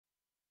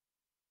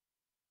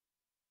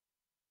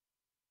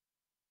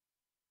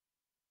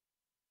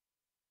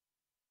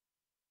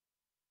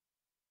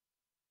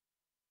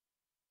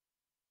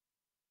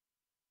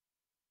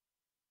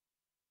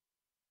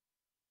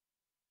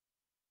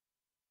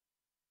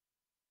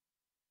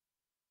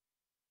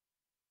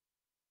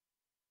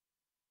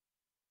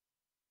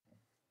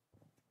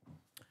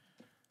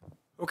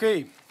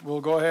Okay,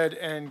 we'll go ahead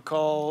and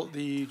call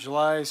the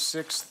July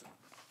 6th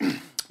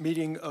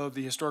meeting of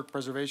the Historic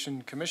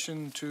Preservation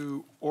Commission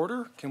to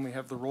order. Can we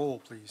have the roll,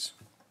 please?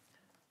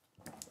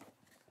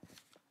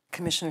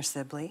 Commissioner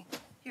Sibley.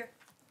 Here.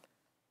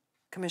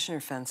 Commissioner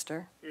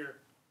Fenster. Here.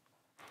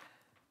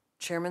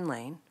 Chairman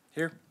Lane.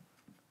 Here.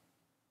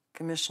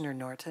 Commissioner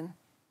Norton.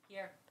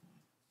 Here.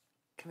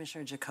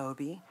 Commissioner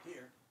Jacoby.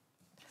 Here.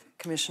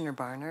 Commissioner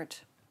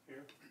Barnert.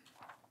 Here.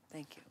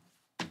 Thank you.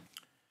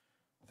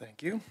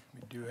 Thank you.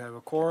 We do have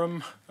a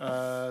quorum,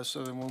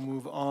 so then we'll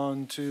move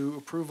on to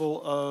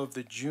approval of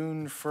the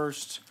June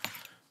 1st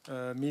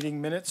meeting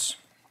minutes.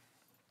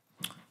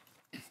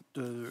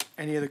 Do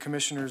any of the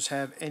commissioners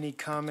have any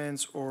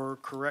comments or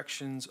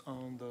corrections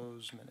on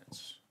those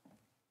minutes?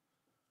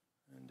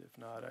 And if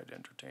not, I'd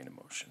entertain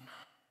a motion.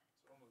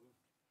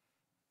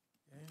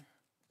 Okay.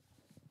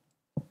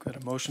 Got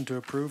a motion to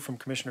approve from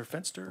Commissioner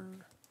Fenster.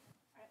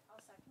 I'll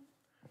second.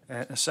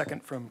 And a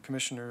second from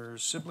Commissioner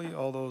Sibley.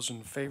 All those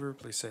in favor,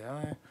 please say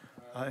aye.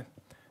 Aye.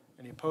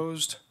 Any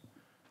opposed?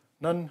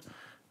 None.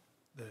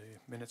 The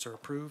minutes are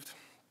approved.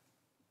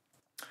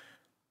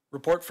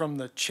 Report from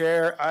the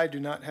chair. I do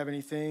not have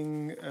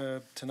anything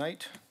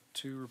tonight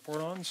to report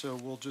on, so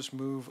we'll just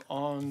move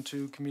on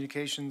to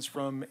communications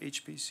from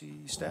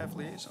HPC staff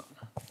liaison.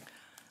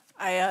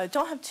 I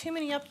don't have too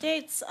many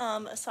updates,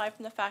 aside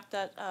from the fact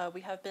that we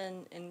have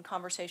been in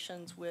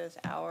conversations with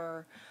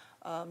our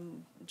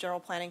general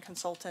planning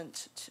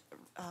consultant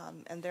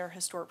and their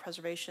historic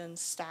preservation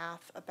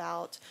staff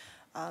about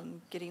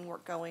getting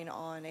work going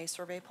on a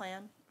survey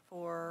plan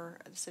for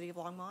the city of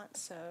Longmont.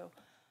 So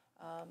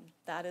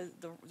that is,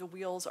 the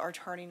wheels are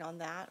turning on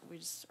that. We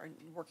just are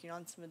working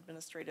on some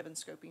administrative and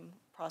scoping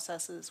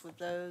processes with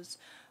those.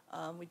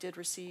 We did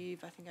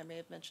receive, I think I may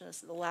have mentioned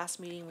this at the last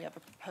meeting, we have a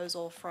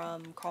proposal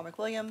from Carl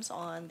McWilliams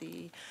on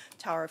the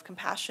Tower of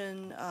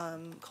Compassion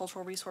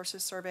Cultural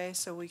Resources Survey,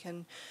 so we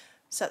can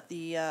set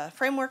the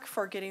framework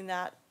for getting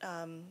that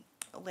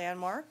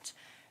landmarked,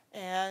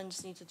 and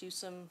just need to do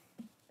some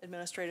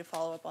administrative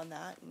follow-up on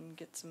that and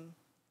get some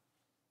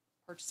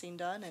purchasing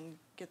done and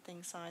get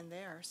things signed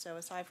there. So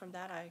aside from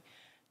that, I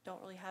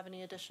don't really have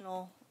any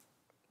additional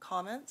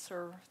comments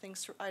or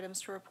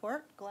items to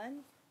report. Glenn?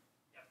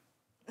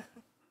 Yep.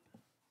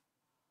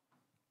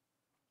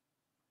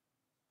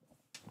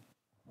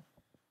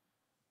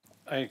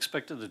 I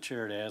expected the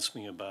chair to ask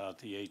me about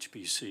the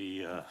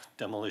HBC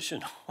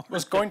demolition.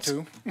 Was going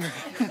to.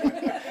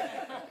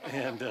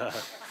 And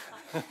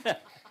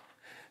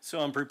so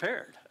I'm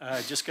prepared.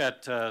 I just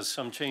got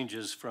some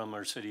changes from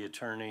our city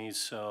attorney,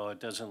 so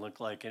it doesn't look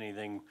like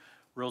anything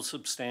real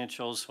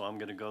substantial, so I'm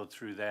gonna go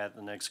through that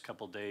the next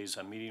couple days.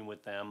 I'm meeting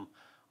with them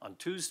on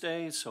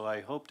Tuesday, so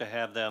I hope to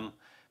have them,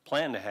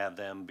 plan to have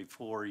them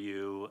before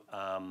you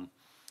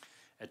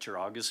at your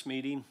August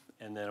meeting,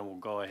 and then we'll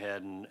go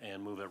ahead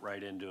and move it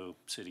right into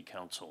city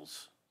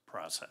council's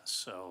process.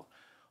 So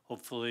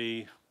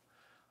hopefully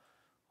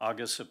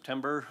August,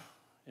 September,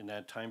 in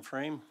that time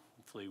frame,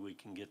 hopefully we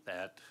can get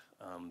that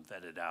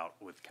vetted out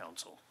with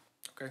council.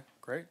 Okay,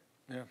 great.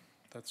 Yeah,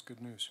 that's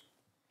good news.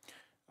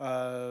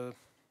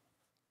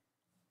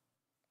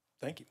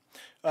 Thank you.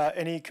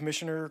 Any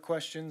commissioner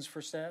questions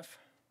for staff?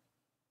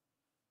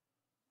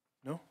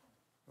 No?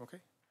 Okay.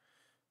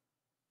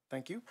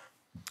 Thank you.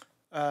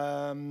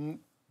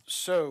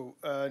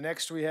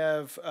 Next we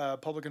have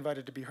public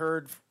invited to be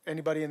heard.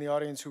 Anybody in the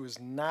audience who is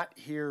not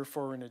here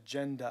for an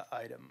agenda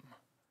item?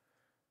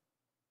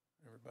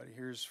 Everybody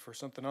here's for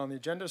something on the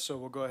agenda, so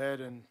we'll go ahead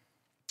and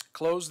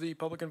close the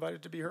public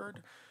invited to be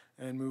heard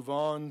and move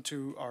on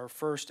to our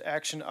first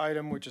action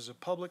item, which is a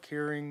public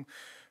hearing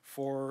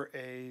for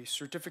a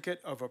certificate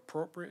of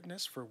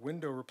appropriateness for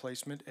window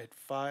replacement at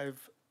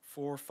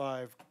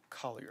 545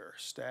 Collier.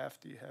 Staff,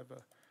 do you have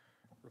a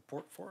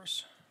report for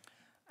us?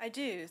 I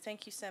do.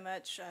 Thank you so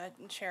much,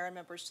 Chair and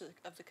members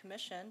of the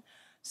commission.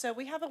 So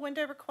we have a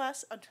window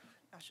request.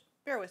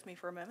 Bear with me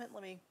for a moment.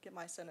 Let me get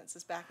my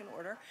sentences back in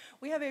order.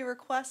 We have a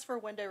request for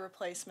window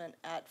replacement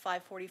at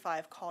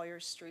 545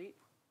 Collier Street.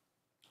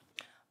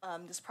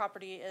 This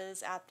property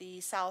is at the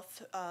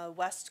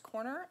southwest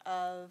corner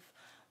of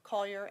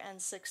Collier and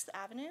 6th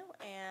Avenue,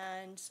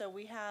 and so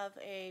we have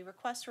a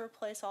request to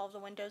replace all of the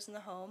windows in the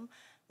home.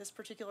 This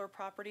particular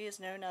property is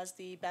known as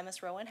the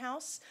Bemis Rowan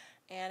House,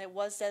 and it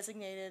was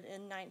designated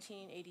in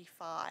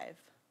 1985.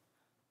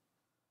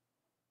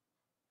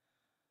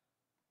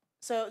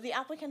 So the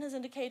applicant has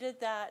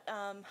indicated that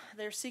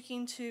they're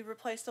seeking to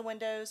replace the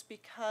windows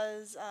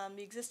because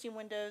the existing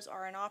windows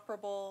are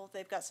inoperable.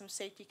 They've got some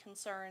safety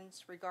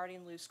concerns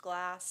regarding loose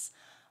glass,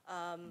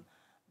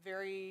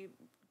 very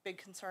big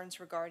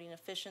concerns regarding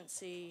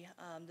efficiency.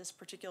 This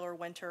particular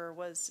winter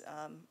was,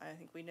 I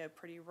think we know,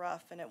 pretty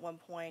rough, and at one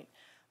point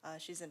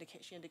she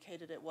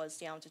indicated it was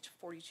down to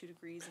 42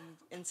 degrees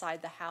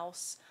inside the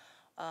house.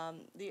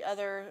 The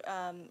other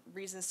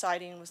reason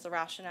citing was the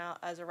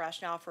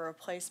rationale for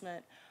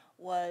replacement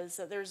was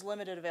that there's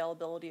limited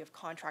availability of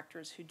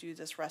contractors who do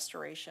this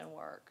restoration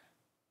work.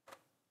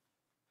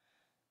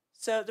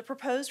 So the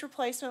proposed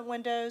replacement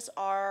windows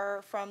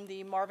are from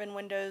the Marvin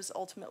Windows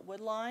Ultimate Wood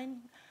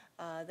line.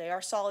 They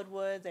are solid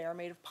wood, they are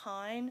made of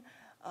pine,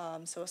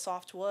 so a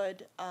soft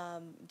wood,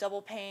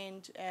 double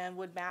paned, and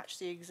would match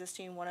the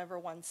existing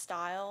 1/1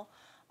 style.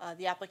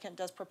 The applicant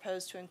does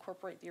propose to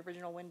incorporate the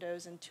original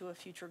windows into a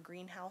future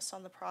greenhouse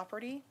on the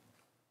property.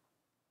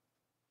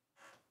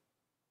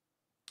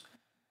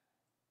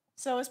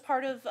 So as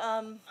part of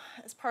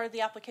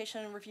the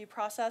application and review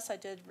process, I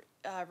did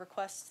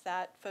request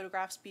that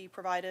photographs be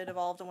provided of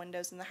all of the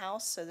windows in the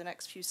house. So the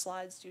next few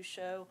slides do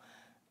show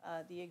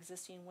the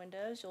existing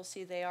windows. You'll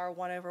see they are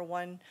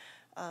 1/1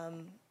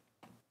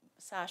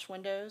 sash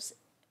windows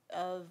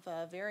of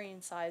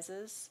varying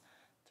sizes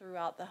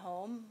throughout the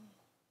home.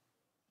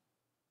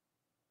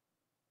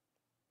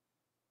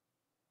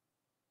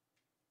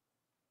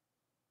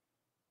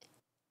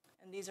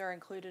 And these are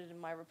included in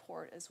my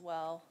report as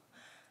well.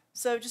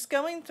 So just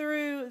going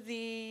through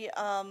the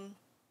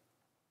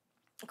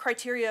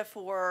criteria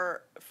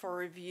for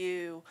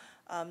review,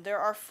 there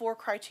are 4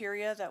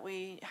 criteria that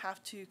we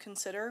have to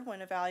consider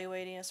when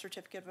evaluating a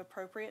certificate of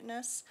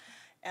appropriateness.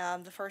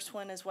 The first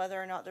one is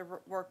whether or not the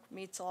work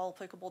meets all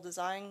applicable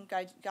design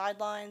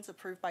guidelines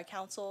approved by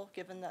council,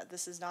 given that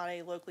this is not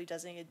a locally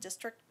designated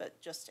district, but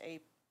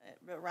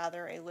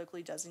rather a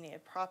locally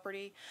designated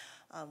property.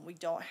 We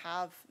don't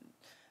have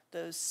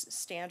those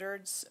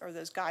standards or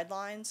those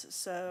guidelines,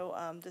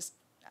 so this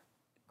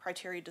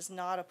criteria does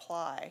not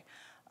apply.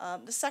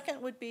 The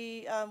second would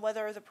be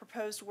whether the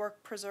proposed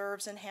work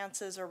preserves,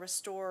 enhances, or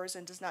restores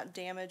and does not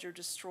damage or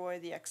destroy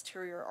the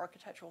exterior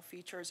architectural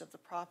features of the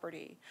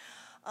property.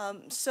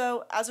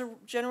 So as a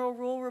general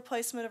rule,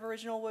 replacement of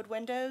original wood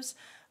windows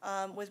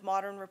with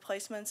modern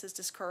replacements is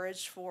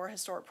discouraged for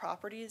historic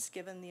properties,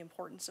 given the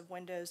importance of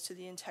windows to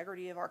the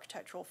integrity of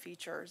architectural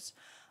features.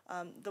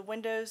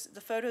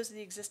 The photos of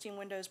the existing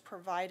windows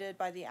provided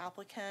by the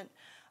applicant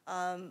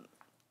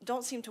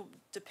don't seem to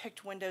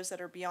depict windows that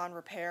are beyond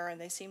repair, and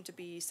they seem to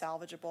be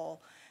salvageable.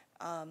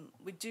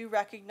 We do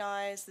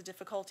recognize the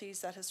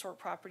difficulties that historic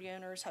property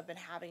owners have been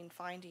having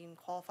finding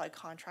qualified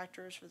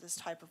contractors for this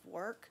type of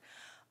work.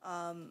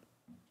 And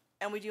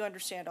we do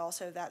understand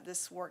also that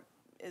this work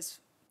is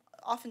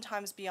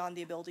oftentimes beyond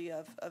the ability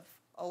of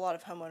a lot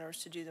of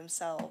homeowners to do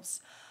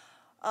themselves.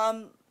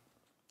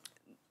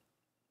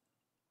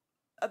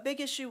 A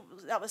big issue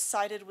that was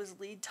cited was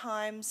lead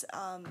times,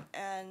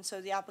 and so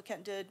the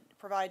applicant did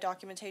provide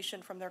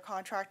documentation from their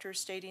contractors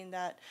stating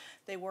that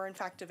they were in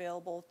fact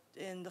available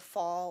in the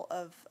fall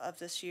of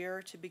this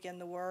year to begin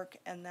the work,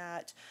 and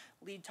that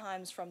lead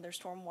times from their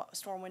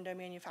storm window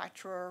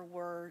manufacturer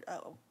were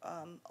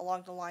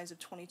along the lines of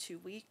 22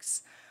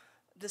 weeks.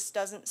 This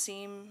doesn't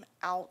seem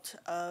out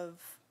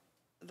of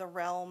the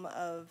realm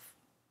of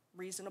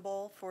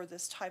reasonable for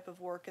this type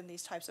of work and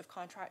these types of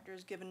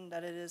contractors, given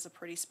that it is a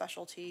pretty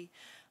specialty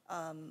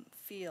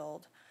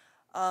field.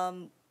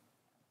 So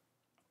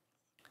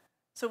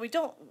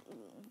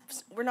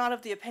we're not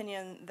of the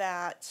opinion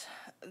that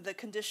the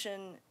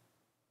condition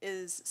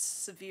is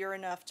severe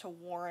enough to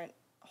warrant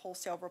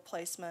wholesale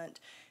replacement,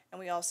 and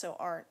we also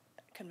aren't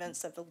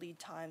convinced that the lead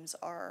times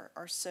are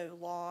so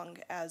long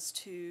as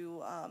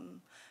to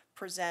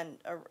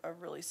present a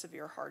really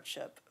severe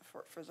hardship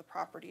for the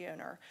property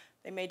owner.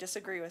 They may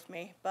disagree with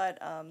me, but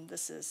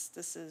this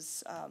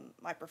is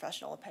my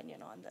professional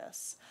opinion on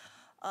this.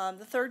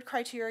 The third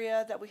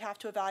criteria that we have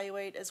to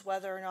evaluate is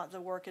whether or not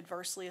the work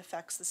adversely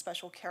affects the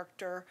special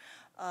character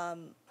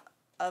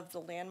of the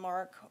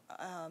landmark.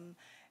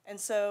 And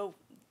so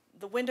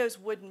the windows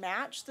would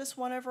match this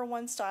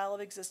 1/1 style of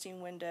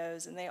existing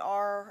windows, and they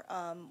are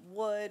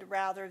wood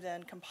rather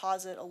than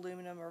composite,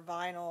 aluminum, or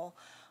vinyl.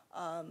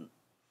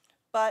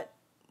 But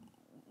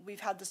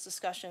we've had this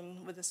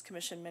discussion with this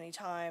commission many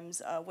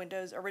times.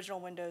 Original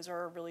windows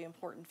are a really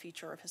important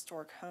feature of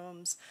historic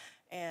homes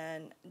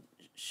and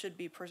should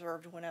be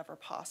preserved whenever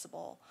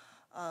possible.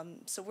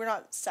 So we're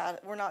not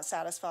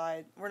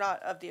satisfied. We're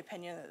not of the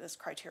opinion that this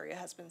criteria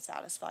has been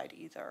satisfied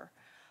either.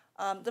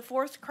 The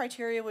fourth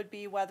criteria would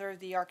be whether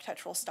the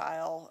architectural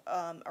style,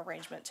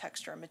 arrangement,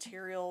 texture, and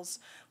materials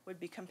would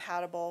be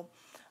compatible.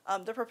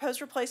 The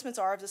proposed replacements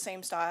are of the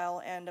same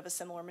style and of a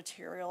similar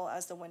material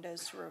as the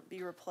windows to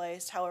be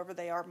replaced. However,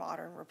 they are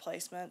modern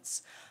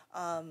replacements.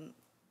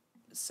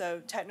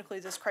 So technically,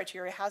 this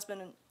criteria has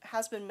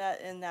been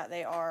met in that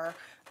they are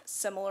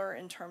similar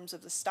in terms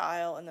of the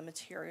style and the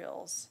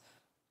materials.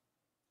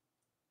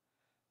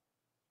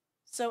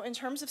 So in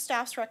terms of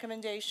staff's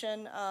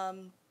recommendation,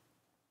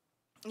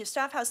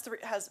 staff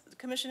the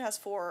commission has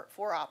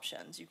four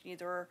options. You can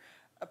either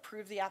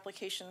approve the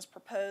application as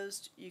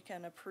proposed. You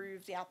can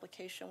approve the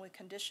application with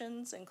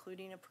conditions,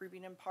 including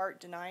approving in part,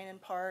 denying in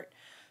part.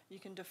 You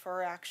can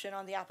defer action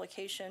on the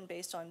application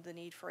based on the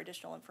need for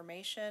additional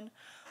information,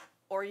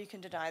 or you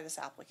can deny this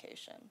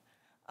application.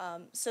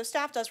 So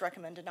staff does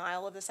recommend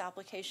denial of this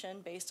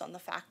application based on the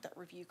fact that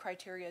review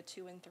criteria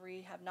 2 and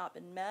 3 have not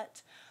been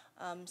met.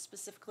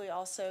 Specifically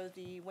also,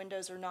 the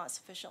windows are not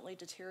sufficiently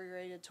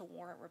deteriorated to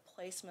warrant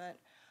replacement.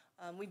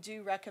 We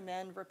do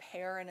recommend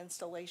repair and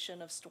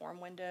installation of storm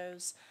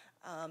windows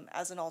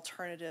as an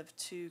alternative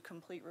to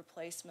complete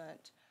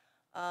replacement.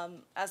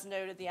 As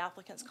noted, the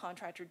applicant's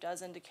contractor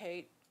does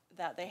indicate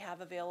that they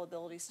have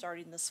availability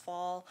starting this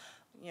fall.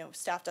 You know,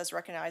 staff does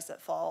recognize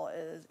that fall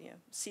is, you know,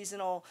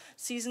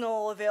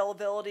 seasonal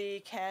availability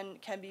can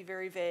be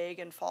very vague,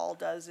 and fall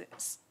does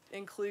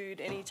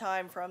include any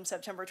time from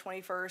September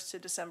 21st to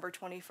December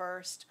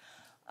 21st.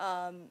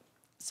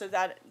 So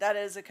that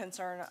is a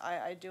concern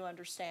I do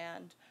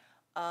understand.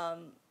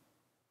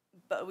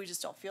 But we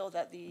just don't feel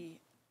that the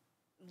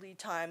lead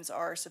times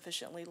are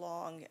sufficiently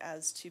long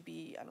as to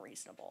be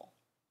unreasonable.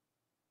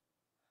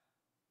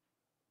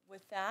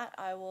 With that,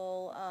 I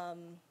will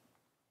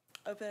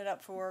open it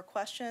up for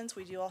questions.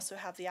 We do also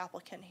have the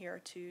applicant here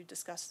to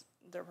discuss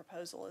their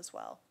proposal as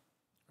well.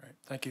 Right,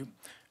 thank you.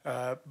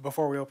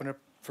 Before we open up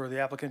for the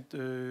applicant,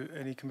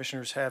 any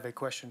commissioners have a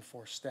question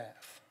for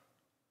staff?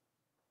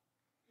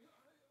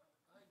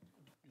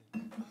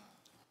 You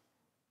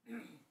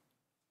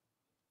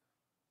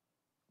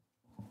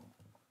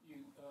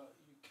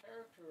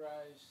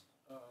characterized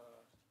the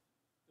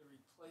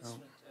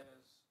replacement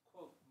as,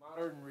 quote,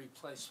 modern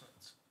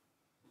replacements.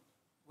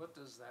 What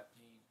does that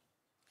mean?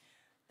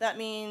 That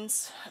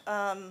means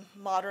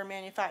modern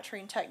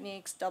manufacturing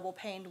techniques, double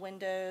paned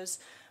windows,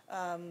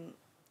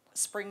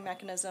 spring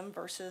mechanism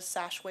versus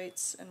sash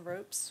weights and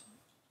ropes.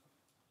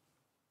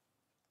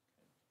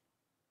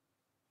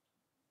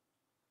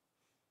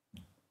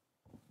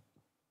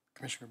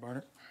 Commissioner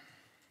Barnett?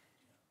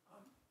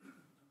 I'm trying to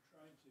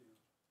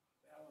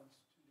balance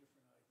two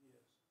different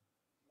ideas.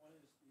 One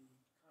is the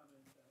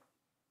comment that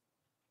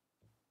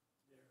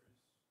there is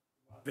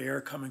a lot of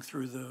air coming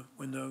through the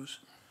windows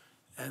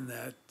and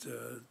that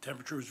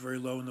temperature is very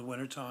low in the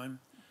wintertime,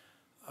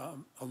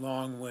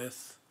 along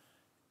with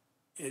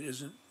it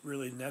isn't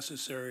really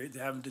necessary, they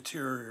haven't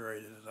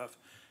deteriorated enough.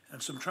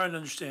 And so I'm trying to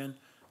understand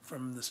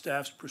from the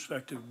staff's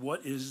perspective,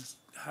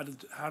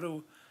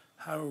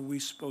 how are we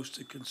supposed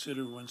to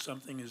consider when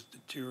something is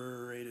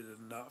deteriorated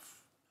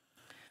enough?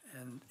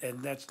 And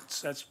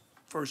that's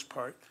first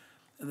part.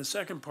 And the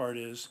second part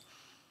is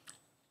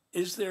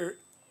there,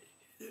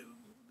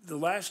 the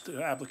last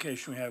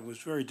application we had was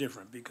very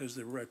different because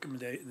the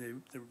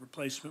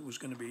replacement was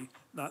going to be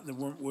there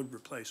weren't wood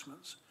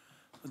replacements.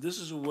 But this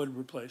is a wood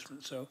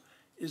replacement. So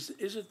is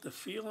it the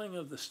feeling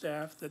of the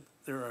staff that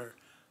there are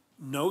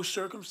no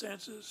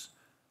circumstances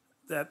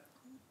that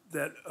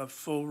a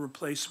full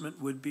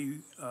replacement would be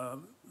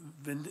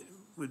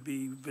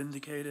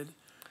vindicated,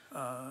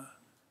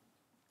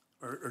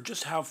 or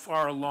just how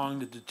far along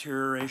the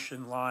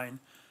deterioration line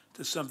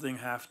does something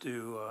have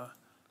to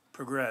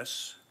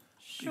progress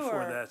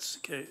before that's the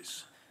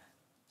case?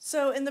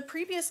 So in the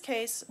previous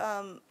case,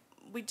 I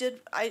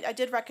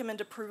did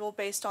recommend approval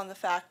based on the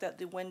fact that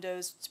the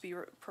windows to be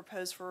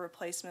proposed for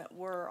replacement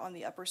were on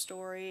the upper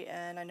story,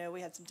 and I know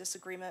we had some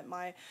disagreement.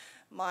 My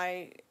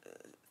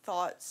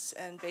thoughts,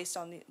 and based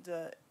on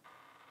the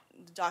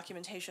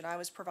documentation I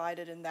was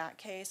provided in that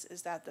case,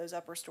 is that those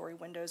upper story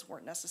windows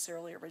weren't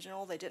necessarily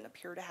original. They didn't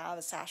appear to have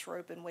a sash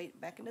rope and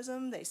weight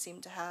mechanism. They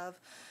seemed to have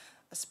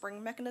a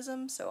spring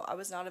mechanism, so I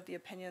was not of the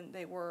opinion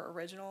they were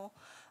original.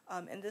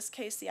 In this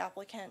case, the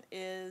applicant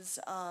is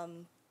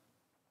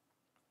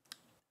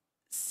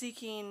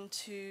seeking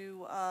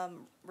to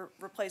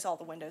replace all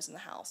the windows in the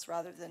house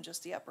rather than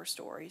just the upper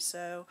story.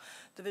 So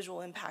the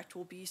visual impact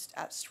will be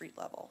at street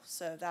level.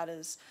 So that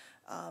is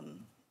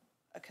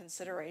a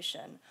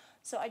consideration.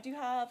 So I do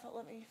have,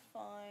 let me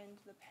find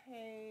the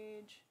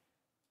page.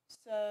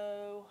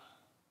 So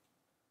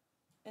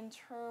in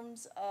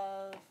terms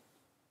of,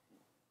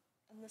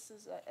 and this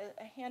is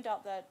a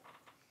handout that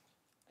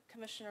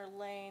Commissioner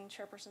Lane,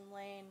 Chairperson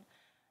Lane,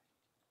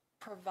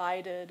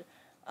 provided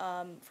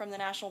from the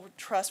National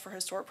Trust for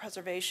Historic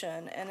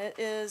Preservation, and it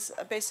is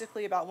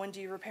basically about when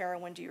do you repair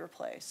and when do you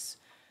replace.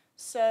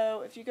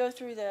 So if you go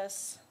through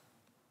this,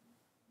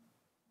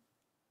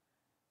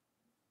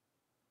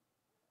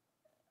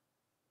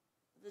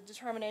 the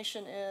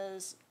determination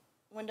is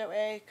window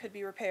A could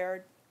be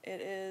repaired. It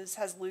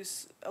has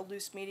a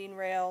loose meeting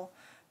rail,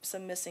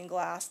 some missing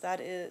glass.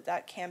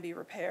 That can be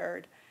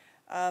repaired.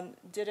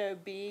 Ditto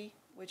B,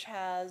 which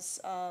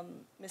has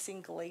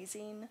missing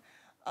glazing.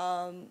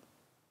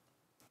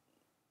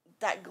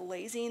 That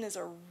glazing is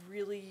a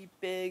really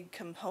big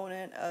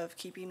component of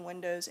keeping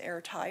windows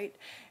airtight,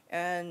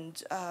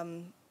 and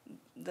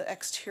the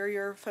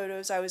exterior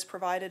photos I was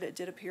provided, it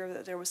did appear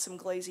that there was some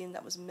glazing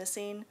that was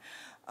missing,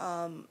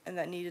 and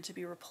that needed to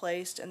be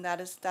replaced, and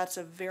that's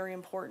a very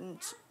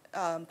important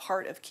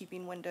part of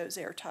keeping windows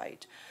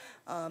airtight.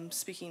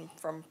 Speaking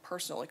from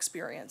personal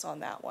experience on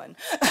that one.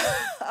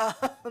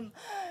 In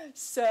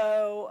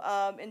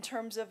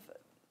terms of,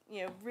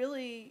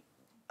 really,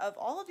 of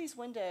all of these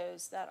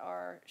windows that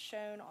are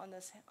shown on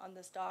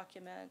this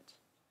document,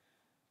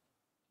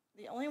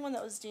 the only one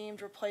that was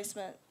deemed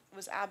replacement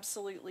was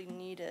absolutely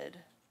needed.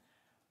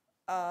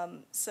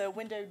 So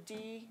window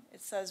D,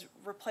 it says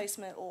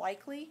replacement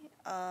likely.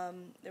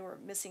 They were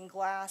missing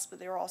glass, but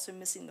they were also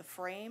missing the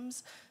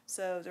frames,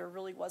 so there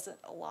really wasn't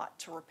a lot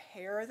to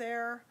repair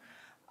there.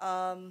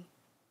 But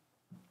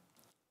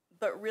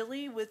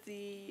really, with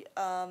the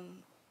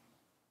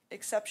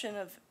exception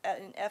of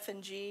in F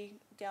and G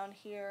down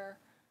here,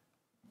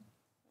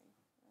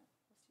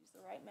 let's use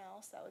right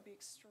mouse, that would be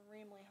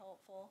extremely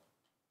helpful.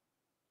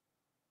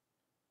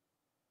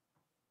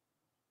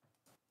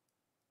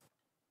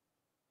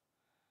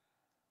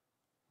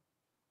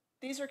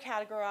 These are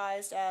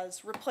categorized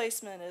as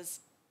replacement is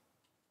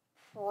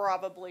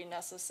probably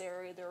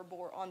necessary. They're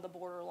on the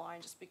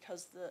borderline just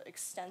because the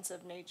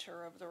extensive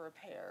nature of the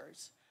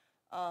repairs.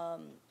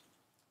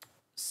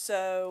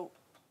 So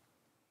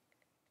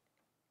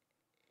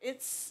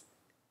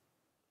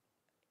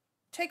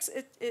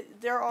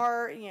there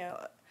are,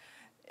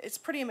 it's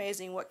pretty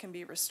amazing what can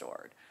be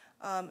restored.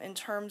 In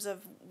terms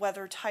of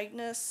weather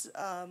tightness,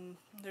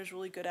 there's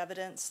really good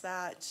evidence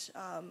that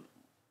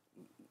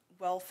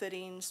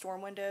well-fitting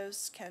storm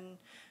windows can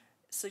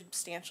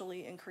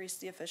substantially increase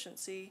the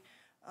efficiency.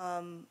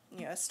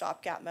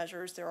 Stopgap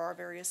measures, there are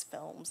various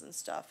films and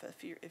stuff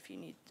if you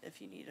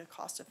need a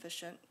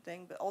cost-efficient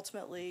thing, but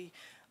ultimately,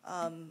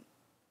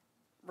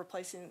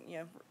 replacing,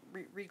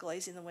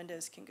 reglazing the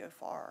windows can go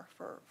far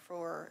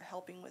for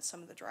helping with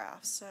some of the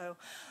drafts. So,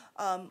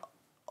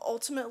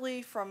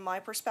 ultimately, from my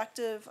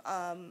perspective,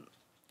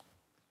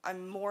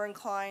 I'm more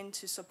inclined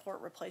to support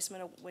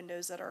replacement of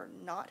windows that are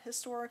not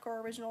historic or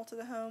original to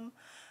the home,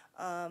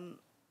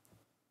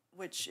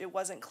 which it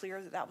wasn't clear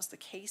that was the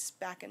case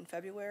back in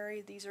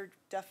February. These are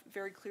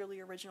very clearly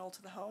original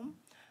to the home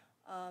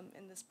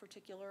in this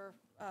particular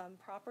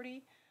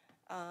property,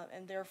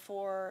 and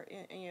therefore,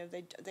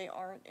 they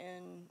aren't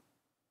in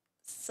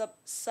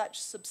such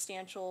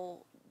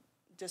substantial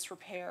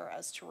disrepair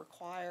as to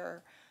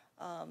require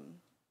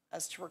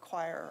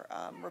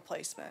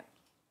replacement.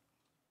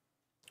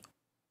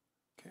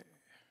 Okay.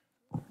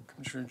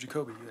 Commissioner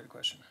Jacoby, you had a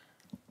question.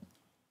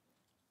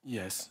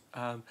 Yes.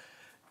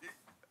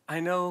 I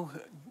know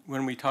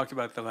when we talked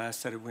about the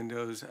last set of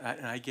windows,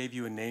 and I gave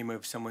you a name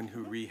of someone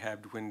who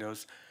rehabbed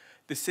windows.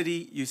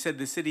 You said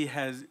the city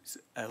has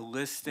a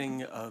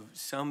listing of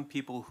some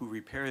people who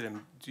repair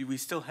them. Do we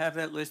still have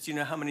that list? Do you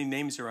know how many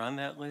names are on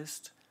that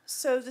list?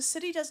 So the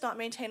city does not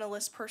maintain a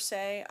list per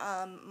se.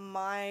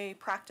 My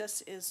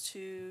practice is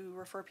to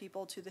refer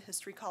people to the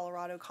History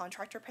Colorado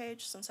contractor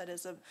page, since that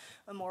is a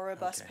more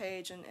robust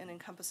page and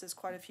encompasses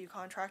quite a few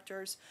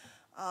contractors.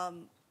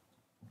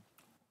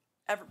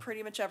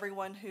 Pretty much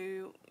everyone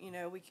who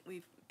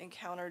we've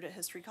encountered at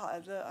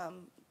the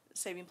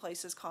Saving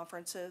Places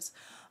conferences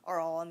are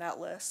all on that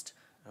list.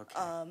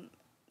 Okay.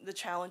 The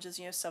challenge is,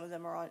 some of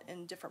them are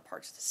in different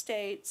parts of the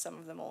state. Some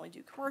of them only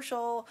do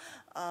commercial.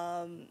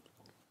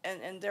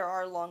 And there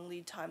are long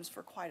lead times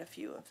for quite a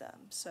few of them,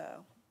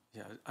 so.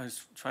 Yeah, I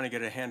was trying to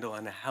get a handle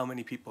on how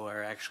many people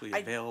are actually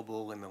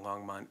available in the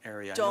Longmont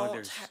area.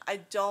 I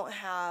don't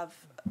have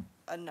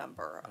a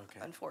number,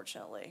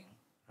 unfortunately.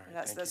 All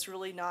right, And that's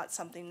really not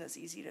something that's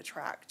easy to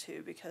track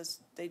too, because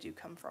they do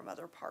come from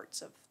other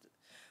parts of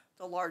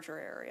the larger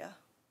area.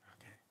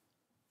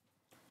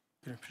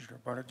 Okay. Commissioner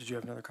Barnett, did you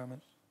have another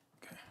comment?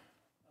 Okay.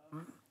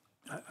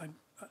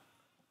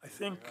 I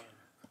think,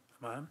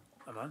 I'm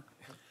on?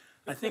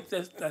 I think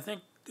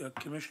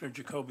Commissioner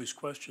Jacoby's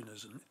question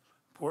is an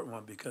important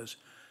one, because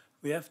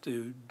we have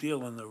to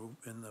deal in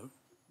the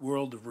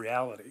world of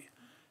reality.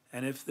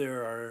 And if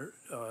there are,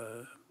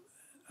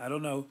 I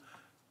don't know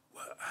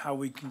how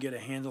we can get a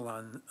handle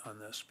on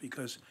this,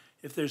 because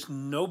if there's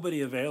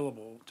nobody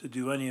available to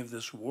do any of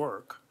this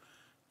work,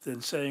 then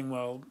saying,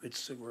 well,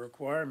 it's a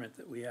requirement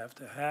that we have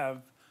to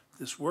have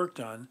this work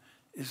done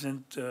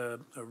isn't a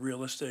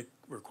realistic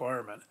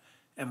requirement.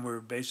 And we're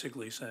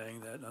basically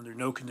saying that under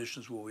no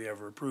conditions will we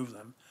ever approve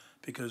them,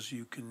 because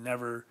you can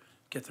never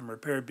get them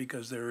repaired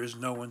because there is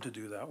no one to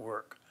do that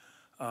work.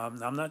 I'm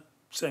not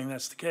saying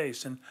that's the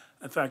case. And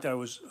in fact, I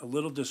was a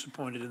little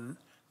disappointed in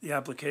the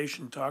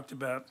application talked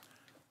about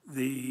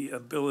the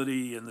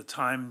ability and the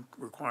time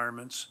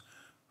requirements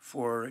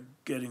for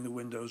getting the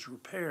windows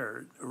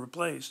repaired or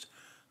replaced.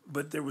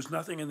 But there was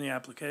nothing in the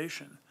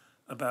application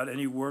about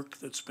any work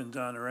that's been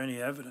done or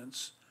any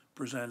evidence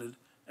presented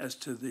as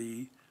to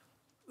the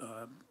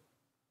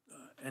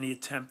any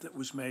attempt that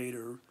was made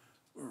or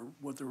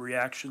what the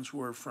reactions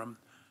were from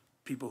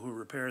people who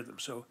repaired them.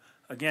 So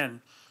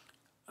again,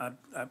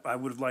 I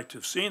would have liked to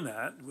have seen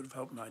that. It would have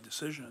helped my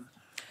decision.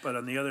 But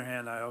on the other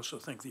hand, I also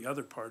think the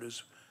other part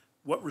is,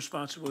 what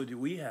responsibility do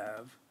we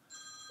have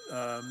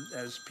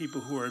as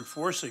people who are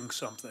enforcing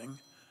something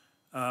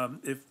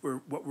if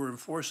what we're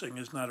enforcing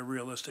is not a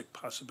realistic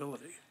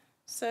possibility?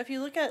 So if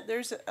you look at,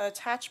 there's an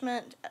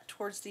attachment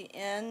towards the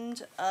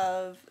end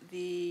of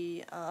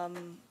the,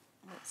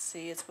 let's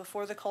see, it's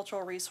before the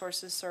Cultural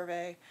Resources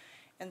Survey,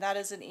 and that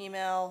is an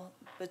email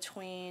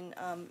between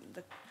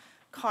the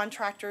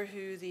contractor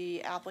who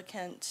the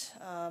applicant,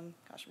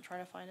 gosh, I'm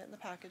trying to find it in the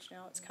package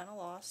now, it's kind of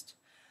lost.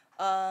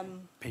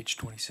 Page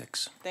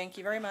 26. Thank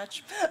you very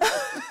much.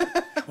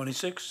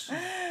 26?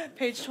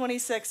 Page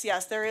 26,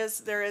 yes, there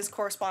is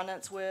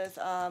correspondence with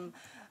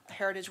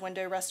Heritage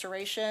Window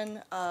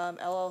Restoration,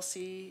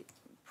 LLC,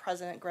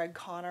 President Greg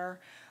Connor,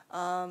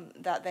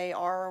 that they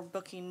are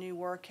booking new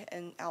work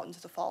out into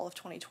the fall of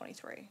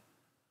 2023.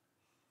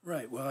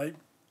 Right, well,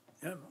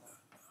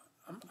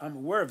 I'm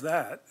aware of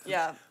that.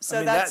 Yeah, so I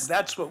mean,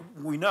 that's what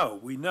we know.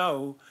 We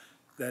know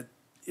that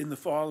in the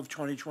fall of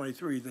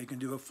 2023, they can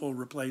do a full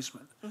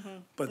replacement.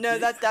 But No,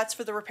 the- that's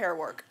for the repair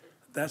work.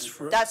 That's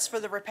for, That's for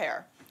the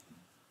repair.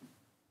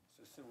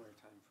 So similar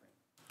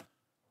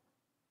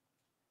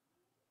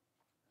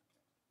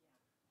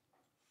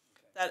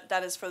timeframe.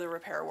 That is for the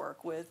repair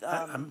work with,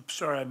 I'm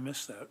sorry, I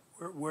missed that.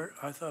 Where,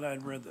 I thought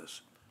I'd read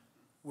this.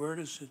 Where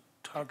does it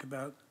talk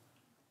about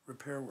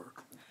repair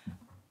work?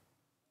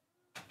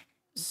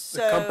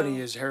 The company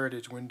is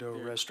Heritage Window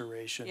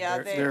Restoration. Yeah,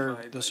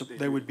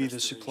 They would be the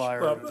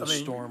supplier Well, of the I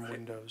mean- storm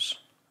windows.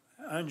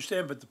 I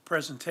understand, but the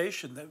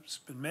presentation that's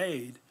been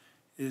made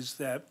is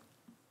that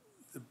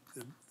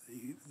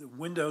the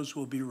windows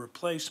will be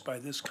replaced by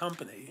this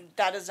company.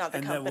 That is not the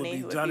And that will company be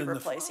who would done be in the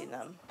replacing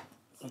them.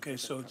 Okay,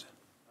 so it's,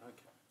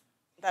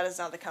 That is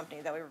not the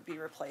company that would be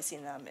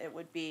replacing them. It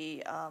would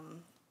be a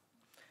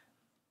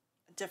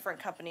different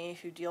company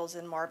who deals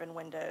in Marvin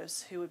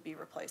windows who would be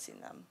replacing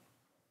them.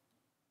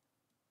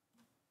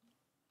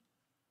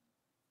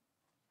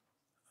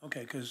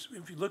 okay, because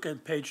if you look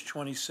at page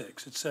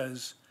 26, it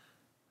says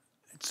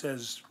it's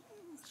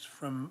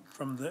from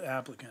the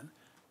applicant,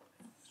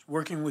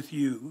 working with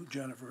you,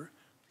 Jennifer,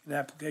 an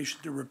application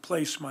to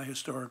replace my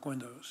historic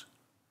windows.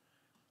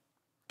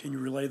 Can you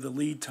relay the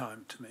lead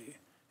time to me?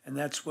 And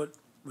that's what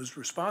was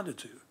responded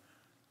to.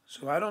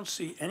 So I don't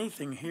see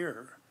anything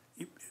here,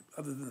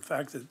 other than the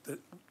fact that the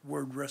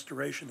word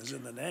restoration is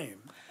in the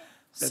name.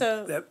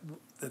 So- That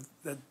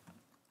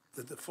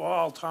the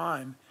fall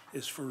time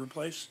is for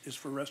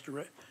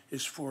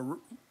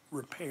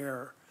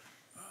repair.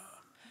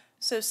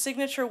 So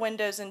Signature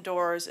Windows and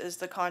Doors is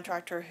the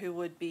contractor who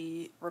would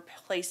be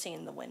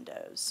replacing the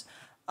windows.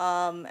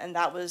 And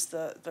that was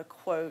the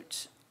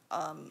quote,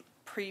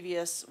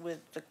 previous with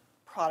the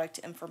product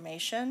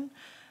information.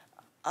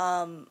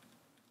 The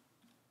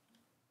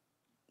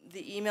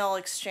email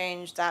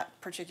exchange, that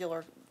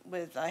particular,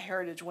 with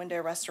Heritage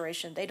Window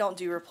Restoration, they don't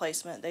do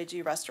replacement, they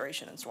do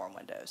restoration and storm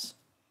windows.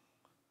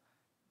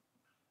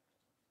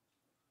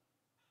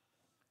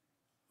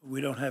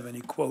 We don't have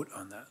any quote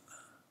on that.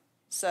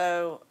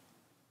 So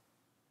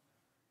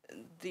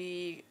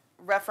the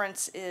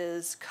reference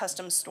is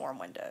custom storm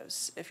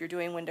windows. If you're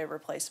doing window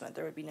replacement,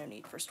 there would be no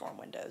need for storm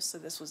windows. So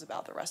this was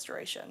about the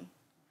restoration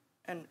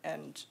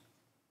and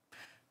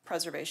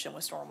preservation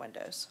with storm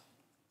windows.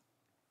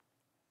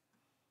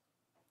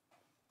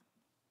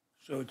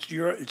 So it's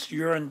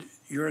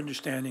your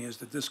understanding is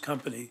that this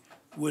company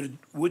would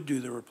do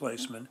the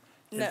replacement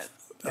if,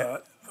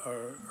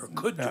 or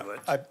could do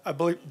it. I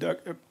believe,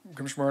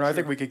 Commissioner Moran, I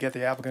think we could get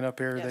the applicant up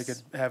here. They Yes.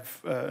 could have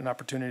an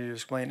opportunity to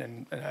explain,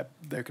 and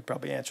they could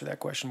probably answer that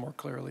question more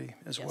clearly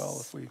as well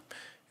Yes.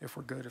 if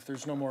we're good. If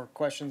there's no more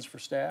questions for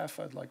staff,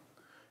 I'd like,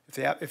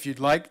 if you'd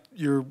like,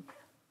 you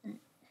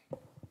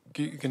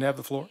can have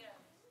the floor.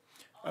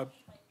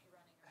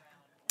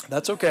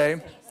 That's okay.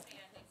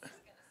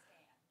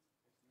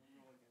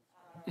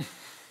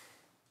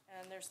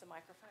 And there's the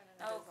microphone.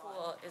 Oh,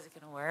 cool. Is it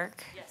gonna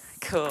work? Yes.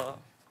 Cool.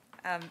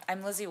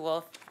 I'm Lizzie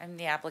Wolf. I'm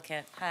the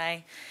applicant.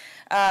 Hi.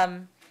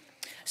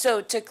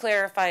 So to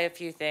clarify a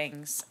few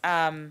things,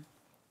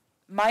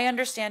 my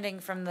understanding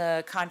from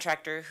the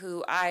contractor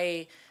who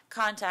I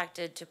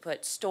contacted to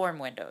put storm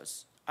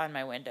windows on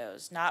my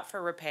windows, not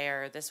for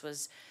repair. This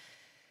was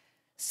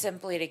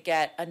simply to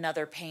get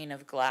another pane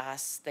of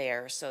glass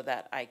there so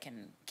that I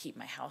can keep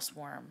my house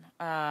warm.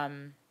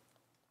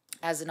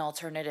 As an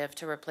alternative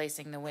to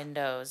replacing the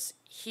windows,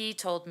 he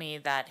told me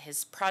that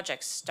his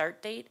project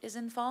start date is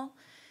in fall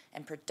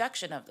and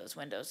production of those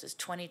windows is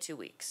 22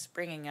 weeks,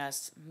 bringing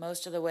us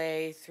most of the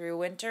way through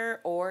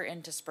winter or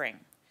into spring.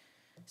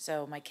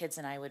 So my kids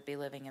and I would be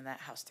living in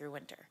that house through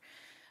winter.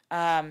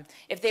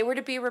 If they were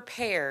to be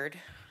repaired,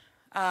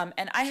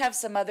 and I have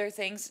some other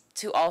things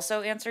to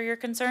also answer your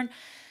concern.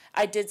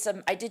 I did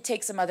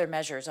take some other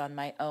measures on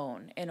my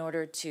own in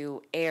order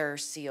to air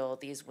seal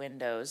these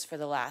windows for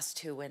the last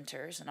 2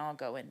 winters, and I'll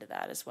go into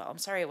that as well. I'm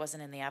sorry it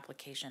wasn't in the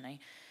application.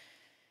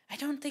 I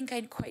don't think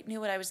I quite knew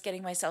what I was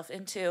getting myself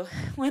into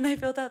when I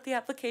filled out the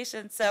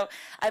application, so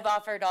I've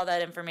offered all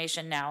that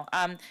information now.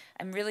 I'm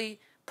really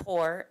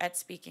poor at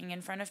speaking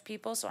in front of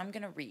people, so I'm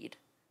gonna read,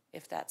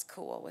 if that's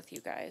cool with you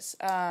guys.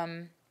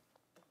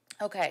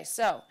 Okay,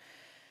 so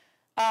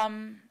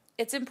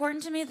it's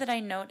important to me that I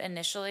note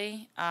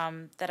initially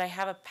that I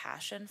have a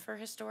passion for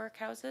historic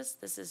houses.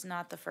 This is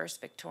not the first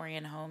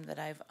Victorian home that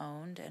I've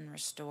owned and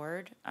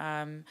restored,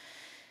 and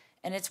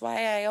it's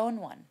why I own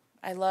one.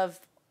 I love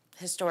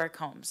historic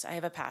homes. I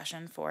have a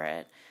passion for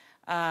it.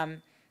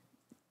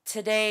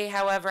 Today,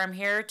 however, I'm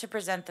here to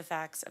present the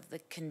facts of the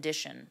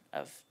condition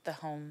of the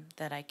home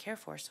that I care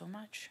for so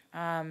much.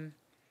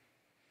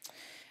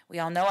 We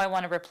all know I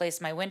want to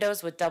replace my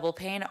windows with double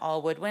pane,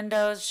 all wood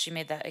windows. She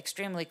made that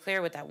extremely clear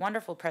with that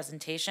wonderful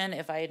presentation.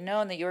 If I had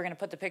known that you were going to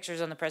put the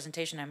pictures on the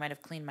presentation, I might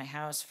have cleaned my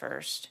house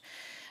first.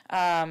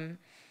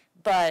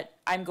 But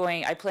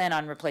I plan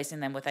on replacing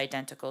them with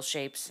identical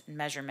shapes,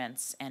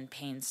 measurements, and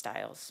pane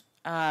styles.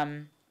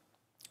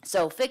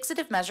 So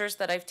fixative measures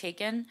that I've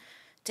taken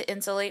to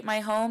insulate my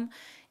home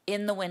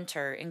in the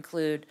winter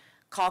include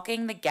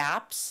caulking the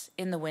gaps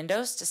in the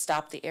windows to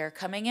stop the air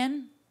coming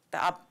in,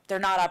 they're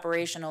not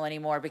operational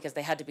anymore because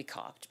they had to be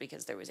caulked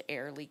because there was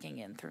air leaking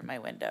in through my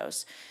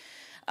windows.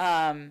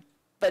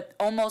 But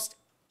almost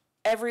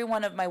every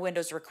one of my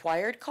windows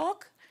required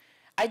caulk.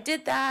 I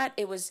did that.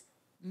 It was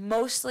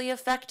mostly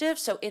effective.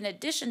 So in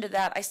addition to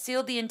that, I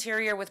sealed the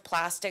interior with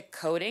plastic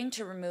coating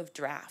to remove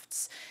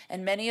drafts.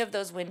 And many of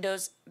those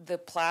windows, the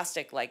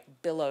plastic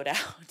like billowed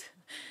out.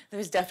 There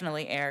was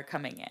definitely air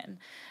coming in.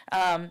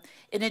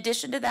 In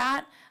addition to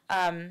that,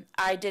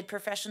 I did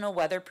professional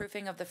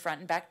weatherproofing of the front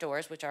and back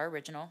doors, which are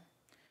original.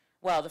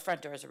 Well, the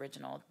front door is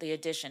original. The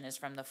addition is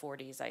from the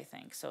 40s, I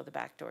think. So the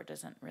back door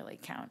doesn't really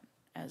count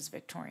as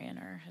Victorian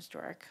or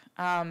historic.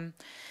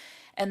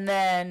 And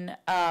then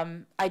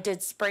I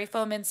did spray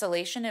foam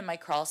insulation in my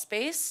crawl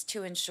space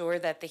to ensure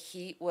that the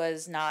heat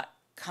was not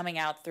coming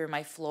out through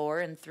my floor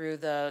and through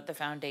the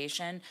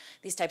foundation.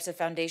 These types of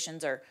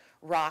foundations are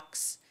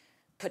rocks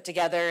put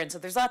together, and so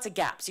there's lots of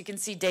gaps. You can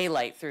see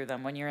daylight through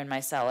them when you're in my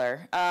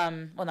cellar.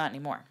 Well, not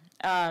anymore.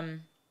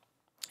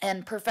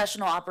 And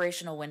professional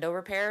operational window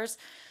repairs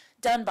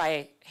done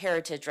by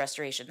Heritage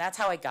Restoration. That's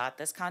how I got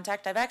this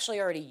contact. I've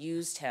actually already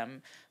used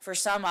him for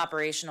some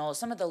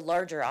of the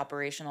larger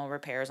operational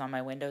repairs on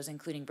my windows,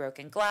 including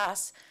broken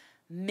glass,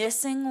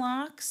 missing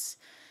locks.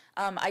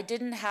 I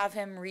didn't have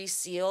him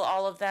reseal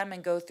all of them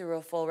and go through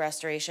a full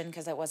restoration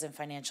because that wasn't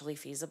financially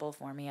feasible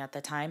for me at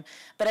the time.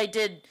 But I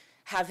did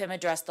have him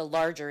address the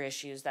larger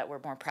issues that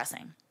were more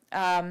pressing.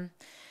 And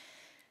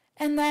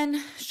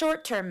then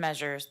short-term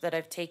measures that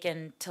I've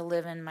taken to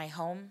live in my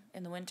home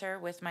in the winter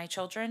with my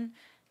children.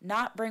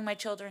 Not bring my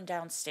children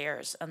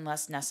downstairs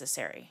unless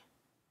necessary.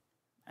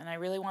 And I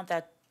really want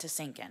that to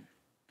sink in.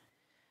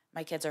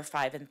 My kids are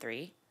 5 and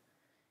 3,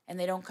 and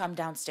they don't come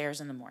downstairs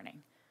in the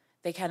morning.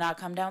 They cannot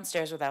come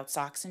downstairs without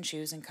socks and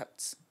shoes and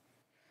coats.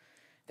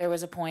 There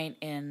was a point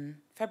in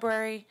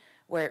February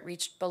where it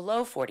reached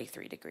below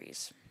 43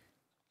 degrees.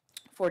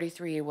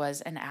 43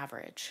 was an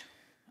average.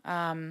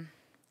 I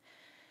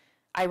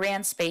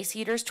ran space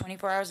heaters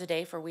 24 hours a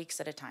day for weeks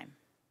at a time.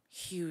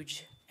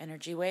 Huge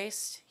energy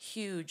waste,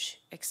 huge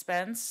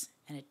expense,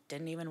 and it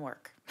didn't even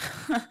work.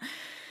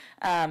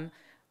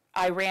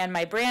 I ran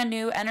my brand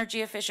new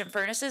energy efficient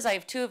furnaces. I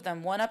have 2 of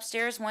them, one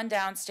upstairs, one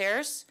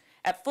downstairs,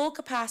 at full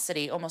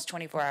capacity almost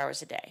 24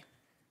 hours a day.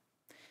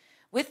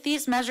 With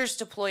these measures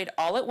deployed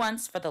all at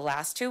once for the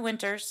last 2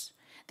 winters,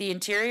 the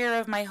interior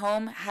of my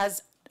home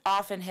has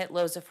often hit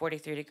lows of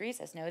 43 degrees,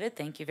 as noted,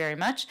 thank you very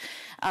much,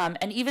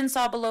 and even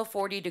saw below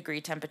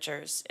 40-degree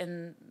temperatures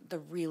in the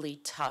really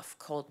tough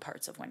cold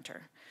parts of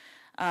winter.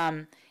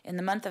 In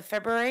the month of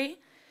February,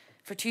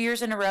 for 2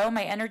 years in a row,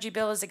 my energy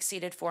bill has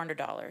exceeded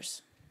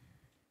 $400.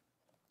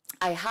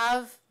 I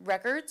have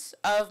records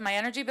of my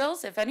energy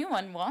bills. If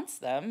anyone wants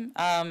them,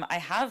 I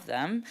have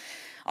them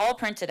all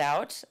printed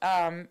out,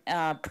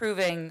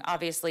 proving,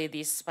 obviously,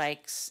 these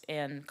spikes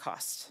in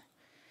cost.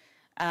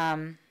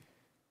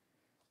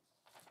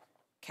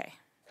 Okay.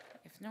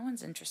 If no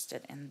one's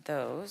interested in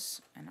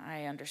those, and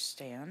I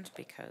understand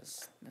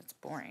because that's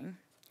boring,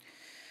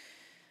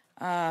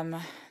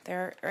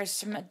 there are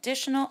some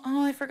additional,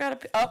 I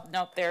forgot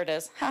nope, there it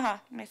is. Haha,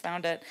 I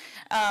found it.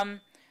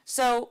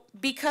 So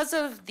because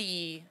of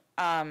the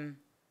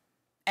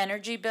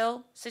energy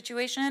bill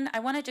situation, I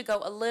wanted to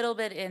go a little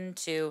bit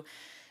into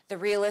the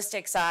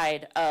realistic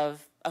side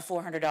of a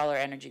 $400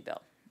 energy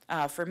bill.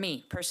 For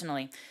me,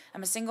 personally,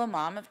 I'm a single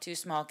mom of 2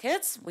 small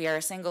kids. We are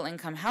a single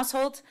income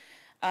household.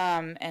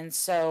 And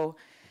so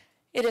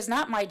it is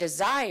not my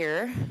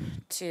desire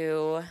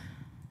to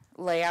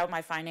lay out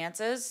my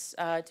finances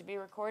to be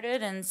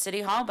recorded in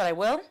City Hall, but I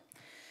will.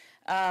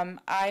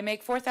 I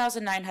make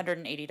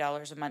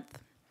 $4,980 a month.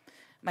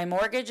 My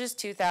mortgage is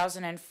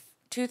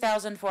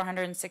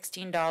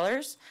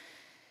 $2,416.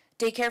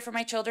 Daycare for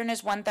my children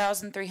is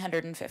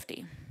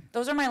 $1,350.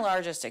 Those are my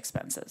largest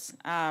expenses.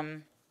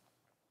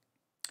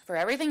 For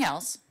everything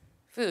else,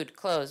 food,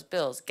 clothes,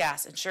 bills,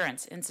 gas,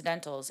 insurance,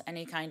 incidentals,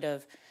 any kind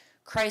of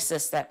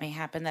crisis that may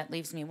happen, that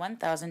leaves me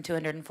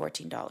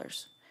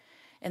 $1,214.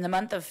 In the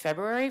month of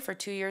February, for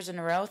 2 years in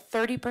a row,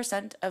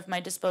 30% of my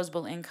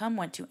disposable income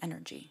went to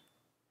energy.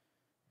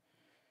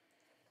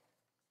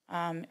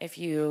 If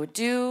you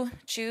do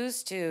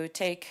choose to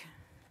take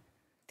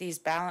these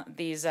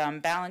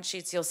balance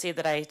sheets, you'll see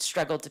that I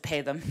struggled to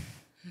pay them.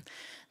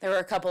 There were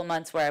a couple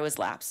months where I was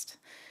lapsed.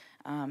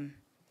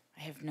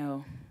 I have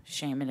no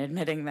shame in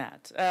admitting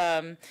that.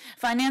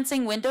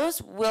 Financing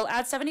windows will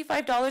add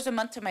 $75 a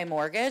month to my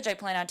mortgage. I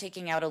plan on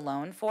taking out a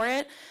loan for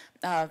it.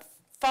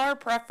 Far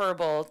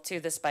preferable to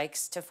the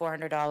spikes to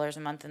 $400 a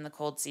month in the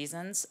cold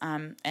seasons,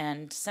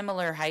 and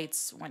similar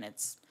heights when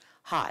it's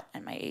hot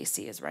and my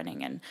AC is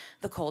running and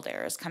the cold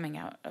air is coming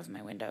out of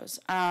my windows.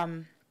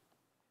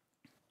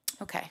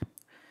 Okay.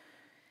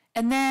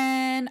 And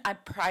then I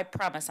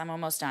promise I'm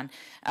almost done.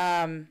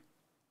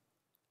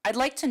 I'd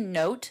like to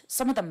note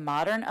some of the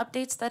modern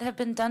updates that have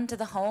been done to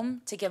the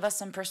home to give us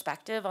some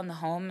perspective on the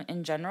home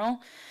in general.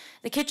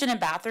 The kitchen and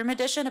bathroom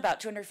addition, about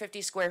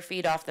 250 square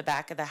feet off the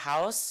back of the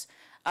house,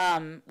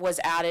 was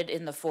added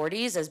in the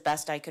 40s, as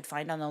best I could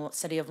find on the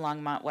City of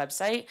Longmont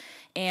website,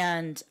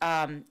 and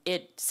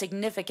it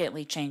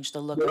significantly changed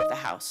the look of the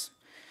house.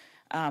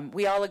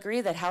 We all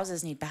agree that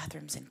houses need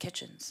bathrooms and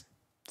kitchens,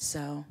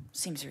 so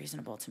seems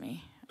reasonable to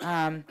me.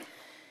 The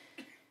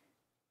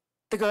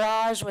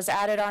garage was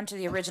added onto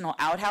the original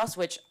outhouse,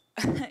 which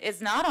is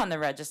not on the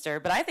register,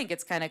 but I think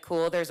it's kind of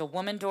cool. There's a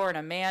woman door and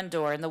a man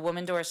door, and the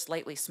woman door is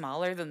slightly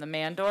smaller than the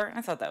man door.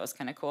 I thought that was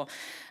kind of cool.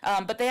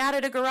 But they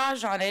added a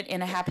garage on it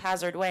in a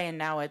haphazard way, and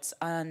now it's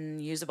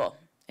unusable.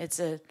 It's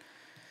a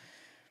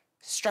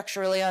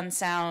structurally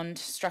unsound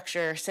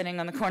structure sitting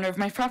on the corner of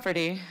my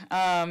property.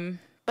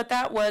 But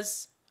that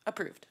was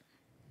approved,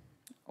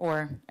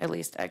 or at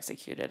least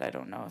executed. I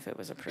don't know if it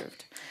was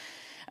approved.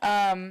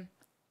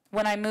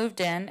 When I moved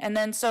in, and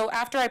then so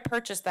after I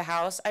purchased the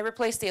house, I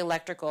replaced the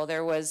electrical.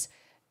 There was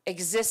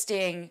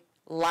existing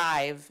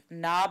live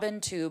knob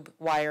and tube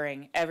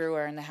wiring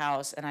everywhere in the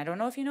house, and I don't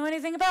know if you know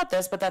anything about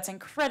this, but that's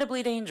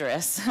incredibly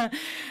dangerous.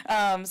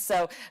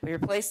 So we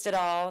replaced it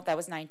all. That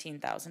was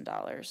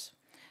 $19,000.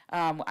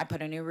 I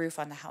put a new roof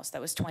on the house.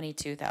 That was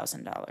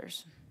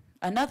 $22,000.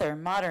 Another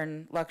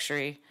modern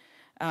luxury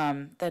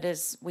that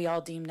is we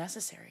all deem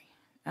necessary,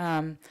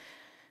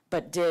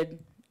 but did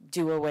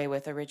do away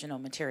with original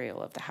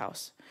material of the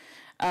house.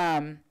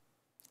 And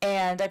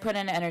I put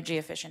in energy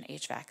efficient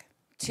HVAC.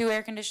 2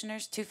 air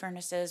conditioners, 2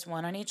 furnaces,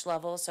 1 on each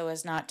level so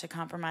as not to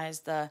compromise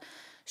the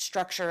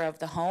structure of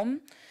the home.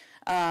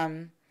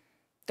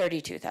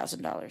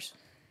 $32,000.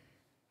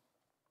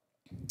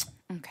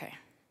 Okay.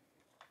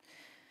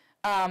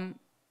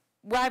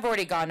 Well, I've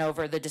already gone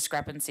over the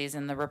discrepancies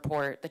in the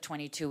report, the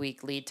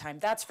 22-week lead time.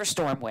 That's for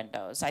storm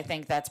windows. I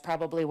think that's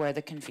probably where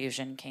the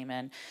confusion came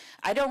in.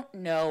 I don't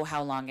know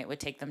how long it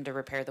would take them to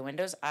repair the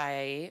windows.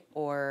 I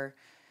or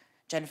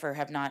Jennifer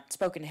have not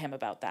spoken to him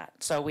about that,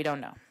 so we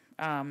don't know.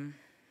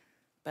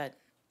 But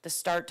the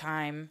start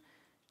time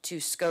to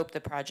scope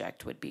the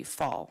project would be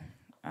fall,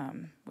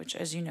 which,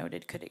 as you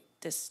noted, could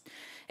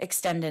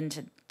extend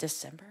into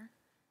December.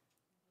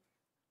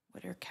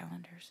 What are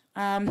calendars?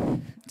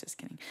 Just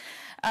kidding.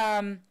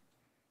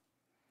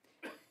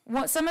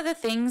 Some of the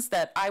things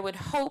that I would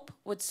hope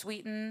would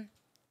sweeten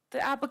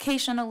the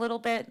application a little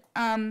bit,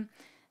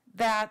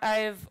 that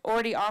I've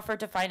already offered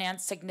to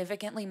finance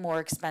significantly more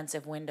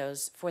expensive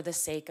windows for the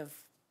sake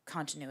of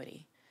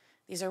continuity.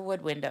 These are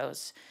wood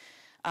windows.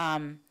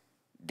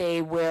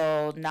 They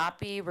will not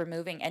be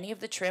removing any of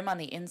the trim on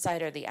the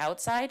inside or the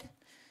outside.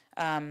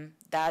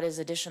 That is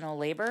additional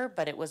labor,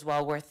 but it was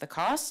well worth the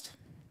cost.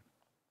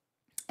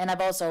 And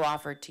I've also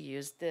offered to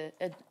use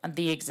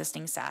the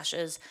existing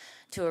sashes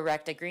to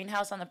erect a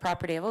greenhouse on the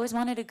property. I've always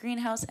wanted a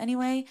greenhouse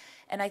anyway,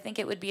 and I think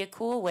it would be a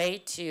cool way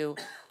to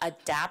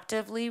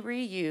adaptively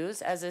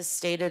reuse, as is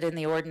stated in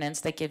the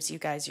ordinance that gives you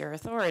guys your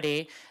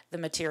authority, the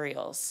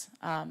materials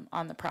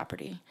on the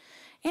property.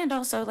 And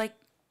also, like,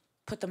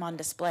 put them on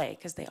display,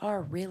 because they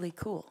are really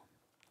cool,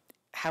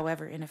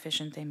 however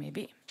inefficient they may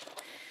be.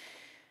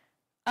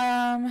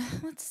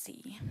 Let's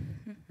see.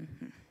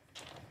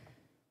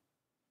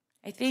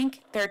 I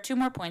think there are 2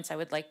 more points I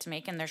would like to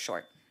make, and they're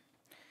short.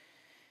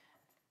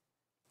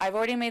 I've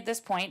already made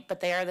this point, but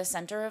they are the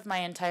center of my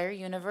entire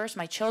universe.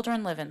 My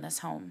children live in this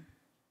home,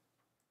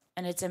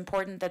 and it's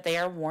important that they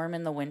are warm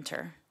in the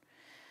winter.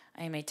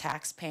 I am a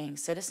tax-paying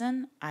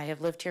citizen. I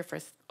have lived here for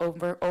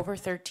over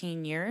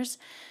 13 years,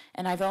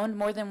 and I've owned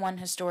more than 1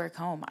 historic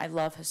home. I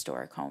love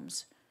historic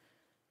homes.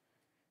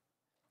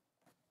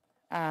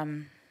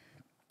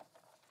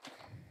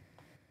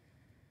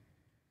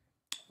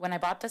 When I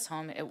bought this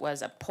home, it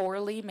was a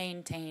poorly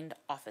maintained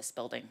office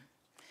building.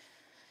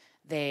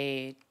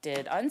 They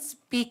did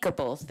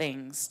unspeakable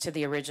things to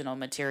the original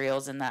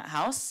materials in that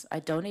house. I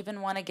don't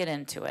even want to get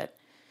into it.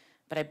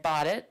 But I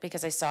bought it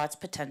because I saw its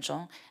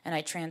potential, and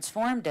I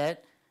transformed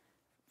it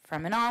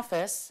from an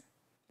office,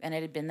 and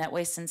it had been that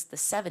way since the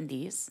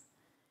 70s,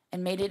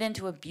 and made it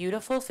into a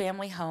beautiful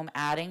family home,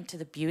 adding to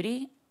the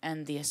beauty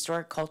and the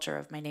historic culture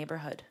of my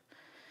neighborhood.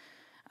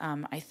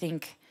 I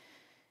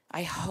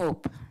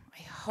hope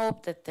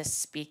that this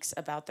speaks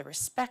about the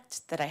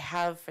respect that I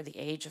have for the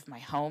age of my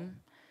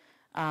home.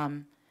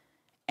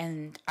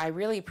 And I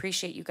really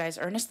appreciate you guys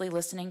earnestly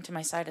listening to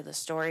my side of the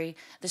story.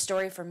 The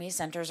story for me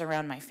centers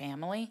around my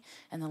family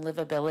and the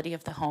livability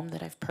of the home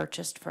that I've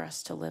purchased for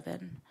us to live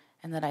in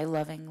and that I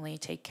lovingly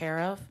take care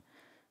of.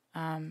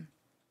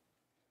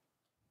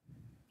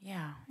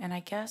 Yeah, and I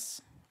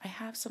guess I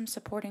have some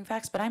supporting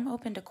facts, but I'm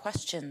open to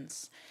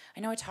questions. I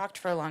know I talked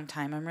for a long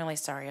time. I'm really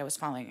sorry. I was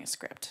following a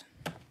script.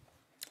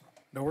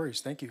 No worries,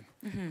 thank you.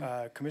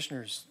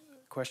 Commissioners,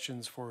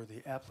 questions for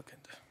the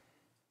applicant?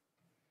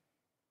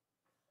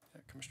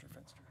 Commissioner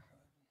Fenster.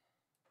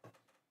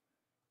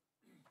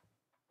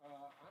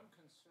 I'm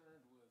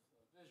concerned with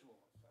visual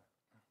effect.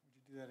 Would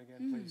you do that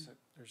again, please?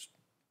 There's.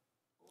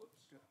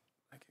 Whoops.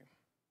 Thank you.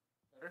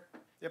 Better?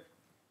 Yep.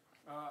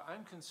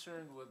 I'm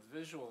concerned with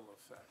visual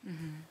effect.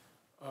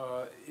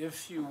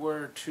 If you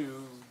were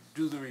to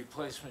do the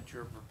replacement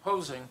you're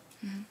proposing,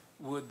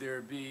 would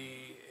there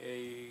be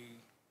a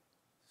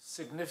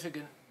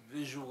significant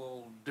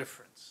visual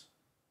difference?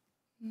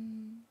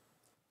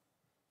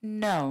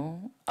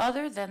 No,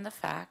 other than the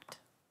fact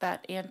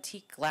that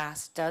antique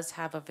glass does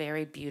have a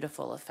very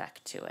beautiful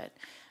effect to it,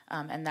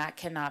 and that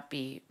cannot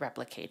be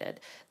replicated.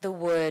 The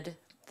wood,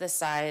 the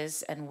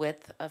size and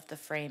width of the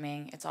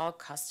framing, it's all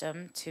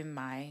custom to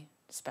my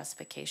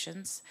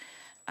specifications.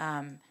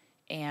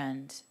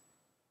 And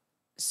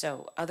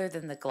so other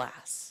than the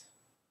glass,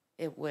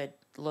 it would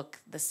look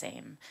the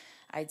same.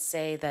 I'd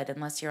say that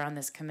unless you're on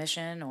this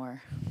commission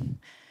or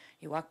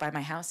you walk by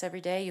my house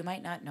every day, you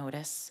might not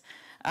notice.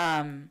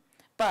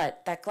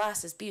 But that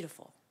glass is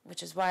beautiful,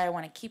 which is why I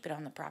want to keep it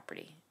on the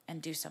property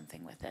and do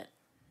something with it.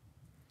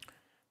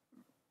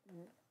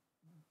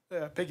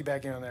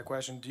 Piggybacking on that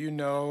question, do you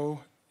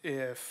know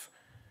if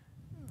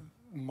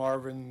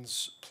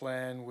Marvin's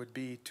plan would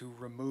be to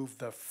remove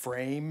the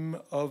frame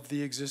of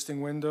the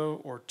existing window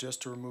or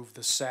just to remove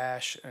the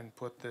sash and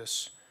put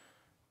this,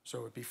 so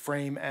it would be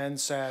frame and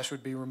sash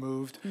would be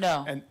removed?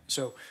 No. And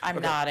so. I'm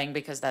okay. nodding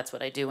because that's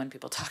what I do when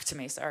people talk to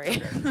me,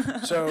 sorry.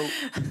 So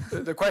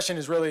the question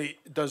is really,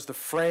 does the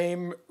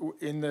frame,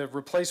 in the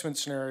replacement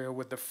scenario,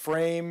 would the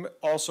frame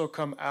also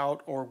come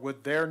out, or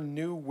would their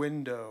new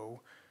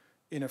window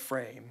in a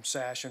frame,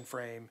 sash and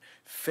frame,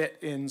 fit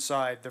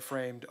inside the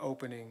framed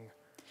opening?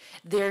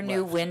 Their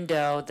new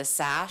window, the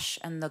sash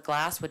and the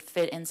glass would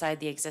fit inside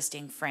the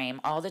existing frame.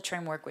 All the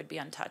trim work would be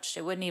untouched.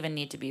 It wouldn't even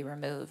need to be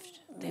removed.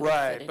 They would fit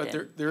Right, it but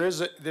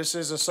in. this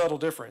is a subtle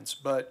difference,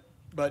 but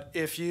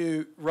if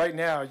you, right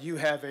now, you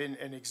have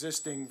an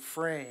existing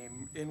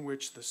frame in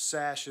which the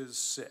sashes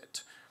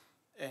sit.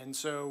 And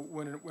so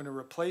when a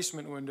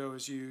replacement window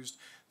is used,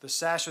 the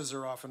sashes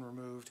are often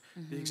removed.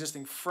 The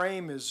existing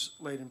frame is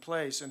laid in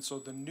place, and so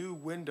the new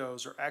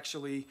windows are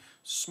actually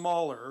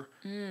smaller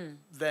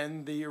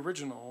than the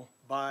original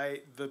by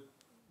the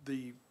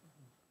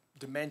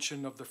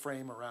dimension of the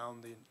frame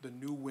around the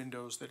new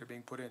windows that are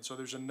being put in. So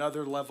there's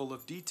another level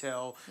of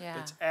detail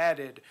that's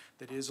added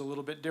that is a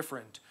little bit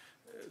different,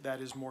 that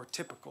is more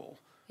typical.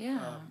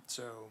 Yeah.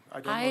 So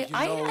I don't know if you know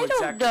I exactly don't know.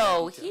 that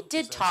detail, He 'cause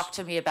did talk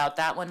to me about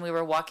that when we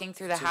were walking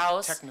through the it's a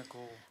house,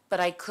 technical.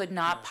 but I could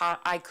not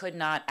I could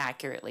not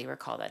accurately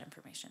recall that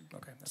information.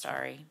 Okay, that's fine.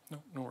 Sorry.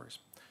 No worries.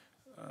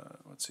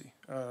 Let's see.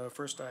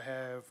 First I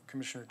have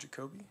Commissioner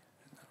Jacoby,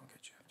 and then I'll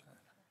get you after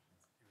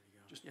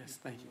that. Yes,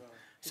 thank you.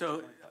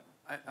 So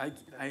I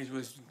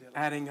was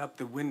adding up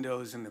the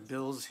windows and the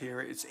bills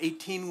here. It's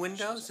 18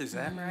 windows, is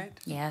that right?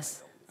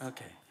 Yes.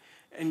 Okay.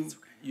 And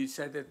you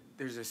said that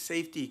there's a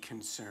safety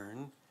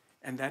concern,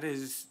 and that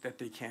is that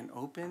they can't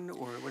open,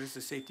 or what is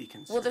the safety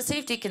concern? Well, the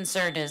safety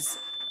concern is,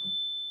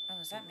 oh,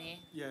 is that me?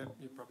 Yeah,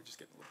 you're probably just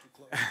getting a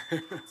little too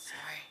close.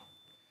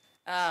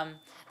 Sorry.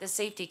 The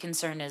safety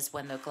concern is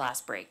when the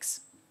glass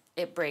breaks.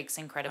 It breaks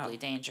incredibly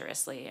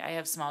dangerously. I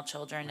have small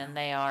children, and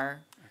they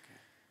are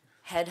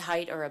head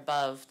height or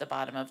above the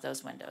bottom of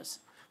those windows.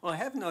 Well, I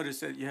have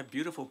noticed that you have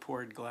beautiful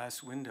poured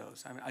glass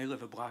windows. I mean, I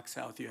live a block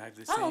south, you have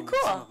the same. Oh, as cool.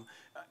 some of them.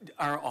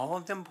 Are all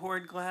of them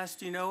poured glass,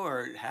 do you know,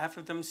 or half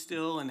of them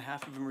still and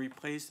half of them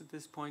replaced at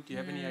this point? Do you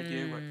have any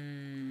idea what?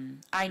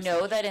 I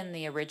know that in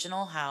the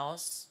original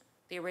house,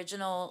 the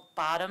original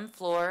bottom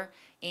floor,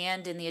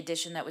 and in the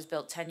addition that was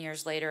built 10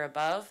 years later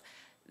above,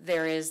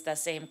 there is the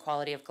same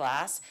quality of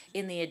glass.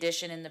 In the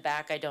addition in the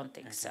back, I don't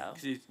think so.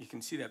 'Cause you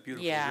can see that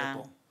beautiful Yeah.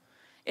 ripple.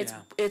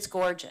 It's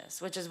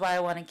gorgeous, which is why I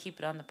want to keep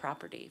it on the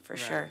property for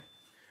sure.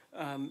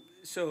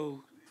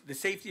 So the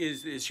safety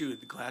is the issue with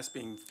the glass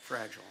being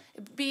fragile.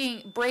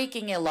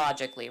 Breaking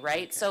illogically,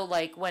 right? So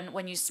like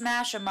when you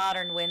smash a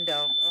modern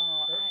window,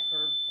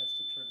 Herb has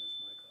to turn his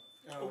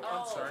mic off. Oh,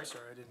 I'm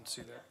sorry, I didn't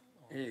see that.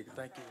 There you go.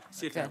 Thank you.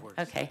 See if that works.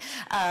 okay.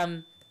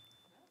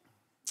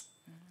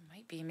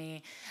 Might be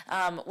me.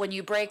 When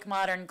you break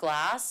modern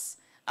glass,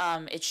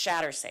 it's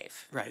shatter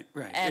safe. Right.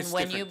 And It's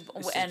when different. you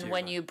It's and safety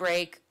when around. you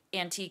break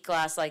antique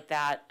glass like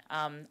that,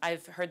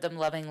 I've heard them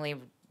lovingly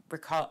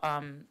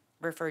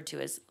referred to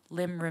as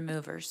limb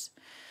removers.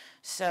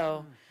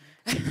 So,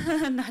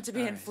 not to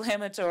be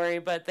inflammatory,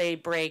 but they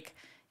break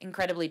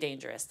incredibly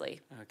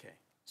dangerously Okay.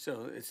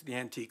 So it's the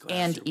antique glass.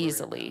 and you're worried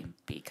easily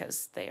about.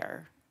 because they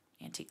are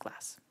antique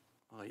glass.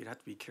 Well, you'd have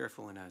to be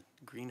careful in a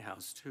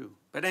greenhouse too.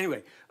 But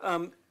anyway,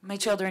 My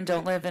children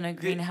don't live in a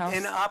greenhouse.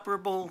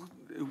 inoperable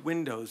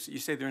windows. You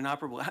say they're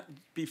inoperable.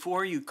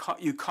 Before you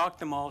caulk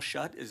them all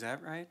shut. Is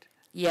that right?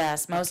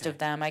 Yes, most of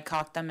them. I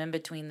caulked them in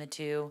between the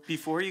two.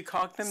 Before you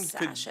caulk them,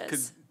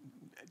 Sashes.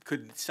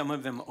 could some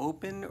of them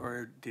open,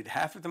 or did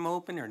half of them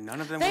open, or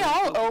none of them? They were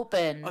all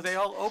opened. Oh, they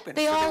all opened.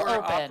 They so all they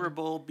were open.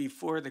 operable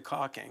before the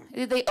caulking.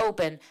 They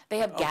open. They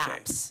have Okay.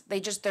 gaps. They're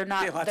They have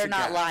not lots they're of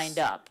not gaps. lined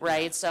up,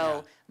 right? Yeah,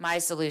 So yeah. my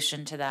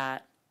solution to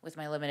that with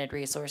my limited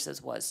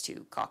resources was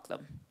to caulk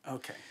them.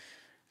 Okay.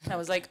 I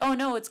was like, "Oh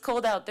no, it's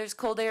cold out. There's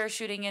cold air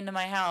shooting into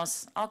my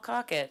house. I'll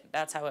caulk it."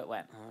 That's how it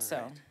went. So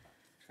right.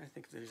 I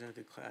think if there's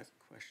other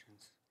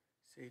questions.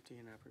 Safety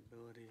and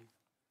operability.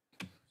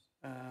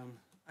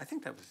 I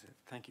think that was it.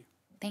 Thank you.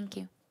 thank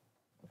you.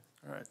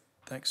 All right,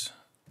 thanks.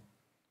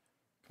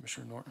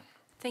 Commissioner Norton.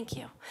 Thank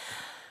you.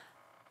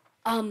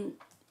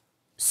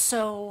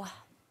 So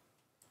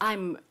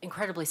I'm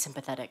incredibly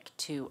sympathetic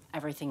to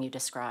everything you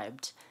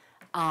described.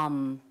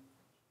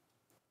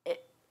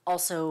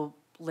 Also,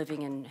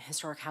 living in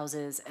historic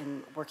houses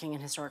and working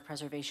in historic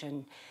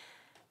preservation,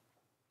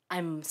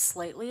 I'm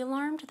slightly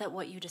alarmed that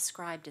what you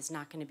described is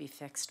not going to be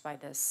fixed by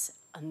this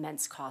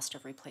immense cost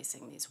of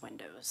replacing these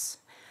windows.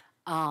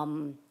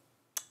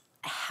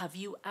 Have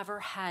you ever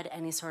had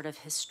any sort of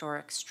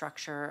historic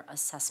structure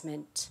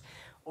assessment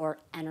or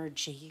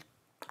energy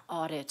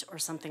audit or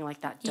something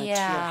like that done to your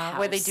house? Yeah,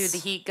 where they do the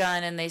heat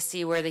gun and they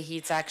see where the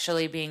heat's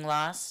actually being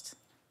lost.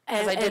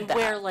 'Cause I did and that.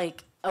 where,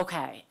 like,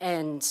 okay,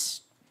 and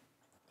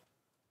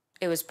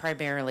It was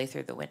primarily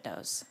through the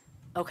windows.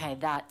 okay,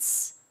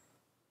 that's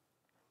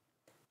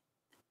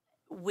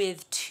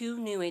with 2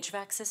 new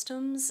HVAC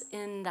systems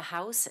in the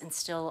house and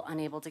still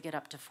unable to get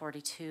up to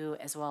 42,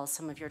 as well as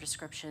some of your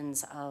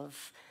descriptions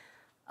of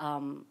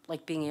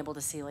like being able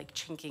to see like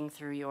chinking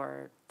through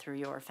your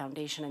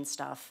foundation and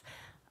stuff.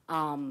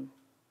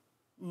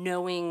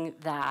 Knowing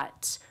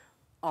that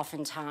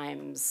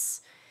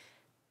oftentimes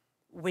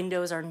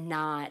windows are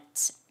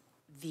not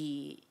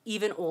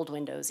even old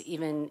windows,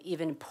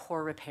 even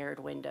poor repaired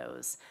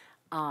windows,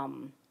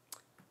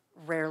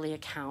 rarely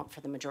account for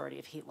the majority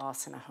of heat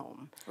loss in a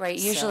home. Right,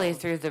 usually So-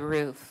 through the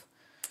roof.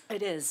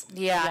 It is.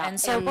 Yeah,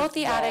 and so both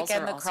the attic walls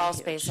and are the also crawl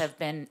huge. space have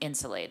been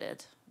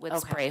insulated with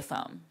Okay. spray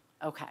foam.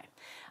 Okay.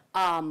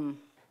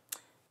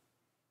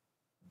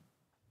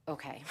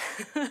 Okay.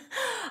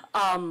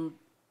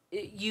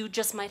 You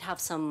just might have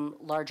some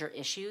larger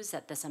issues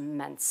at this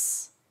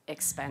immense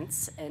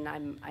expense, and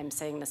I'm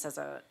saying this as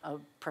a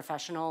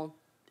professional,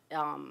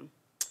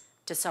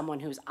 to someone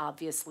who's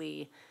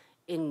obviously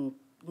in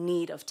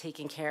need of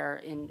taking care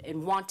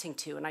in wanting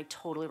to, and I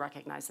totally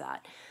recognize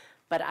that.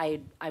 But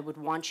I would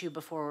want you,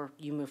 before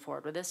you move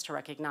forward with this, to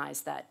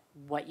recognize that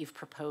what you've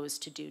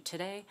proposed to do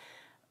today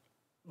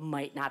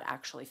might not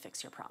actually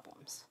fix your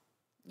problems.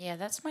 Yeah,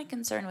 that's my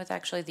concern with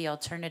actually the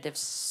alternative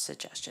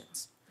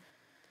suggestions.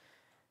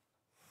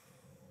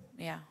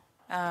 Yeah.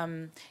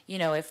 You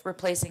know, if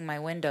replacing my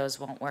windows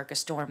won't work, a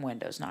storm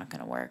window's not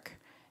going to work.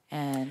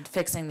 And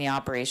fixing the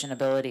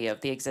operationability of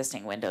the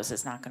existing windows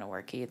is not going to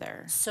work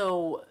either.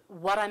 So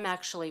what I'm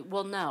actually,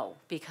 well, no,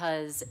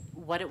 because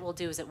what it will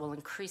do is it will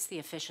increase the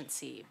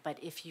efficiency,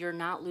 but if you're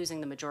not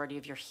losing the majority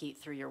of your heat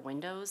through your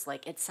windows,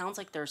 like, it sounds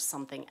like there's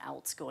something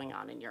else going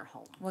on in your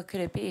home. What could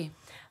it be?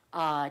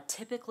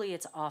 Typically,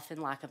 it's often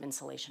lack of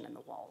insulation in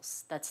the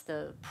walls. That's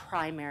the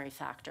primary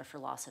factor for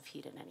loss of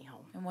heat in any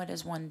home. And what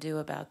does one do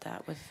about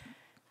that with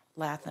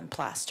lath and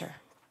plaster?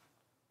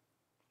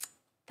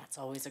 That's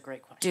always a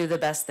great question. Do the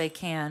best they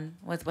can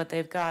with what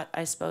they've got,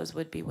 I suppose,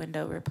 would be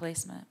window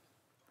replacement,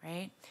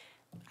 right?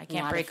 I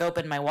can't Not break if-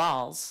 open my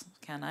walls,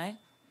 can I?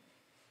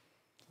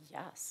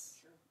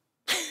 Yes.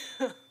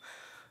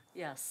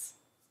 Yes.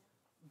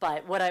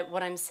 But what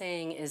I'm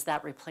saying is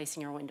that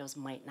replacing your windows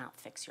might not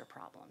fix your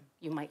problem.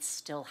 You might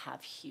still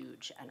have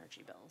huge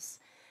energy bills.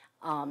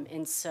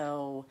 And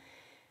so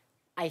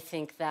I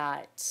think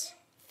that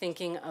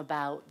thinking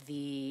about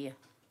the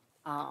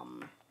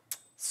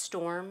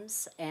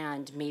storms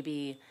and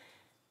maybe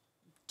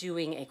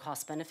doing a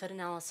cost-benefit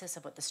analysis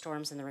of what the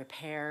storms and the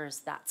repairs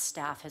that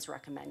staff has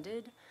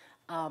recommended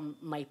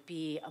might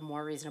be a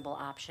more reasonable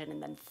option,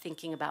 and then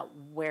thinking about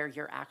where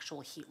your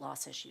actual heat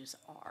loss issues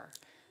are.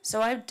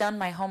 So I've done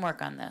my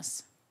homework on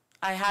this.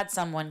 I had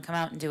someone come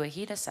out and do a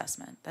heat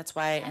assessment. That's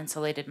why I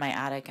insulated my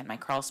attic and my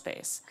crawl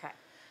space. Okay.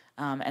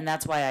 And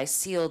that's why I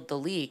sealed the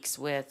leaks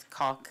with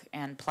caulk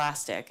and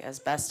plastic as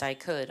best I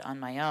could on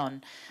my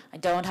own. I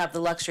don't have the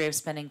luxury of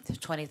spending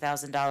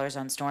 $20,000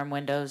 on storm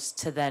windows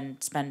to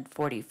then spend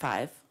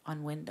 $45,000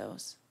 on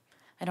windows.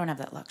 I don't have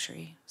that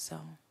luxury, so.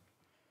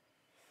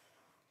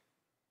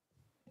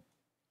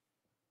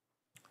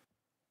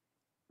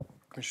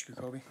 Commissioner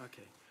Kobe?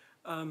 Okay.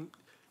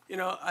 You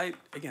know, I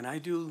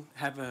do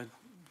have a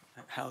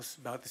house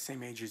about the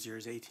same age as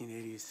yours,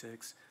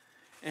 1886.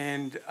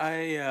 And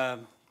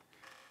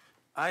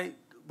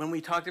when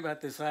we talked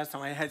about this last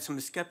time, I had some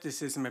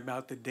skepticism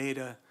about the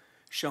data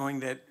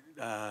showing that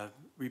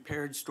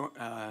repaired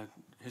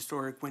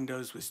historic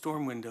windows with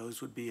storm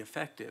windows would be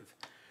effective.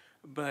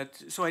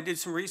 So I did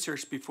some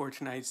research before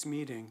tonight's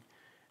meeting.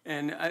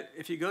 And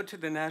if you go to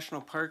the National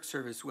Park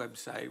Service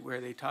website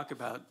where they talk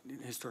about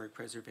historic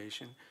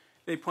preservation,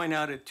 they point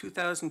out a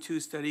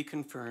 2002 study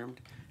confirmed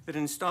that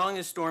installing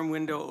a storm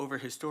window over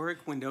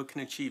historic window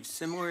can achieve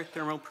similar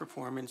thermal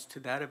performance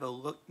to that of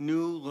a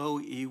new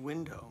low-E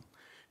window.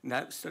 And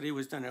that study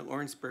was done at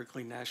Lawrence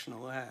Berkeley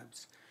National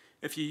Labs.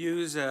 If you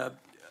use a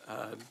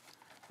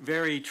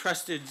very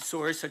trusted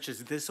source such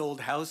as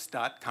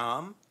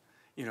thisoldhouse.com,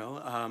 you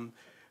know,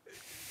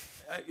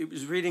 it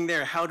was reading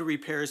there how to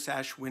repair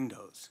sash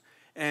windows.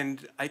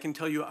 And I can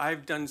tell you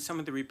I've done some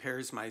of the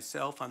repairs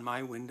myself on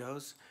my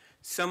windows.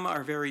 Some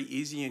are very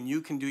easy and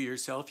you can do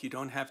yourself. You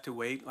don't have to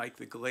wait. Like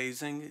the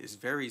glazing is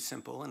very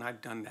simple, and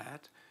I've done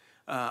that.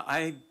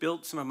 I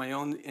built some of my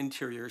own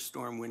interior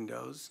storm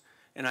windows,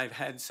 and I've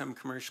had some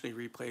commercially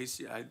replaced.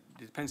 It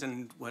depends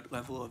on what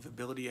level of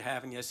ability you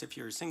have. And yes, if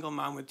you're a single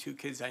mom with 2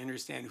 kids, I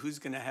understand who's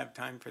going to have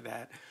time for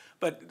that.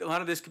 But a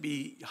lot of this could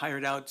be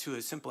hired out to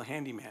a simple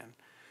handyman.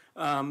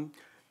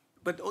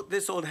 but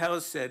this old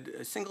house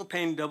said, single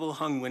pane, double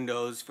hung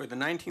windows for the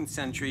 19th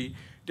century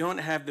don't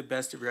have the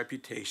best of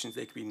reputations.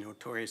 They can be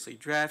notoriously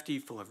drafty,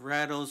 full of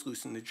rattles,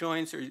 loose in the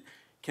joints, or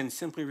can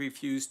simply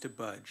refuse to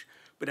budge.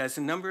 But as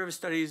a number of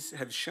studies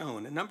have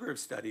shown,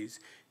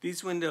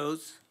 these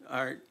windows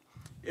are,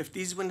 if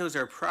these windows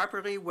are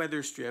properly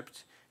weather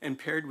stripped and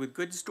paired with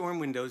good storm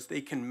windows,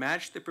 they can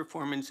match the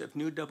performance of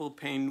new double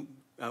pane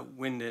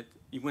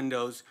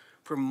windows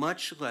for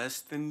much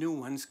less than new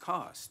ones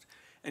cost.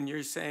 And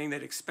you're saying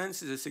that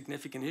expense is a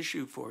significant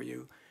issue for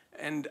you.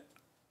 And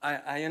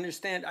I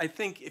understand, I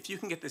think if you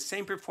can get the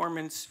same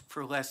performance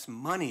for less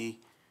money,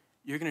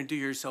 you're gonna do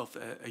yourself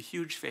a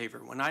huge favor.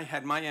 When I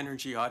had my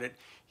energy audit,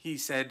 he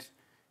said,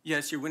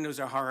 yes, your windows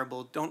are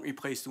horrible, don't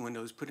replace the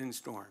windows, put in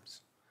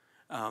storms.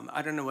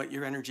 I don't know what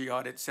your energy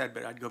audit said,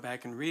 but I'd go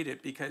back and read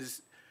it,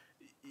 because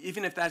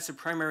even if that's a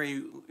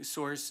primary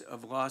source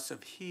of loss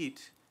of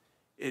heat,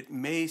 it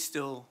may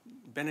still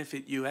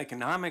benefit you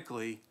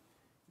economically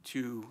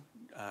to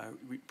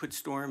put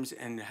storms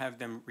and have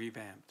them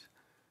revamped.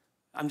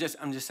 I'm just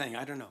saying,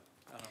 I don't know.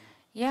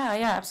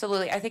 Yeah,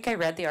 absolutely. I think I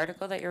read the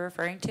article that you're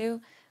referring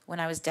to when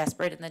I was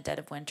desperate in the dead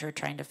of winter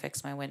trying to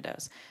fix my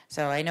windows.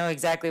 So I know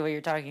exactly what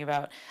you're talking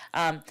about.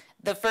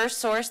 The first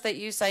source that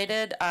you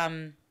cited,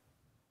 I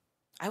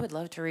would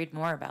love to read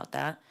more about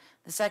that.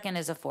 The second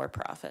is a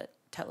for-profit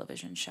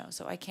television show,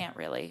 so I can't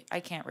really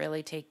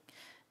take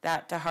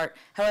that to heart.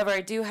 However,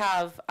 I do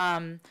have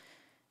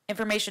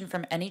information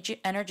from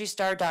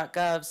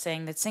EnergyStar.gov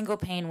saying that single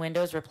pane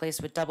windows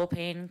replaced with double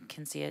pane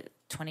can see a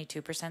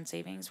 22%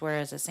 savings,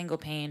 whereas a single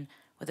pane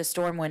with a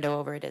storm window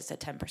over it is a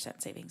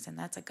 10% savings, and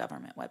that's a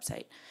government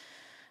website.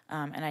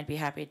 And I'd be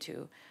happy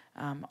to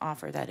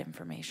offer that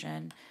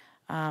information.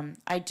 I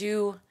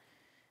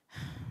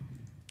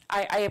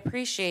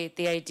appreciate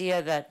the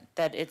idea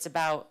that it's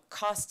about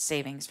cost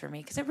savings for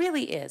me, because it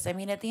really is. I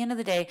mean, at the end of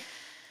the day,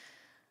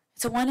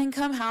 it's a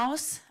one-income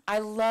house. I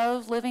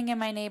love living in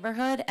my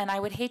neighborhood, and I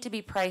would hate to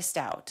be priced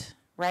out,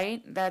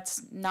 right?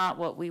 That's not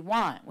what we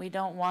want. We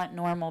don't want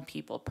normal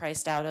people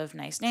priced out of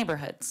nice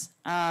neighborhoods.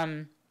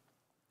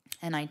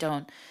 And I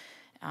don't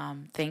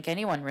think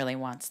anyone really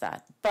wants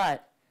that.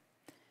 But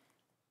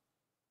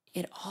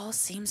it all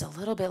seems a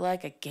little bit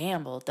like a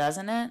gamble,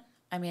 doesn't it?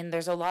 I mean,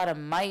 there's a lot of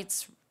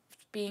mights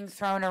being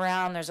thrown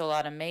around. There's a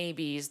lot of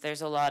maybes.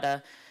 There's a lot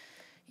of,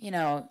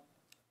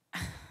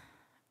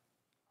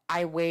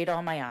 I weighed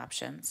all my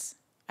options.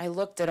 I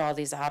looked at all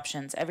these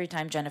options. Every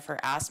time Jennifer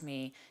asked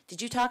me,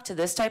 did you talk to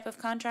this type of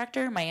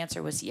contractor? My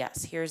answer was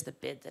yes. Here's the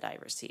bid that I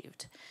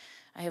received.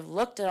 I have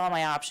looked at all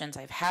my options.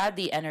 I've had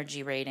the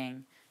energy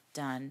rating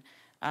done.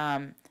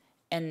 And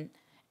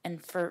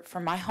for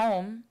my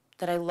home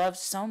that I loved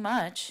so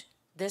much,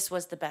 this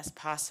was the best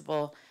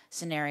possible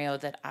scenario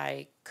that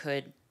I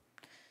could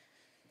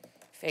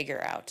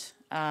figure out.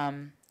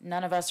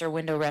 None of us are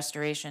window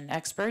restoration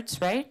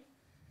experts, right?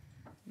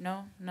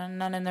 No,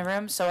 none in the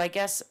room. So I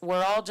guess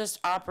we're all just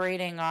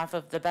operating off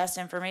of the best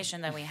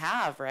information that we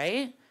have,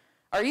 right?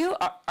 Are you?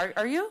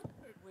 Are you?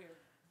 We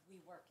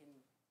work in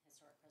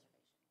historic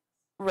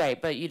preservation.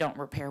 Right, but you don't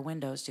repair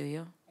windows, do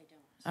you? I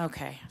don't.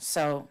 Okay,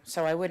 so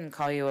I wouldn't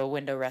call you a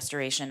window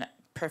restoration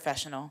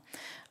professional.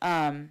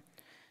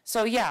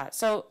 So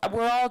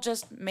we're all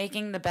just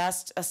making the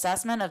best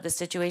assessment of the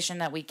situation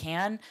that we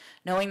can,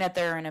 knowing that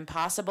there are an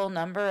impossible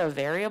number of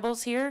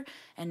variables here,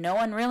 and no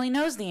one really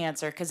knows the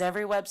answer because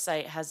every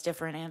website has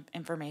different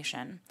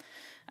information.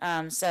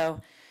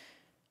 That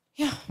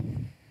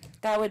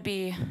would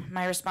be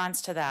my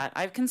response to that.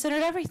 I've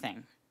considered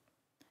everything.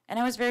 And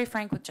I was very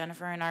frank with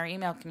Jennifer in our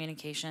email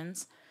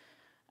communications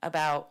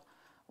about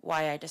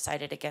why I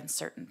decided against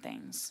certain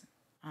things.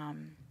 I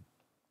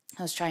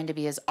was trying to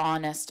be as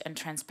honest and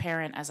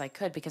transparent as I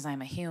could because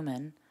I'm a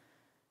human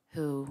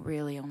who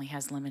really only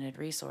has limited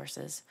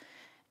resources,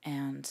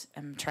 and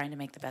I'm trying to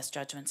make the best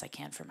judgments I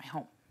can for my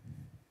home.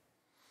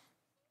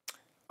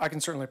 I can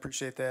certainly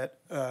appreciate that.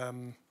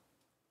 I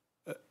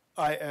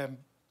am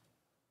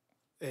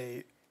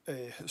a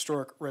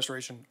historic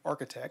restoration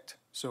architect,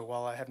 so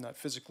while I have not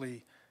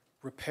physically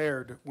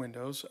repaired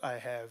windows, I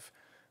have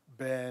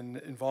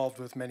been involved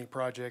with many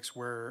projects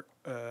where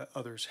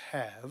others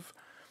have.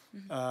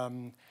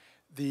 Mm-hmm.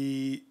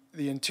 The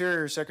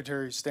Interior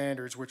Secretary's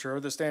standards, which are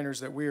the standards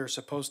that we are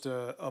supposed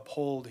to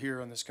uphold here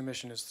on this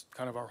commission, is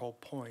kind of our whole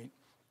point,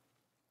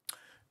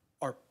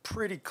 are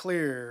pretty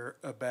clear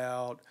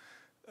about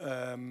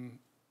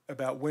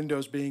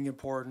windows being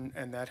important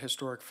and that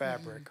historic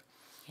fabric. Mm-hmm.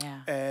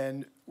 Yeah.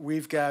 And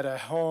we've got a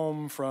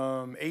home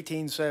from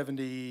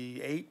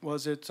 1878,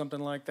 was it, something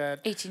like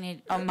that?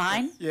 1880. Oh,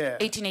 mine? Yeah.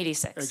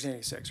 1886.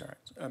 1886, all right.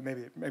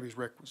 Maybe it's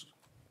Rick was.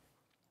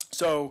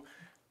 So,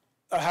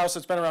 a house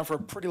that's been around for a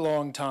pretty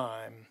long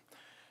time.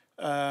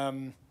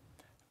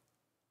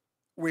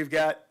 We've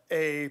got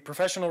a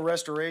professional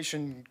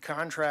restoration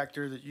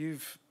contractor that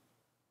you've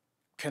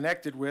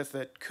connected with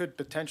that could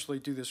potentially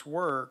do this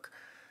work.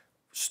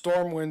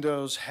 Storm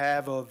windows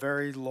have a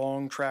very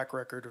long track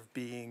record of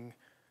being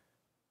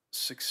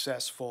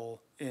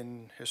successful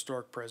in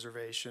historic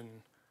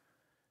preservation.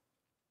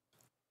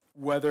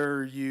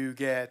 whether you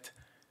get,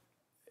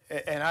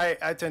 and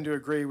I tend to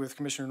agree with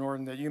Commissioner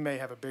Norton that you may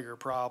have a bigger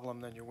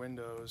problem than your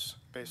windows,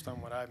 based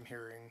on what I'm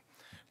hearing.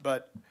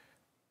 But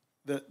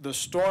the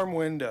storm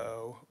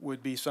window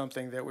would be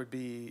something that would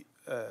be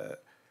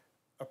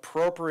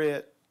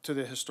appropriate to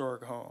the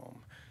historic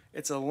home.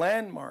 It's a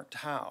landmarked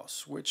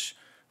house, which,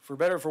 for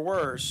better or for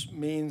worse,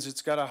 means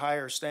it's got a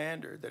higher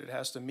standard that it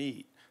has to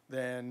meet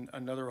than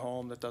another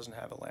home that doesn't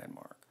have a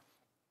landmark.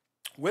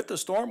 With the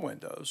storm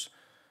windows,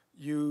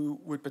 you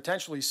would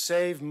potentially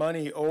save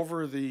money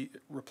over the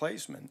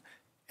replacement,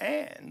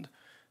 and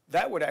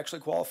that would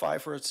actually qualify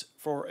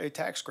for a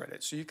tax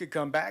credit. So you could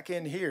come back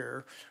in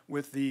here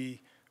with the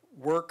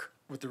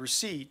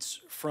receipts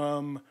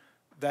from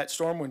that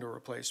storm window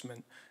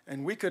replacement,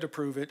 and we could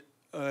approve it,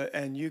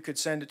 and you could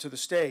send it to the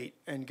state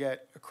and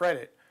get a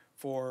credit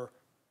for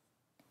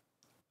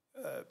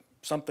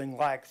something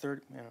like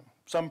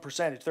some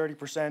percentage,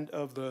 30%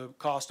 of the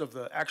cost of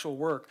the actual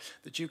work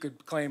that you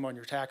could claim on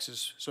your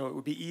taxes. So it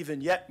would be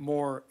even yet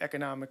more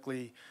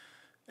economically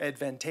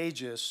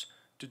advantageous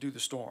to do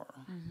the storm.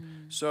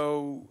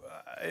 So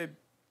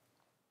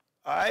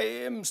I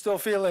am still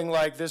feeling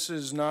like this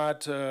is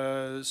not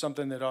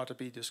something that ought to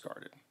be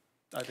discarded.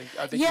 I think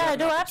you Yeah, have an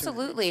no, opportunity.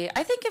 absolutely.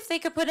 I think if they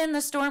could put in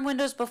the storm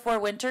windows before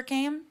winter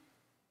came,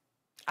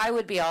 I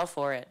would be all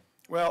for it.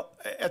 Well,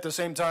 at the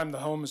same time, the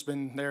home has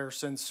been there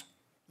since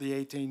the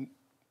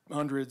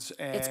 1800s,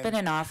 and It's been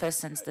in office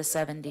since the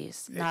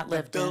 70s, not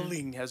lived the in.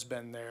 building has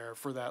been there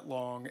for that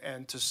long,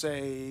 and to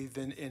say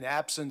that in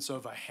absence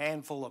of a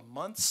handful of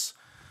months,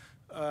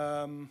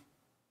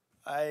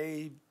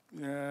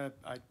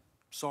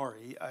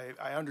 sorry,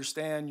 I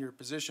understand your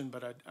position,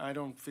 but I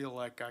don't feel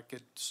like I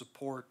could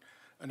support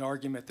an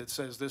argument that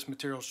says this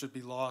material should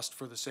be lost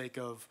for the sake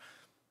of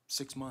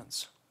 6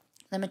 months.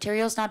 The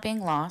material's not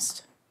being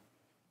lost.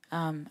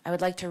 I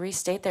would like to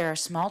restate there are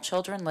small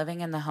children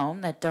living in the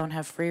home that don't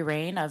have free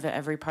reign of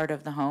every part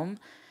of the home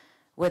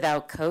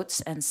without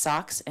coats and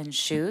socks and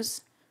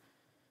shoes.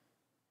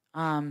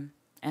 And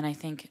I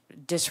think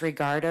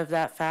disregard of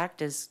that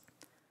fact is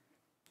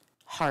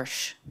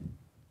harsh.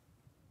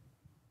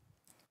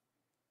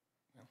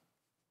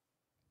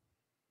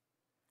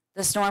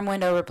 The storm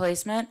window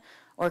replacement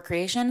or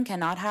creation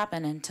cannot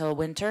happen until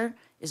winter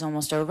is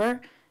almost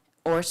over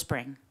or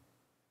spring.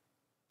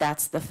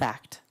 That's the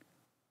fact.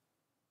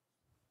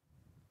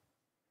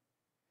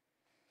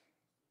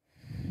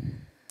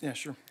 Yeah,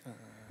 sure.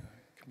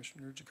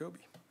 Commissioner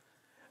Jacoby.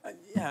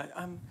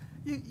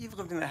 You've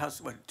lived in the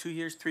house, what, 2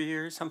 years, 3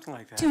 years, something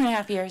like that?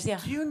 2.5 years, yeah.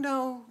 Do you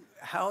know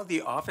how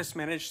the office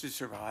managed to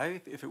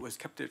survive if it was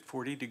kept at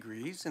 40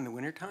 degrees in the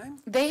wintertime?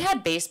 They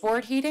had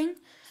baseboard heating,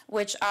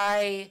 which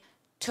I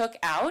took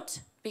out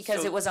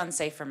because So- it was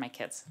unsafe for my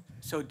kids.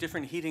 So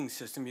different heating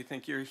system, you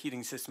think your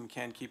heating system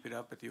can keep it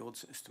up, but the old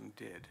system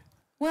did?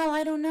 Well,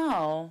 I don't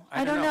know.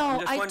 I don't know. I'm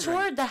just I wondering.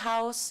 toured the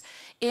house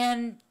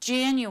in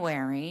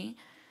January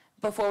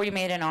before we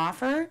made an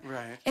offer.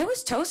 Right. It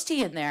was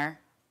toasty in there.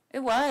 It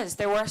was.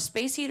 There were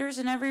space heaters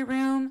in every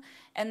room,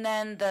 and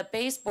then the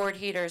baseboard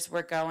heaters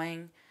were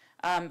going.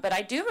 But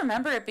I do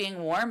remember it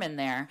being warm in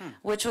there,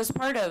 which was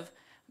part of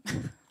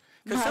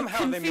my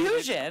somehow they made it-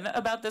 confusion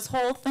about this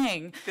whole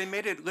thing. They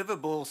made it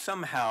livable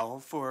somehow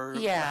for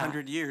Yeah.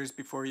 100 years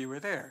before you were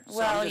there. So I'm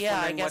Well, just yeah, I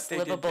wondering what guess they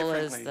did livable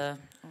is differently.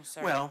 the. Oh,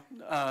 sorry.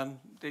 Well,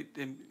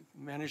 they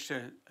managed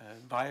a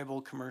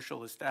viable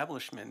commercial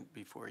establishment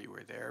before you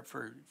were there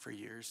for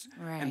years.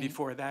 Right. And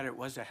before that, it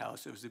was a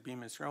house. It was the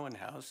Bemis Rowan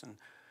house, and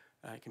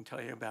I can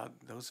tell you about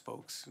those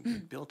folks who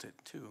built it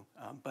too.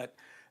 But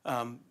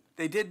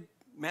they did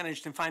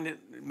manage to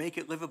make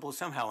it livable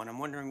somehow, and I'm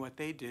wondering what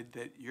they did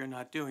that you're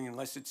not doing,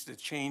 unless it's the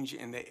change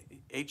in the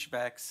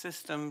HVAC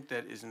system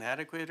that is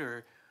inadequate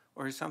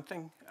or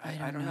something.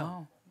 I don't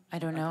know. I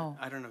don't know.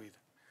 I don't know either.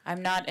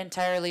 I'm not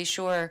entirely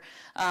sure.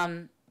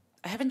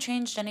 I haven't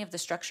changed any of the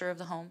structure of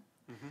the home.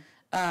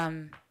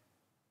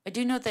 I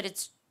do know that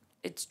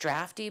it's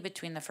drafty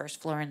between the first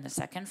floor and the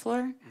second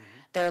floor.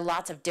 There are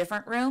lots of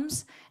different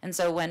rooms, and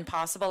so when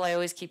possible, I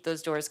always keep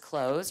those doors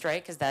closed,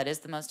 right? Because that is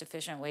the most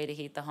efficient way to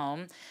heat the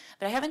home.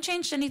 But I haven't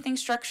changed anything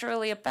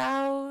structurally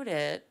about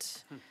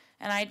it.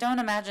 And I don't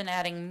imagine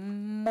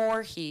adding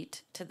more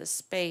heat to the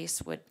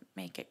space would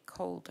make it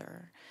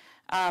colder.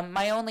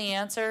 My only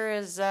answer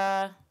is,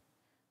 I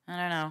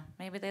don't know,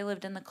 maybe they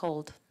lived in the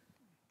cold.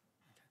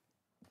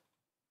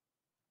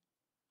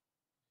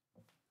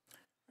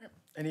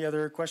 Any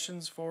other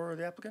questions for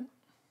the applicant?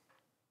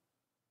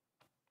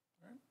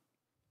 All right.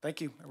 Thank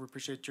you. I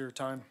appreciate your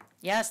time.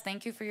 Yes,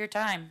 thank you for your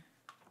time.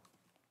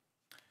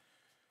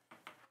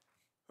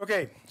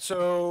 Okay,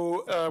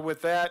 so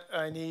with that,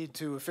 I need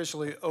to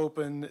officially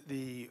open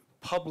the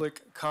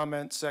public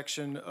comment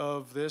section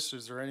of this.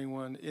 Is there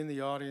anyone in the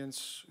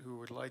audience who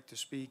would like to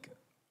speak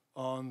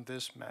on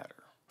this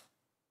matter?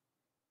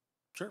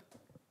 Sure.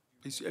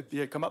 Please,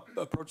 yeah, come up,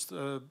 approach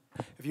the,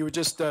 if you would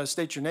just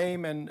state your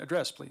name and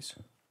address, please.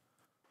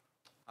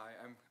 Hi,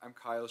 I'm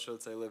Kyle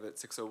Schultz. I live at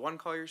 601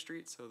 Collier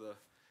Street, so the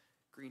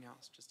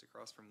greenhouse just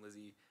across from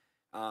Lizzie.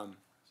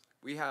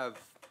 We have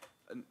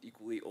an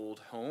equally old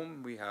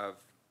home. We have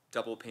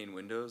double pane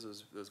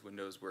windows. Those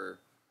windows were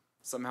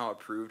somehow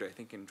approved, I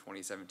think, in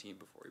 2017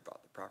 before we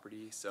bought the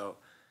property. So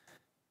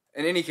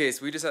in any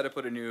case, we just had to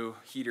put a new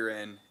heater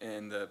in,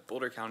 and the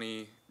Boulder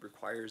County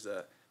requires a,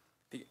 I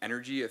think,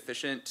 energy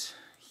efficient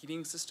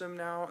heating system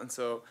now. And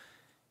so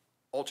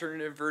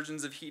alternative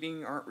versions of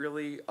heating aren't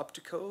really up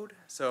to code.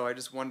 So I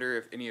just wonder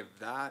if any of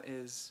that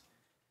is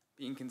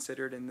being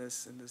considered in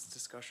this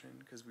discussion,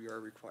 because we are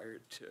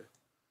required to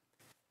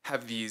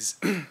have these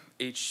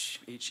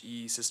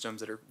HE systems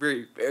that are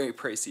very, very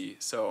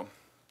pricey. So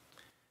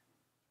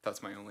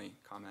that's my only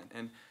comment.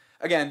 And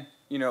again,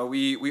 you know,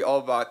 we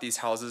all bought these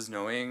houses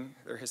knowing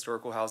they're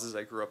historical houses.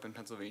 I grew up in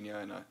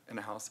Pennsylvania in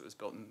a house that was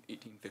built in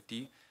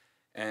 1850.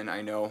 And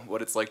I know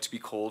what it's like to be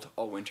cold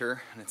all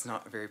winter, and it's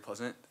not a very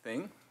pleasant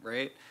thing,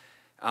 right?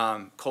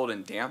 Cold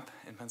and damp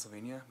in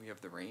Pennsylvania. We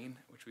have the rain,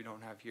 which we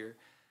don't have here.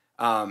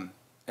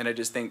 And I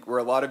just think we're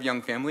a lot of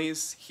young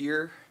families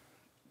here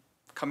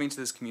coming to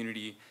this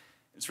community.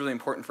 It's really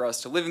important for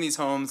us to live in these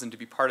homes and to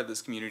be part of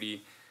this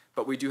community,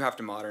 but we do have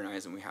to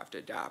modernize and we have to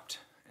adapt.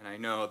 And I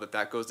know that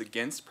that goes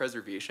against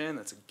preservation,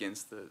 that's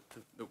against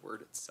the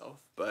word itself,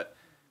 but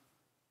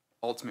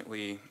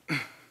ultimately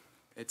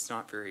it's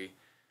not very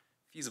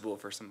feasible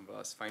for some of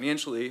us.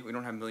 Financially, we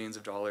don't have millions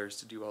of dollars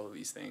to do all of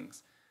these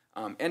things.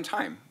 And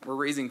time, we're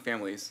raising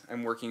families.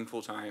 I'm working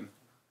full time.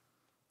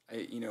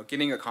 You know,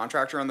 getting a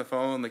contractor on the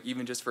phone, like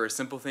even just for a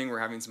simple thing, we're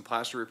having some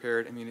plaster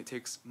repaired. I mean, it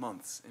takes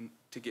months and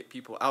to get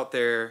people out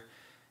there,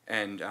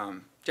 and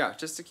yeah,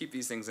 just to keep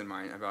these things in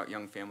mind about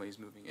young families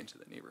moving into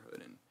the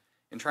neighborhood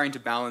and trying to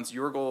balance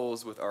your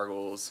goals with our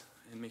goals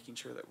and making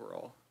sure that we're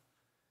all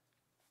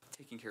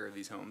taking care of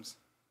these homes.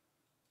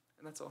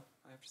 And that's all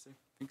I have to say.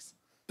 Thanks.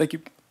 Thank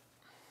you.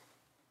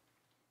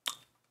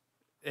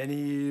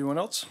 Anyone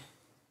else?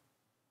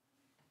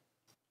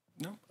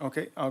 No?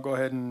 Okay, I'll go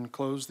ahead and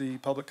close the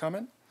public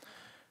comment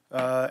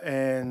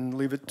and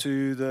leave it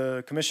to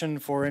the commission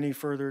for any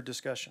further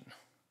discussion.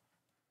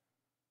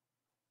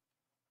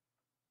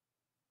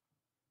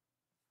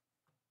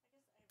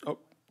 Oh,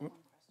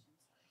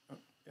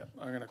 yeah,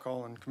 I'm going to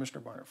call on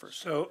Commissioner Barnett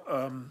first. So,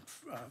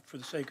 for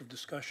the sake of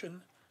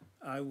discussion,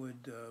 I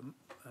would,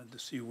 to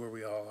see where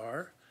we all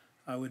are,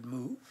 I would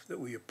move that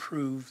we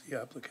approve the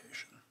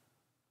application.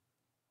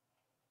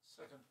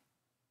 Second.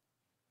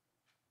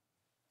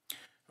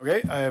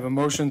 Okay, I have a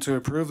motion to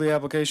approve the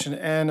application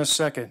and a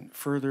second.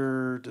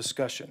 Further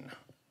discussion?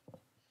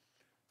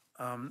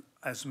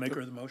 As the maker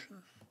of the motion,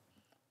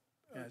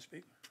 may I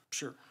speak?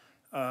 Sure.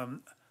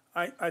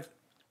 I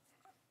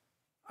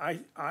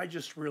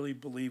just really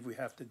believe we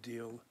have to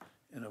deal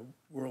in a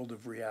world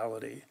of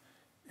reality.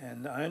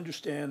 And I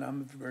understand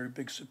I'm a very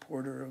big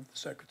supporter of the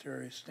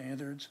Secretary's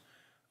standards.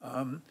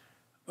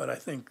 But I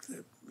think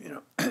that, you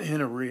know,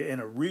 in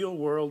a real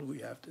world, we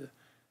have to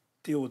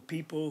deal with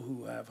people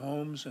who have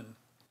homes. And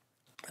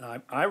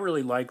I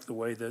really like the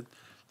way that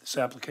this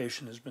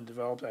application has been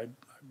developed. I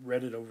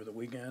read it over the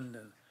weekend,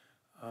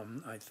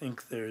 and I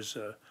think there's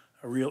a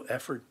real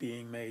effort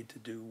being made to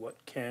do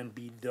what can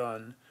be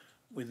done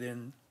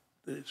within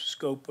the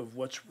scope of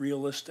what's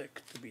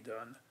realistic to be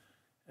done.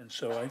 And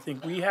so I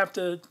think we have,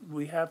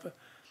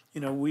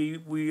 you know,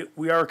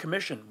 we are a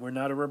commission. We're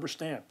not a rubber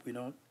stamp. We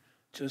don't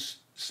just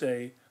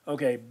say,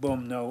 okay,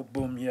 boom, no,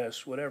 boom,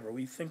 yes, whatever.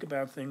 We think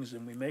about things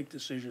and we make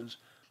decisions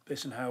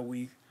based on how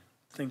we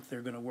think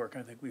they're going to work.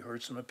 I think we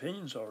heard some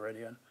opinions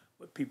already on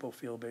what people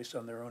feel based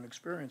on their own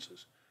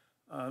experiences.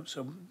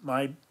 So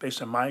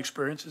based on my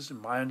experiences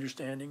and my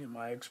understanding and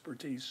my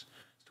expertise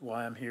as to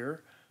why I'm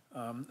here,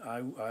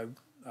 I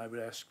would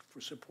ask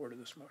for support of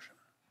this motion.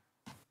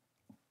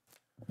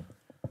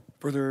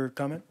 Further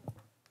comment?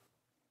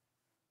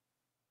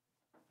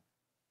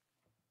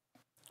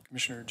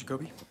 Commissioner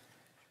Jacoby?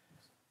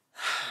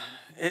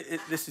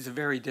 This is a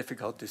very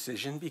difficult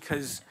decision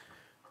because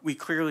we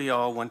clearly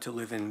all want to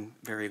live in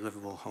very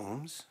livable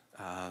homes.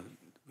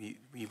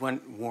 We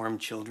want warm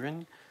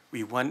children.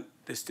 We want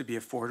this to be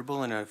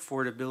affordable, and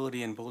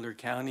affordability in Boulder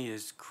County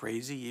is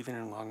crazy, even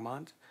in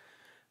Longmont.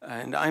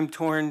 And I'm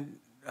torn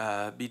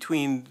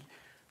between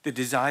the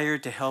desire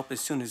to help as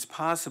soon as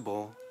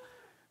possible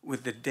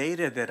with the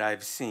data that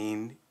I've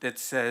seen that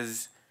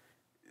says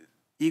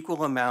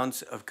equal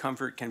amounts of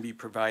comfort can be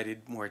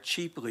provided more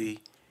cheaply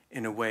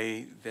in a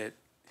way that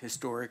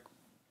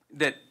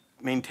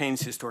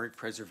maintains historic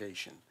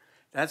preservation.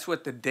 That's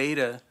what the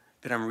data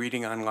that I'm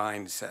reading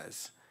online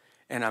says.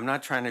 And I'm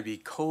not trying to be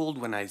cold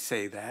when I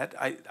say that.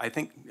 I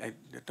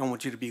don't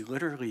want you to be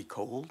literally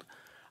cold.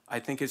 I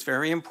think it's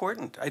very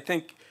important. I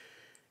think,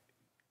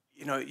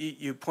 you know,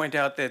 you point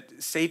out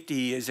that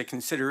safety is a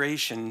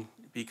consideration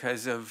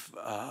because of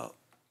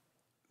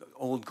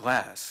old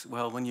glass.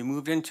 Well, when you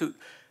move into,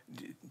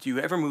 do you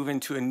ever move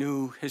into a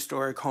new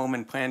historic home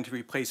and plan to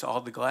replace all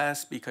the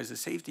glass because of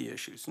safety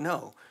issues?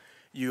 No.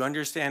 You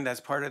understand that's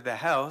part of the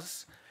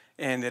house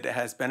and that it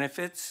has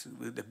benefits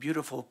with the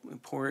beautiful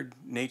poured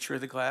nature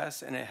of the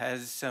glass, and it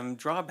has some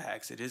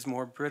drawbacks. It is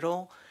more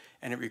brittle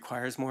and it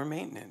requires more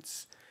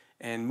maintenance.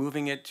 And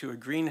moving it to a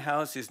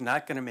greenhouse is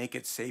not going to make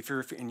it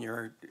safer in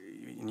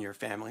your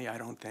family, I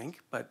don't think.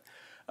 But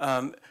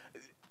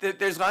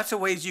there's lots of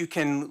ways you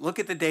can look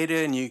at the data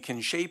and you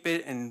can shape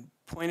it and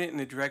point it in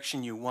the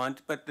direction you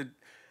want, but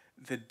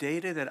the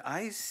data that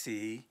I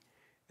see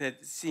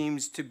that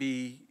seems to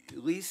be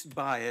least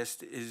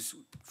biased is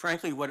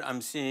frankly what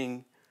I'm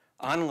seeing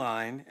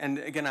online. And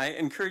again, I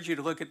encourage you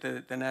to look at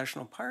the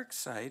National Park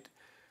site,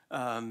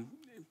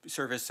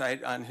 service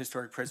site on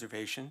historic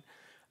preservation.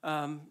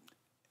 And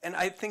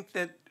I think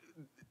that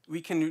we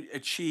can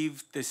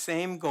achieve the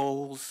same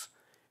goals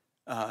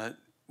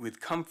with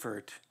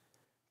comfort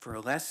for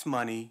less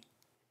money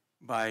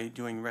by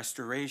doing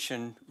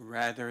restoration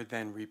rather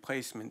than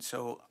replacement.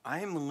 So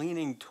I'm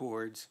leaning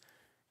towards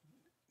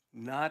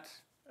not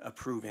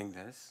approving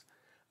this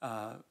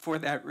for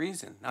that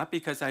reason. Not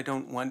because I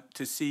don't want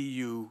to see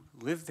you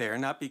live there,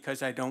 not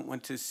because I don't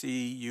want to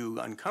see you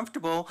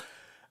uncomfortable,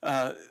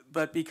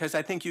 but because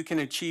I think you can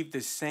achieve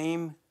the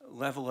same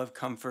level of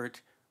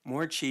comfort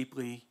more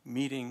cheaply,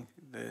 meeting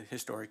the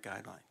historic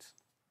guidelines.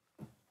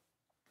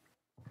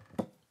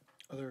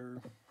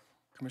 Other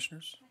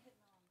commissioners?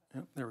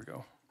 Yep, there we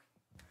go.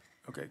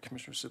 Okay,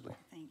 Commissioner Sibley.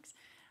 Thanks.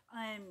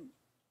 I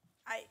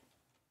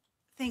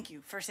thank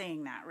you for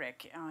saying that,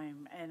 Rick.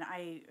 And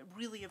I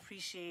really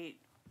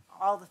appreciate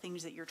all the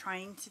things that you're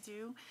trying to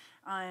do,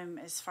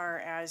 as far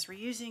as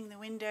reusing the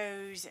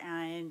windows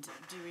and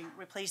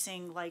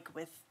replacing like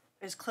with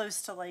as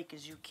close to like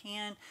as you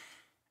can.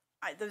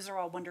 Those are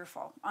all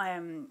wonderful.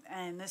 And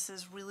this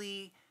is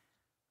really,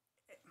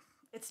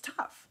 it's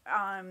tough.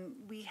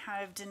 We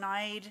have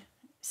denied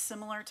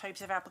similar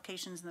types of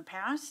applications in the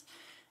past.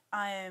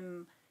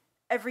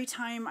 Every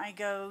time I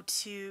go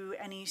to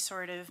any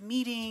sort of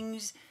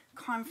meetings,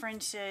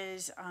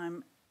 conferences,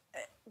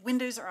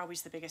 windows are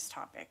always the biggest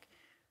topic.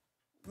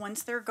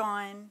 Once they're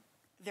gone,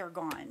 they're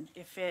gone.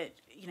 If it,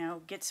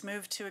 gets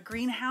moved to a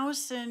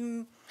greenhouse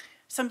and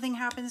something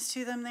happens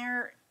to them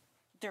there,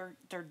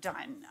 they're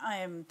done.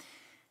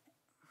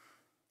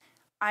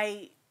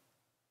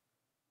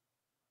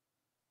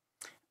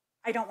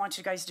 I don't want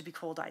you guys to be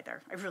cold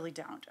either. I really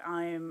don't.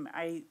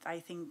 I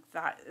think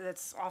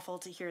that's awful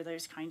to hear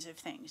those kinds of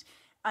things.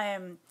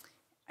 I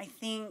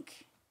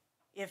think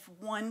if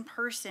one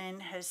person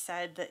has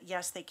said that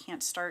yes, they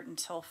can't start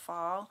until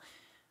fall,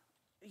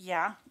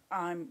 yeah,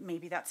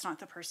 maybe that's not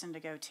the person to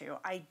go to.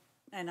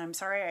 And I'm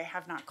sorry, I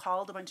have not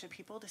called a bunch of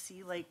people to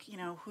see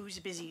who's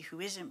busy,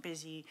 who isn't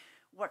busy,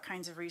 what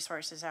kinds of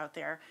resources out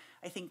there.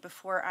 I think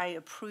before I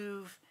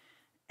approve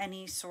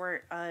any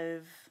sort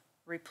of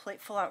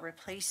full out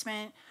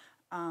replacement,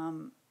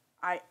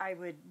 I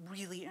would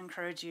really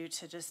encourage you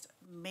to just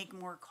make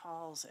more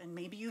calls, and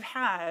maybe you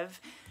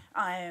have,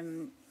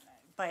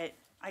 but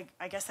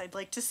I guess I'd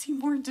like to see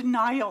more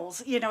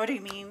denials. You know what I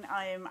mean?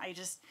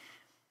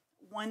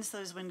 Once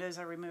those windows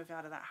are removed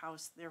out of that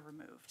house, they're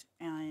removed,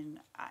 and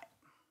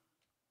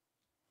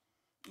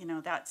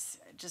that's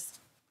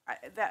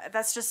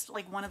just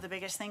like one of the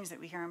biggest things that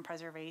we hear in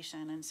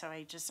preservation, and so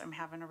I'm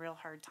having a real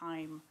hard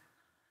time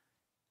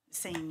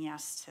saying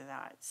yes to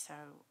that. So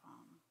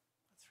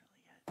that's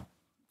really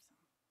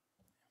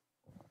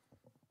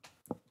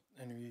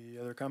it. Any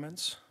other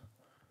comments?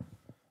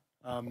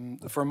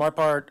 For my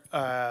part,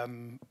 I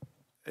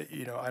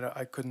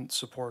couldn't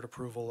support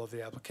approval of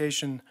the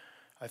application.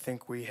 I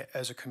think we,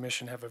 as a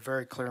commission, have a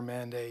very clear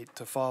mandate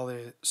to follow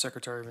the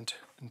Secretary of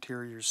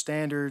Interior's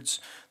standards.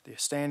 The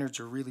standards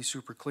are really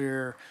super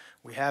clear.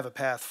 We have a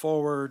path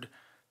forward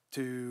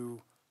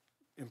to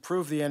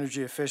improve the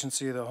energy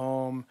efficiency of the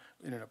home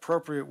in an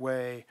appropriate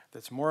way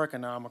that's more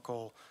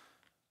economical,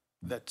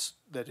 that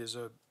is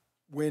a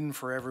win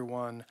for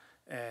everyone,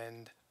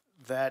 and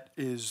that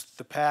is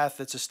the path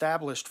that's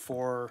established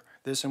for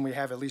this, and we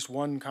have at least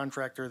one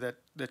contractor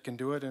that can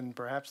do it, and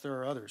perhaps there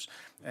are others.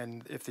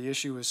 And if the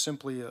issue is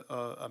simply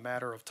a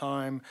matter of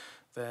time,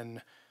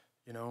 then,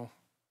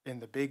 in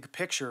the big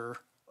picture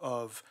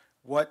of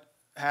what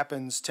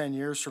happens 10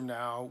 years from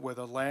now with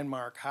a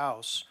landmark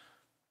house,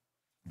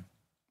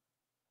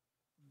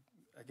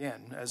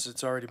 again, as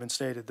it's already been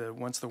stated, that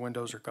once the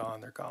windows are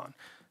gone, they're gone.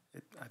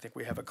 I think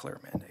we have a clear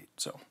mandate.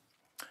 So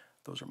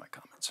those are my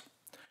comments.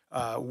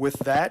 With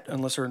that,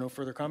 unless there are no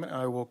further comment,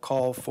 I will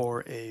call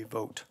for a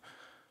vote.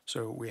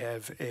 So we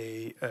have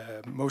a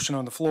motion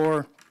on the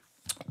floor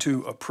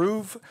to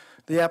approve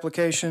the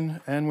application,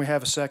 and we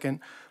have a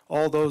second.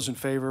 All those in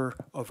favor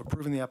of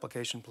approving the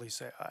application, please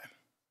say aye.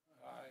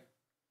 Aye.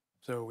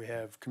 So we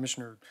have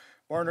Commissioner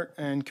Barnert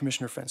and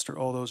Commissioner Fenster.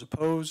 All those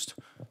opposed?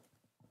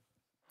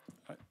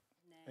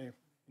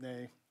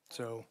 Nay.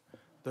 So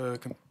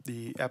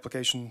the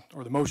application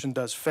or the motion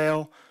does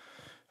fail.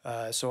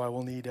 So I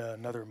will need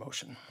another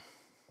motion.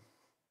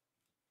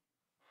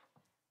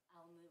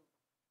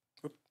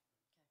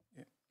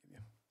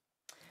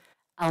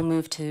 I'll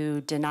move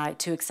to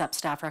accept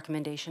staff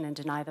recommendation and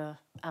deny the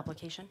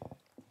application.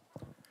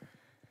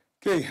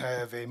 Okay, I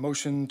have a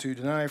motion to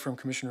deny from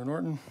Commissioner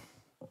Norton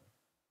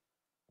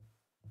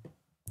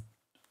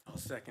I'll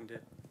second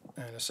it.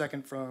 and a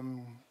second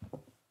from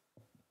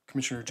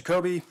Commissioner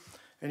Jacoby.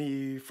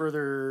 Any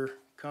further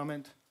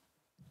comment?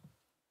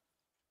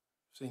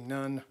 Seeing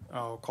none,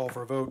 I'll call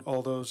for a vote.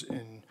 All those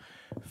in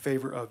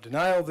favor of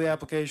denial of the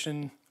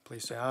application,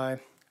 please say aye.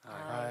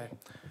 Aye.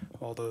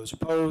 All those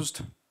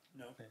opposed?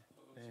 No.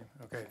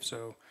 Okay,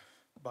 so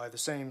by the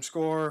same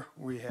score,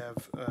 we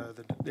have,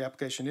 the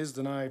application is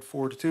denied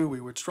 4-2. We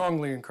would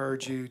strongly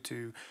encourage you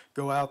to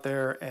go out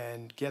there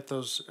and get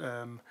those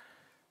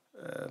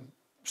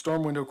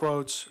storm window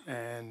quotes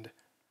and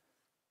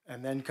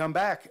then come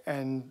back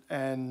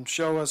and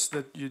show us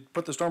that you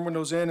put the storm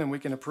windows in and we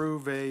can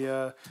approve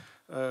a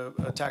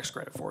tax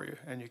credit for you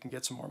and you can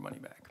get some more money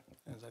back.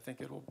 As I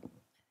think it'll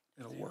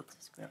work.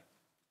 Yeah.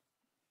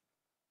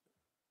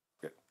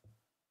 Good.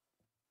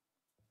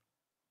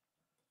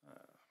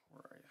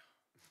 Where are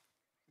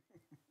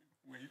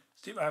you?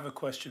 Steve, I have a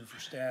question for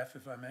staff,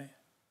 if I may.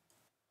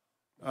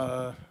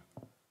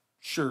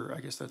 Sure,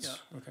 I guess that's,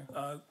 okay.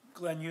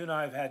 Glenn, you and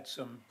I have had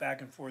some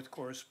back and forth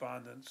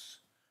correspondence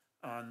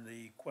on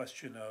the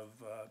question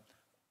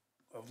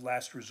of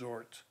last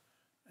resort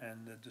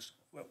and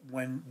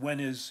when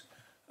is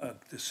a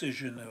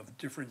decision of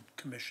different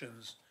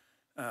commissions,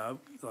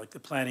 like the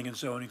Planning and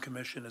Zoning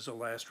Commission is a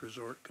last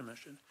resort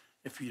commission.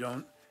 If you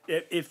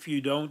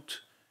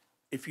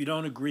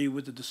don't agree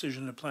with the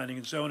decision of Planning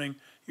and Zoning,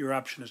 your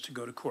option is to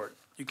go to court.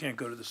 You can't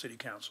go to the City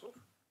Council.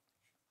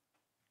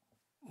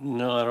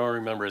 No, I don't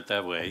remember it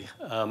that way.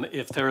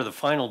 If they're the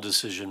final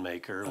decision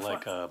maker,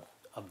 like a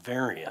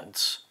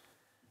variance,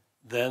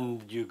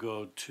 then you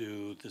go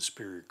to the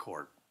Superior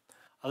Court.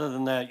 Other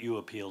than that, you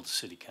appeal to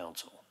City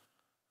Council.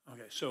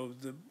 Okay, so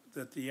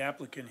the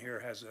applicant here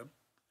has the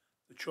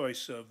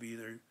choice of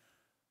either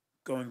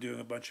doing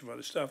a bunch of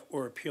other stuff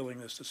or appealing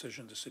this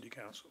decision to City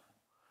Council.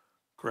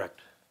 Correct.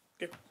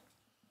 Okay.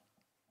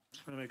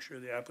 Just want to make sure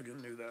the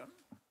applicant knew that.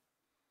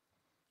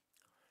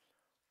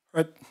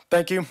 All right,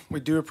 thank you.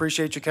 We do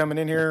appreciate you coming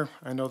in here.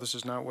 I know this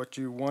is not what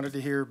you wanted to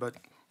hear, but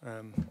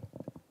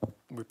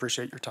we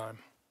appreciate your time.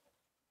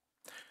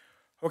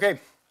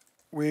 Okay,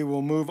 we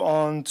will move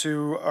on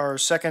to our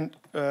second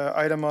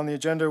item on the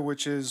agenda,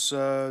 which is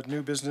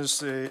new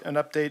business, an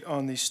update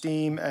on the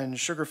steam and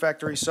sugar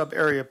factory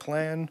sub-area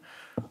plan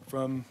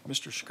from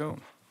Mr.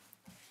 Chacon.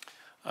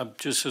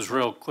 Just as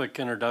real quick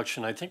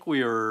introduction, I think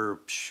we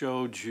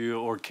showed you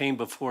or came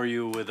before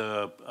you with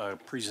a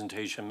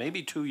presentation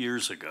maybe 2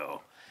 years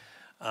ago.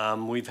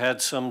 We've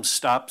had some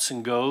stops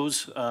and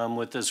goes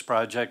with this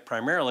project,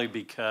 primarily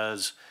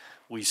because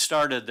we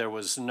started, there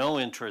was no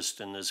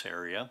interest in this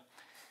area,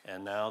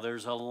 and now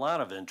there's a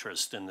lot of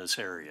interest in this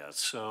area.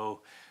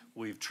 So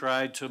we've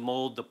tried to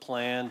mold the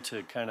plan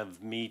to kind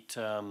of meet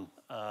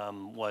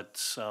what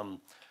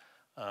some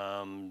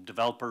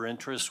developer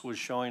interest was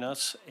showing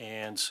us.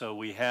 And so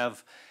we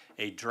have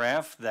a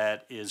draft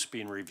that is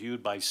being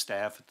reviewed by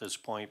staff at this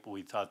point, but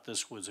we thought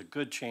this was a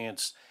good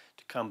chance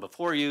to come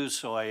before you.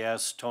 So I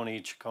asked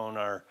Tony Chacon,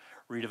 our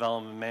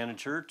redevelopment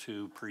manager,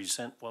 to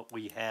present what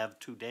we have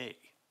today.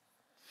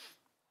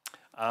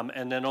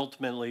 And then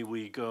ultimately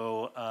we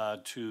go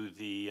to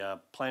the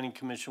Planning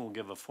Commission, will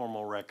give a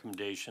formal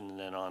recommendation, and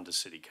then on to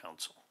City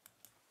Council.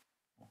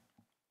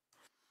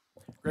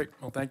 Great,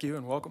 well, thank you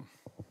and welcome.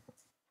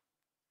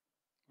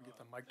 Get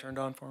the mic turned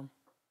on for him.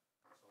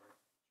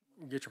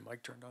 Get your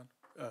mic turned on.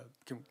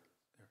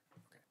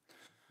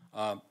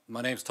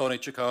 My name's Tony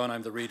Chacon.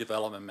 I'm the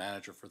redevelopment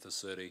manager for the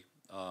city.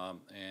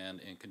 And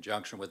in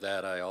conjunction with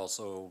that, I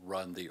also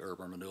run the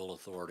Urban Renewal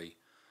Authority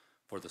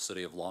for the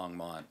city of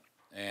Longmont.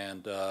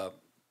 And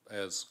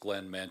as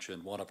Glenn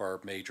mentioned, one of our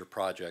major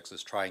projects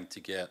is trying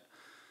to get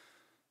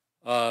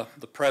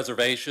the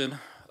preservation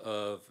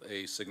of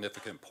a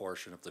significant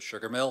portion of the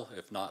sugar mill,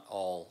 if not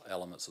all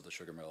elements of the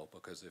sugar mill,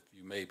 because if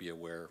you may be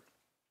aware,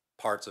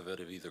 parts of it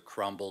have either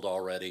crumbled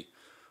already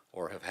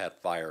or have had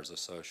fires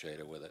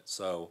associated with it.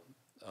 So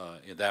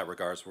in that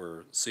regards,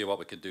 we're seeing what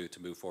we can do to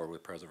move forward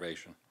with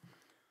preservation.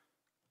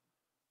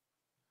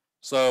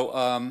 So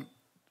I'm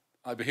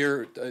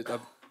here,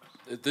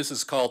 this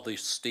is called the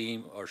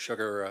steam or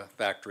sugar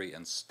factory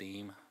and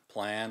steam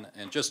plan.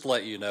 And just to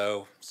let you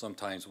know,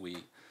 sometimes we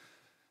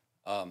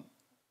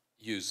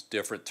use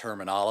different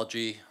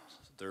terminology.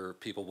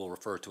 People will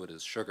refer to it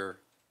as sugar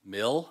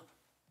mill.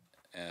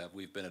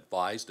 We've been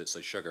advised it's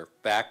a sugar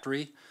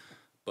factory,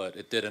 but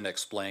it didn't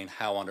explain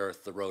how on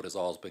earth the road has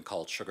always been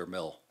called Sugar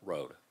Mill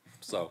Road.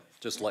 So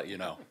just to let you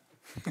know.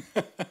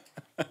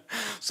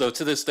 So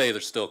to this day,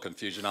 there's still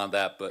confusion on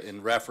that, but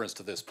in reference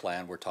to this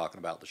plan, we're talking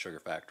about the sugar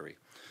factory.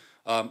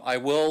 I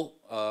will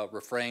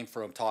refrain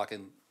from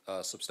talking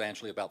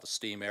substantially about the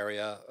steam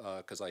area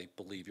because I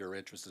believe your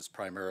interest is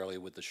primarily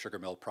with the sugar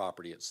mill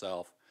property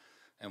itself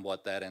and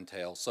what that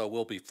entails. So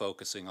we'll be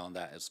focusing on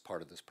that as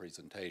part of this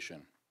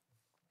presentation.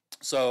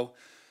 So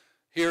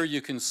here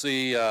you can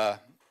see a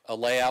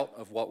layout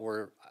of what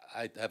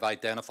I have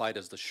identified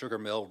as the sugar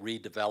mill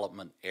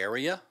redevelopment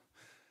area.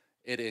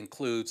 It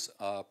includes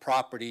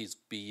properties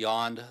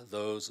beyond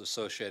those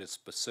associated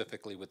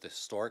specifically with the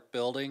historic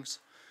buildings.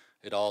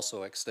 It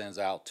also extends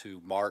out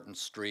to Martin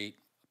Street,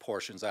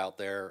 portions out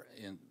there,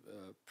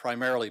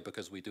 primarily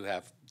because we do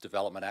have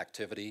development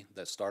activity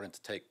that's starting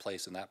to take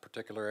place in that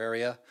particular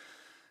area.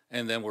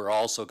 And then we're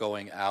also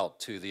going out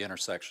to the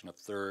intersection of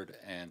 3rd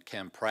and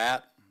Ken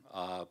Pratt,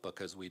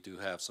 because we do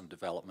have some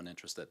development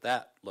interest at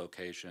that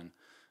location.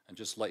 And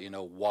just let you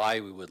know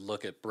why we would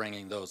look at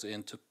bringing those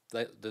into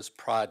this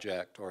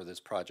project or this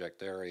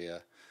project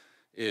area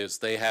is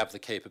they have the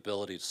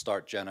capability to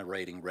start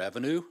generating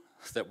revenue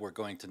that we're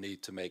going to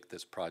need to make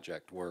this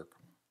project work.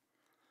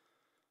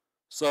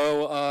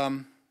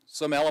 So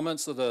some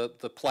elements of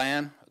the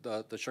plan,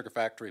 the sugar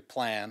factory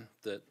plan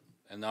that,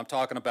 and I'm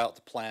talking about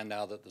the plan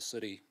now that the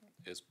city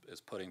is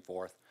putting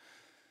forth.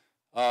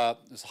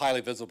 This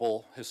highly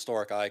visible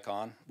historic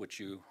icon, which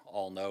you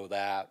all know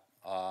that.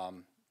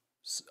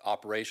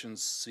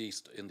 Operations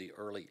ceased in the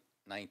early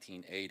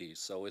 1980s,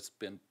 so it's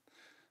been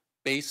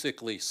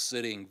basically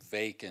sitting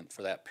vacant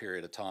for that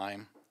period of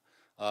time.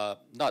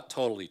 Not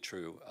totally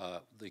true.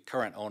 The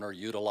current owner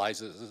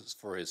utilizes this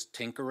for his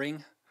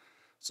tinkering,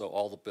 so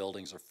all the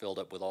buildings are filled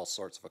up with all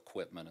sorts of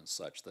equipment and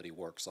such that he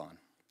works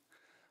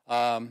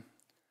on.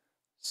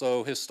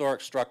 So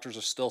historic structures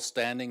are still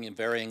standing in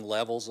varying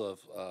levels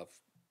of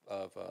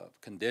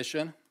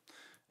condition.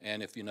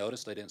 And if you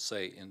noticed, I didn't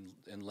say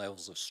in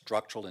levels of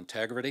structural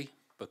integrity,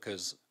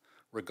 because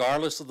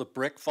regardless of the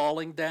brick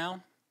falling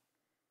down,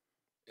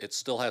 it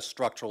still has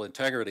structural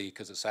integrity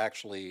because it's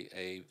actually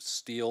a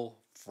steel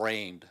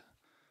framed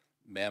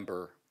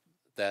member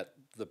that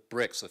the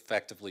bricks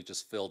effectively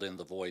just filled in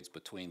the voids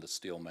between the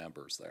steel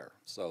members there.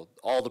 So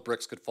all the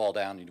bricks could fall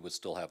down and you would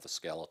still have the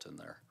skeleton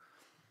there.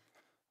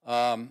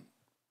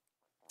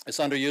 It's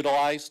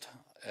underutilized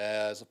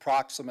as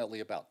approximately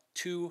about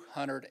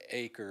 200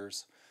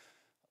 acres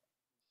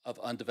of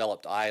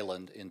undeveloped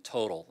island in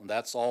total. And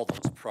that's all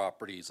those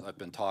properties I've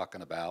been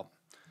talking about.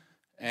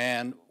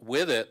 And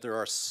with it, there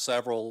are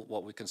several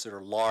what we consider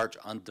large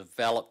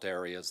undeveloped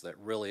areas that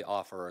really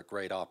offer a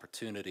great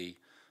opportunity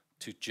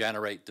to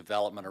generate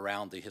development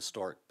around the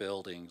historic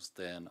buildings,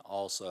 then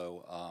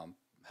also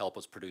help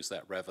us produce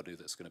that revenue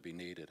that's going to be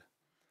needed.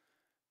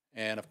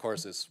 And of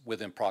course, it's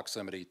within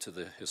proximity to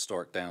the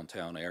historic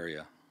downtown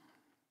area.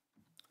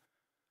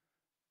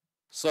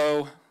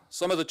 So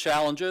some of the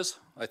challenges,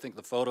 I think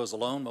the photos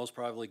alone most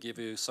probably give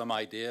you some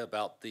idea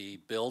about the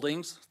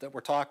buildings that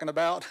we're talking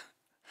about.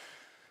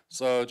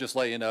 So just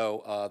let you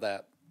know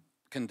that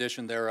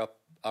condition there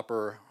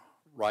upper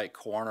right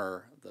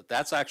corner,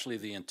 that's actually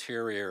the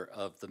interior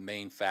of the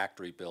main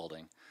factory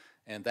building.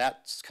 And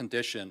that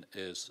condition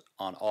is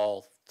on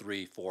all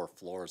 3-4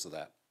 floors of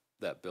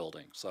that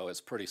building. So it's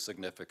a pretty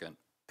significant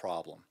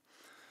problem.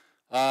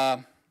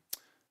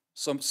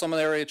 Some of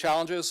the area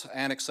challenges,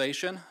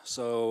 annexation.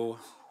 So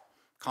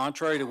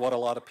contrary to what a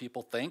lot of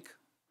people think,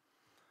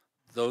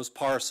 those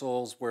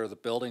parcels where the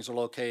buildings are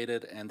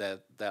located and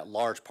that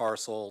large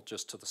parcel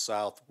just to the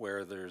south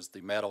where there's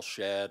the metal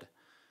shed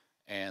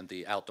and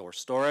the outdoor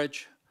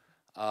storage,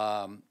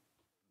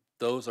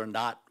 those are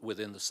not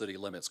within the city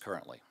limits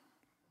currently.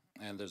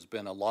 And there's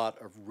been a lot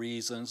of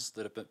reasons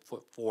that have been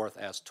put forth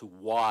as to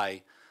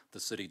why the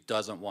city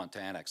doesn't want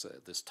to annex it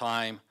at this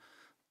time.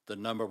 The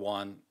number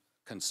one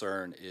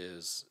concern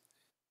is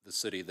the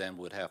city then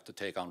would have to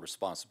take on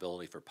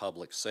responsibility for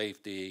public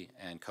safety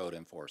and code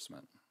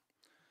enforcement.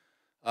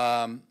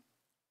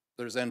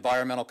 There's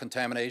environmental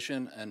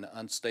contamination and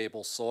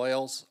unstable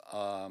soils.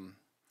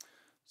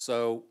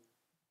 So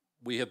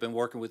we have been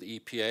working with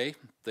EPA.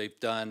 They've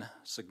done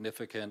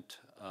significant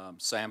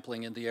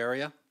sampling in the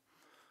area.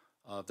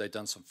 They've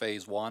done some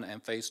phase 1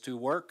 and phase 2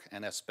 work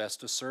and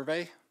asbestos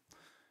survey.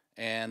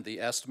 And the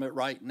estimate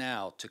right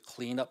now to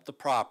clean up the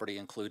property,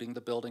 including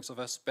the buildings of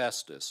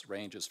asbestos,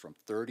 ranges from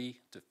 $30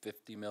 to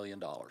 $50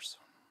 million.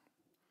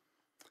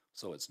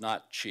 So it's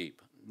not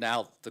cheap.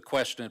 Now, the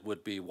question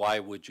would be, why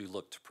would you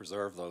look to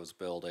preserve those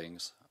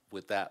buildings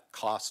with that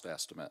cost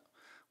estimate?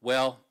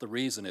 Well, the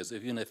reason is,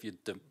 even if you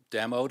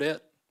demoed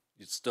it,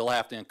 you'd still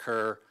have to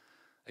incur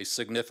a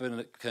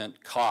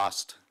significant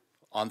cost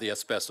on the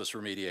asbestos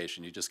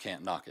remediation. You just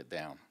can't knock it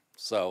down.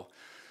 So,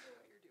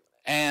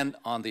 and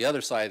on the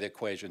other side of the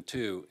equation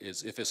too,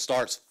 is if it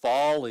starts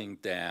falling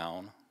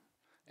down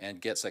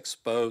and gets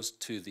exposed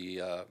to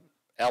the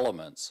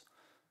elements,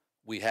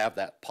 we have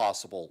that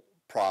possible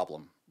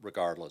problem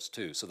regardless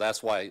too. So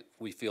that's why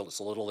we feel it's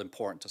a little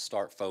important to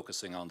start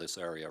focusing on this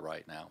area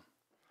right now.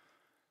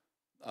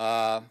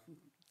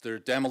 The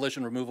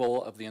demolition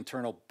removal of the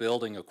internal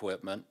building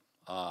equipment,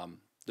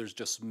 there's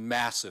just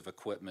massive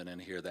equipment in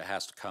here that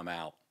has to come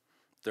out.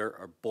 There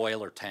are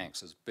boiler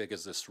tanks as big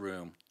as this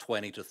room,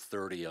 20 to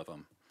 30 of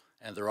them,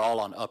 and they're all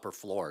on upper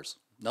floors.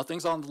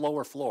 Nothing's on the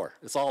lower floor.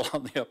 It's all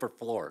on the upper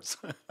floors.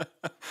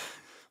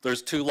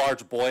 There's 2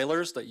 large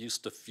boilers that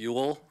used to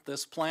fuel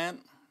this plant.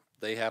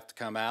 They have to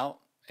come out,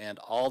 and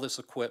all this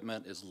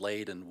equipment is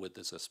laden with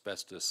this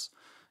asbestos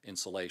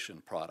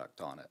insulation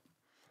product on it.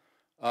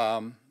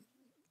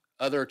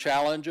 Other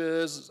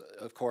challenges,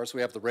 of course,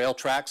 we have the rail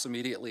tracks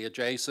immediately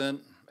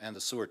adjacent and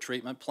the sewer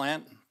treatment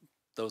plant.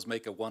 Those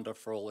make a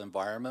wonderful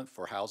environment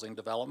for housing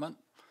development.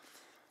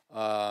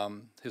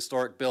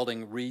 Historic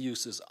building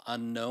reuse is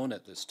unknown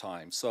at this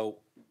time. So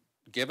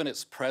given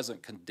its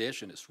present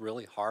condition, it's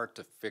really hard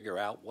to figure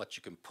out what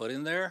you can put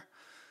in there.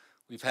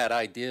 We've had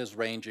ideas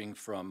ranging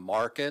from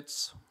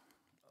markets,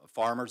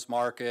 farmers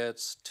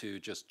markets to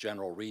just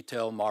general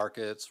retail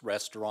markets,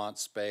 restaurant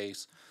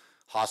space,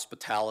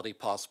 hospitality,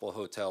 possible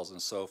hotels,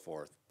 and so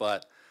forth.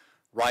 But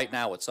right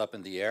now it's up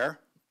in the air,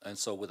 and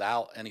so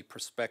without any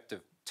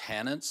prospective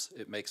tenants,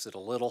 it makes it a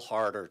little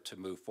harder to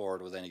move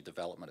forward with any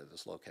development at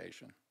this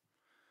location.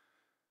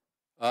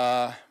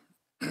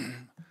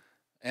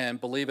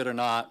 And believe it or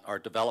not, our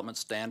development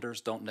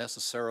standards don't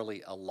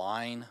necessarily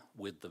align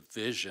with the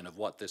vision of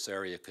what this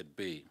area could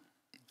be.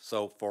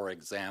 So, for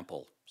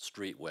example,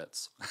 street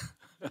widths.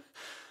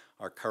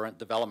 Our current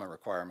development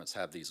requirements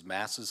have these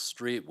massive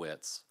street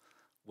widths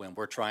when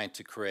we're trying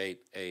to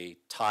create a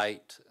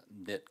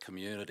tight-knit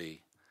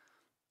community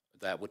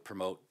that would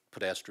promote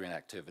pedestrian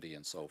activity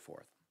and so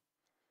forth.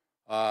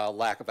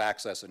 Lack of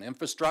access and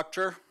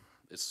infrastructure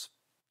is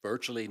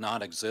virtually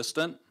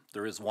non-existent.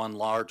 There is one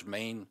large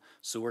main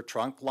sewer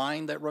trunk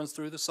line that runs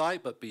through the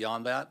site, but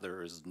beyond that,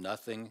 there is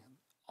nothing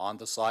on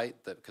the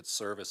site that could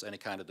service any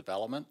kind of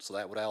development, so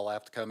that would all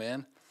have to come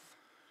in.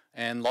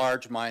 And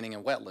large mining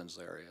and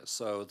wetlands areas.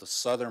 So the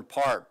southern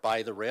part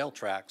by the rail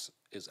tracks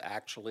is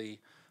actually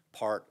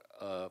part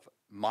of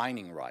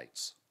mining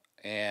rights.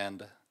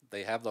 And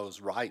they have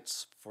those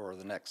rights for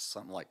the next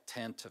something like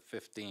 10 to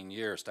 15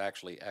 years to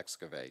actually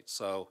excavate.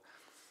 So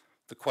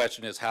the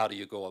question is, how do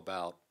you go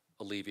about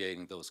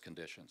alleviating those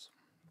conditions?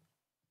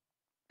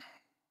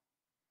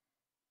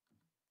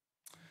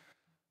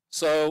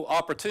 So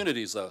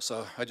opportunities, though.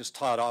 So I just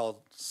talked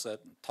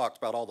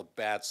about all the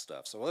bad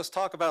stuff. So let's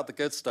talk about the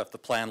good stuff the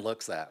plan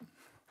looks at.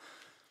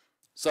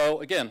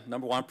 So again,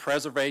 number one,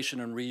 preservation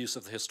and reuse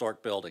of the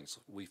historic buildings.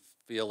 We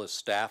feel as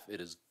staff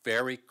it is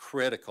very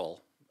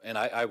critical, and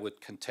I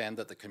would contend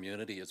that the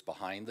community is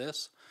behind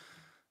this.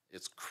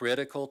 It's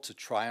critical to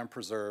try and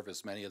preserve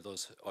as many of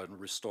those, and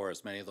restore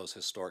as many of those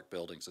historic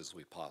buildings as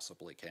we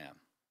possibly can.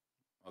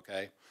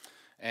 Okay?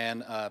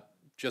 And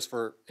just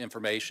for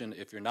information,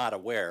 if you're not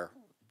aware,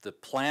 the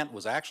plant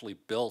was actually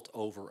built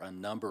over a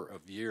number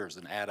of years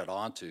and added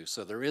onto,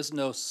 so there is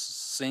no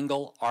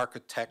single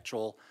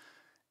architectural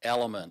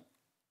element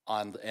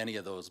on any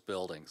of those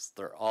buildings.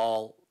 They're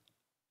all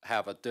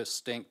have a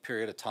distinct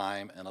period of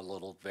time and a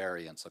little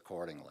variance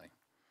accordingly.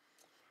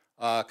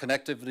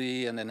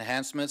 Connectivity and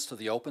enhancements to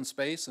the open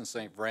space in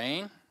St.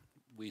 Vrain.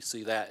 We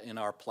see that in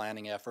our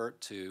planning effort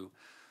to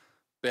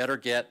better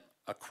get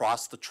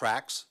across the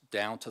tracks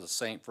down to the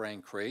St.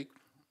 Vrain Creek.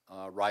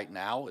 Right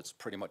now, it's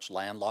pretty much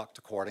landlocked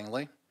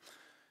accordingly.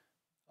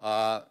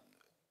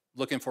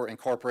 Looking for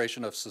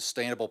incorporation of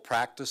sustainable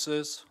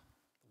practices,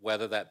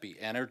 whether that be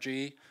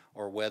energy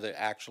or whether it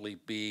actually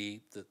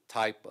be the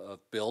type of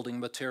building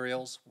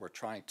materials. We're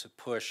trying to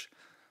push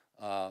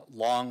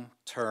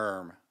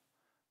long-term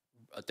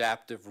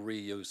adaptive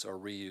reuse or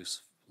reuse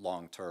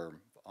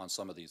long-term on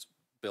some of these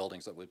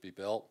buildings that would be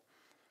built.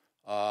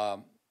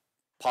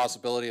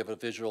 Possibility of a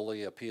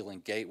visually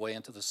appealing gateway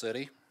into the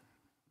city.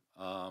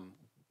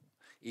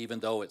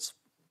 Even though it's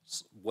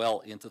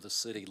well into the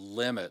city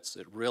limits,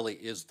 it really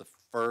is the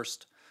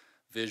first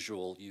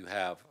visual you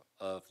have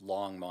of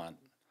Longmont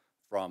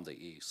from the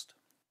east.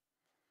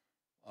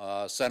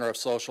 Center of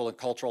social and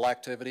cultural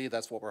activity,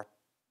 that's what we're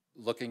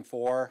looking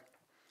for.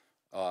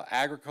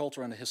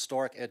 Agriculture and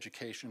historic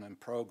education and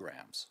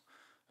programs.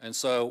 And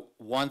so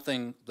one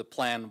thing the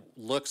plan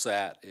looks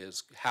at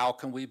is how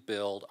can we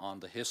build on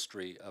the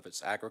history of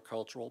its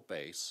agricultural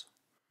base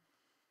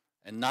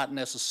and not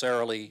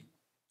necessarily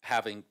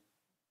having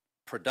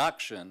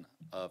production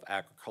of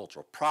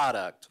agricultural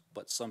product,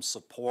 but some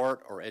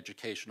support or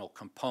educational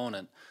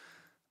component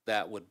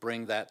that would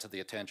bring that to the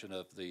attention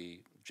of the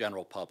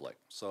general public.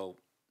 So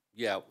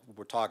yeah,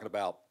 we're talking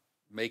about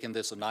making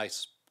this a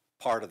nice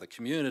part of the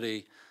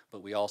community,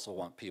 but we also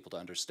want people to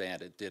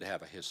understand it did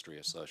have a history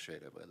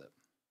associated with it.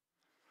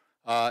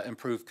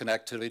 Improved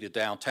connectivity to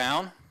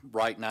downtown.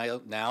 Right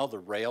now the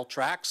rail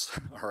tracks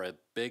are a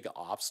big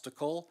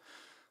obstacle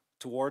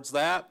towards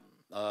that.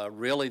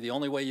 Really, the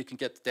only way you can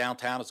get to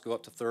downtown is go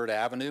up to 3rd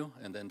Avenue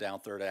and then down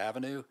 3rd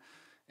Avenue.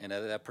 And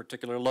at that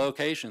particular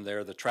location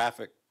there, the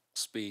traffic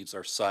speeds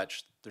are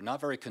such, they're not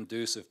very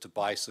conducive to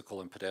bicycle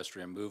and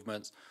pedestrian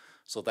movements.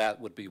 So that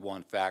would be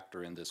one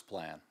factor in this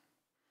plan.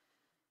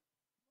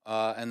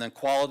 And then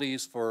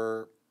qualities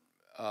for,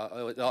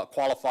 it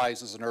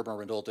qualifies as an urban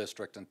renewal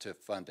district and TIF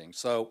funding.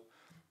 So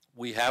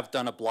we have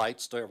done a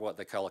blight study, what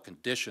they call a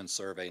condition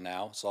survey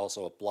now. It's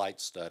also a blight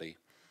study.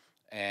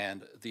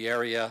 And the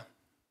area,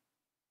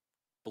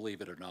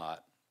 believe it or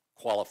not,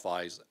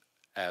 qualifies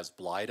as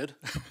blighted.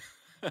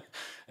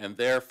 And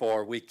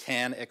therefore, we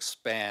can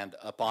expand,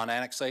 upon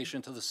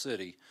annexation to the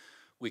city,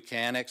 we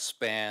can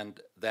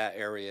expand that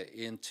area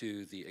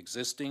into the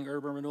existing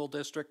urban renewal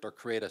district or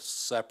create a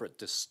separate,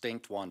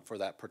 distinct one for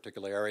that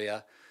particular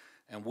area.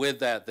 And with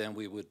that, then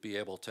we would be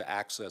able to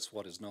access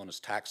what is known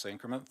as tax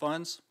increment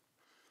funds.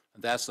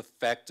 And that's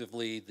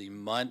effectively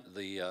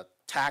the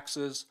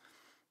taxes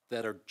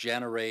that are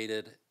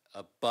generated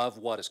above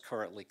what is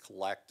currently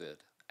collected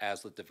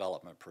as the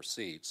development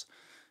proceeds.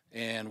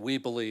 And we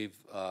believe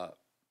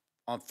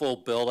on full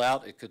build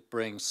out, it could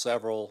bring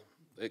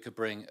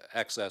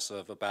excess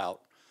of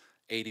about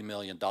 $80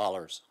 million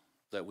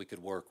that we could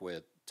work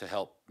with to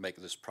help make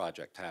this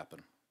project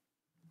happen.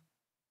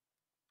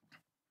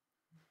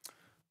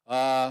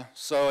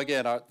 So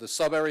again, the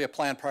sub-area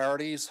plan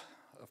priorities,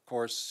 of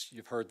course,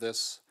 you've heard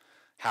this,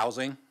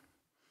 housing.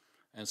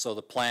 And so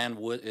the plan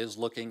is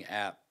looking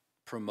at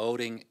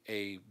promoting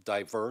a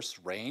diverse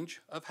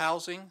range of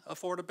housing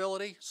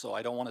affordability. So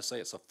I don't want to say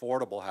it's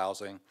affordable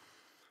housing,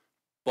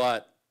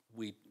 but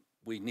we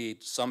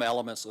need some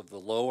elements of the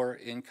lower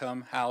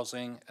income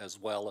housing as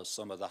well as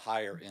some of the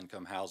higher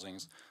income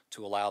housings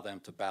to allow them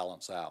to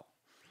balance out.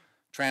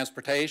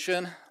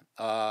 Transportation,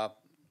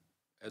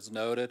 as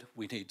noted,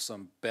 we need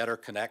some better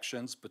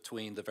connections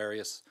between the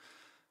various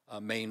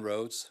main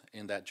roads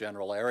in that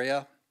general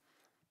area.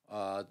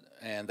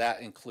 And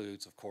that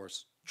includes, of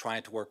course,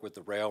 trying to work with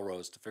the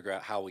railroads to figure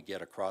out how we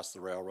get across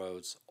the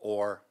railroads,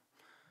 or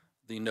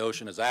the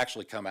notion has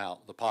actually come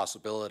out, the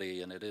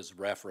possibility, and it is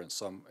referenced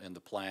some in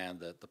the plan,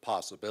 that the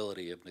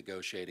possibility of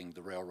negotiating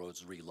the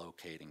railroads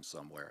relocating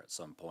somewhere at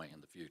some point in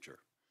the future.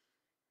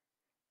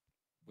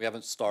 We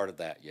haven't started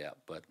that yet,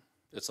 but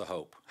it's a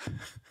hope.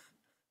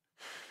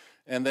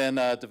 And then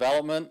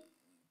development.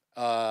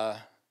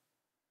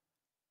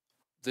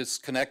 This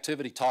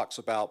connectivity talks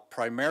about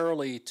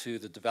primarily to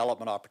the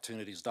development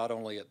opportunities, not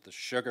only at the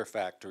sugar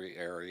factory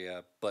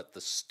area, but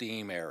the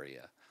steam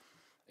area,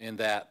 in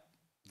that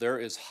there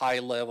is high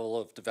level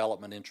of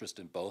development interest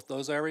in both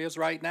those areas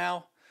right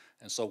now.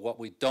 And so what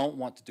we don't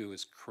want to do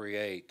is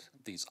create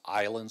these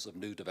islands of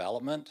new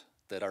development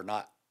that are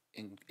not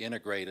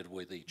integrated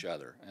with each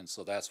other. And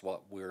so that's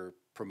what we're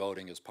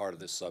promoting as part of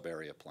this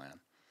sub-area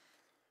plan.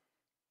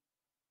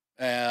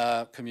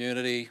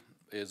 Community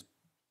is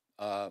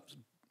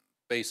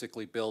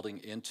basically building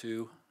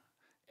into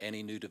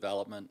any new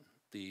development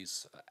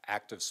these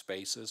active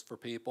spaces for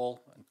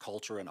people, and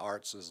culture and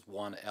arts is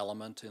one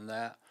element in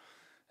that.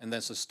 And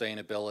then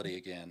sustainability,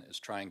 again, is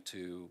trying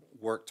to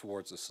work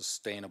towards a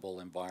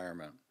sustainable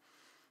environment.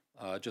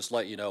 Just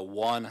let you know,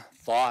 one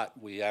thought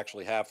we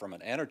actually have from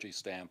an energy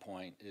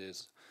standpoint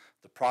is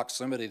the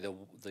proximity to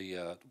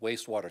the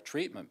wastewater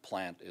treatment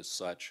plant is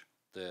such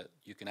that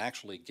you can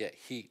actually get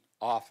heat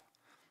off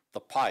the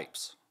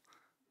pipes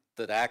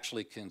that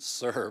actually can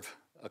serve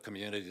a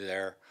community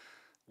there,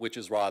 which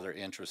is rather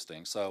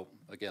interesting. So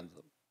again,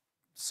 the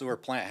sewer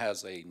plant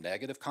has a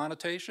negative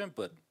connotation,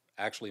 but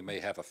actually may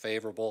have a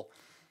favorable,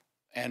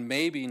 and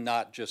maybe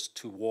not just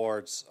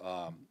towards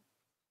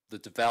the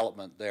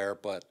development there,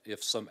 but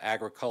if some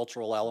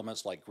agricultural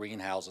elements like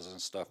greenhouses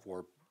and stuff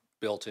were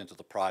built into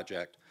the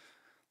project,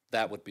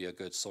 that would be a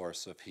good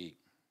source of heat.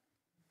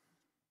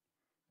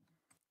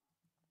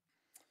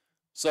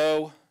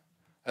 So,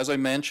 as I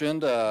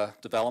mentioned,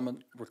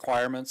 development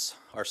requirements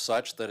are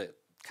such that it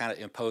kind of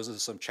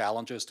imposes some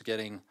challenges to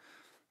getting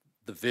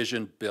the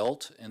vision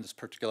built in this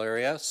particular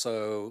area.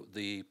 So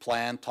the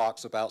plan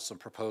talks about some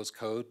proposed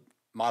code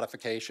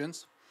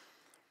modifications.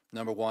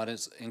 Number one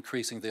is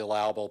increasing the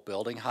allowable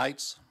building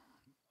heights.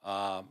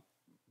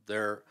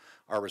 There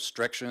are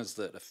restrictions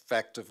that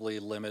effectively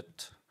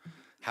limit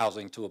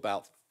housing to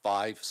about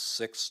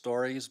 5-6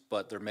 stories,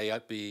 but there may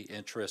be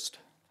interest,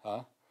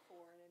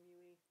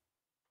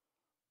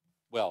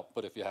 Well,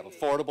 but if you have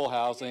affordable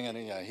housing, and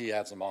he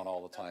adds them on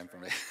all the time for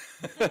me.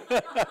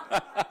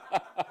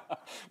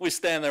 We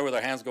stand there with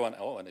our hands going,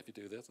 oh, and if you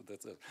do this,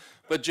 that's it.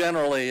 But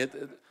generally,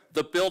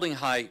 the building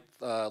height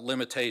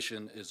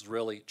limitation is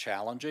really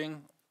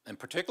challenging, and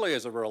particularly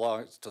as it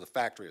relates to the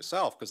factory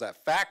itself, because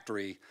that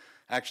factory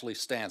actually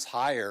stands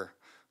higher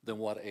than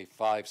what a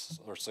 5-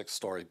 or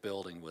 6-story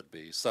building would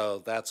be.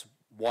 So that's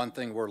one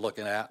thing we're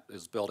looking at,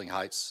 is building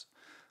heights.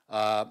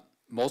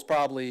 Most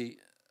probably,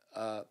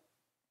 a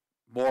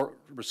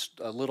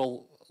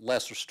little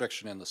less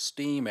restriction in the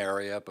steam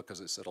area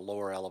because it's at a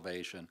lower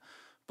elevation,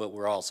 but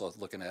we're also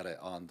looking at it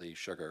on the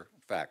sugar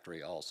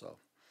factory also.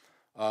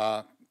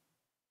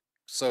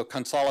 So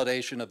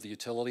consolidation of the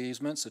utility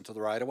easements into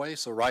the right-of-way.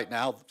 So right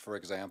now, for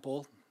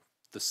example,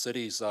 the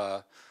city's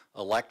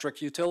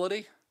electric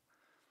utility,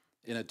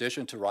 in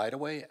addition to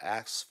right-of-way,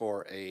 asks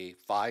for a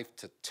 5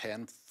 to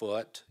 10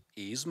 foot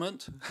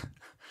easement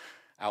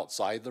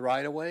outside the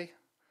right-of-way.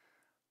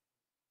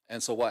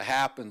 And so what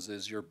happens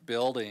is your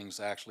buildings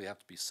actually have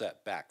to be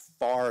set back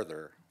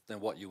farther than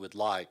what you would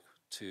like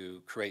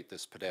to create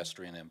this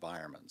pedestrian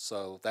environment.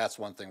 So that's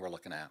one thing we're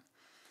looking at.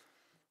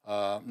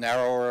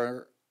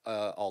 Narrower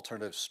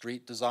alternative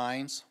street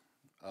designs,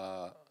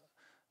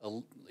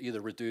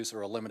 either reduce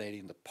or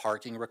eliminating the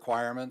parking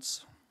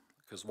requirements,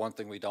 because one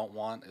thing we don't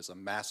want is a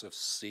massive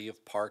sea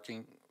of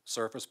parking,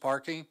 surface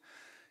parking,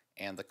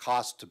 and the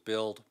cost to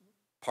build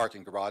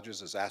parking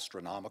garages is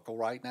astronomical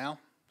right now.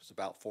 It's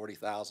about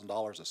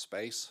 $40,000 a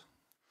space.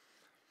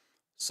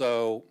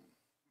 So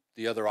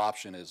the other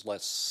option is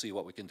let's see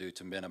what we can do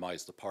to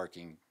minimize the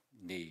parking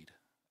need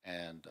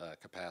and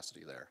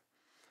capacity there.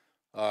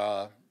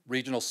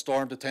 Regional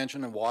storm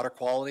detention and water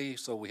quality.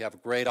 So we have a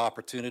great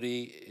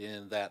opportunity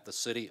in that the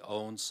city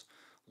owns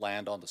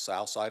land on the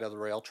south side of the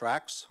rail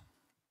tracks.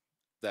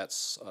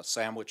 That's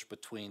sandwiched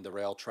between the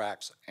rail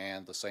tracks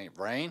and the St.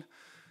 Vrain,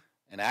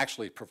 and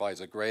actually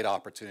provides a great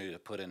opportunity to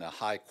put in a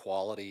high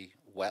quality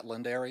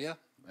wetland area,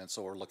 and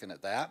so we're looking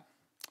at that.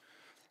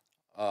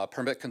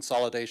 Permit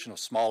consolidation of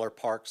smaller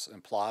parks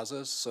and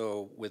plazas.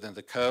 So within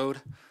the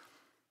code,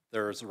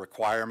 there's a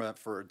requirement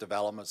for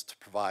developments to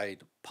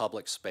provide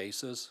public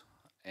spaces.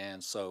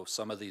 And so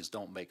some of these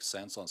don't make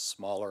sense on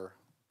smaller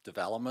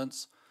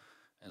developments.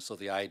 And so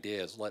the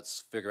idea is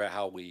let's figure out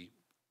how we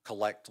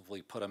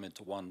collectively put them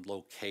into one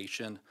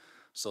location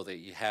so that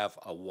you have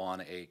a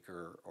 1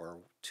 acre or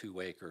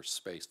 2 acre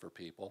space for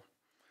people.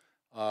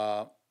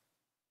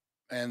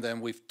 And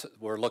then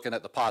we're looking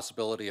at the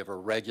possibility of a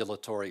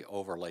regulatory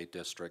overlay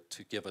district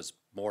to give us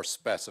more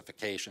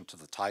specification to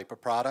the type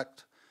of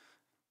product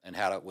and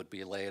how it would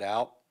be laid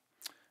out.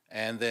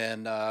 And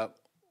then the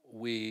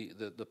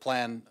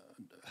plan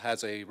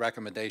has a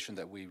recommendation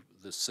that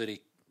the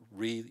city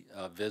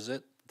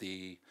revisit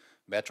the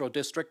Metro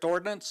District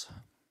Ordinance.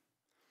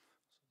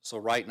 So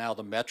right now,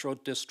 the Metro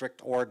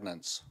District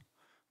Ordinance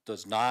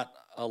does not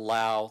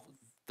allow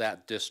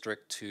that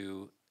district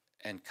to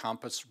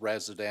encompass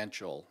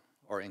residential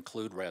or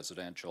include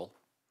residential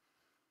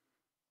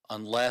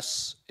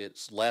unless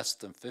it's less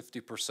than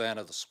 50%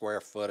 of the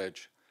square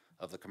footage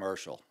of the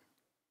commercial,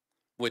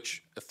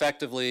 which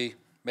effectively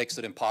makes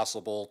it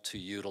impossible to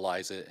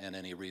utilize it in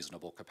any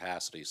reasonable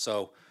capacity.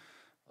 So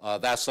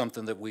that's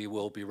something that we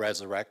will be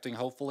resurrecting,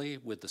 hopefully,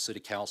 with the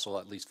city council,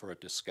 at least for a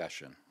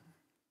discussion.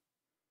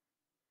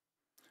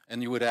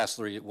 And you would ask,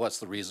 what's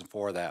the reason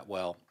for that?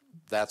 Well,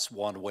 that's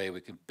one way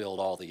we can build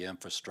all the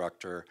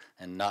infrastructure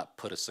and not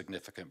put a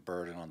significant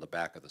burden on the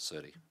back of the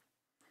city.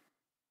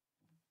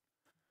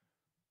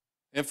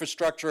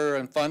 Infrastructure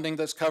and funding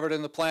that's covered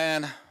in the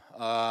plan.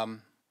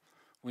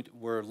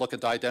 We're looking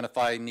to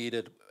identify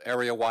needed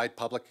area-wide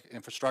public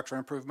infrastructure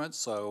improvements.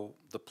 So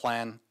the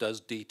plan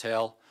does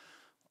detail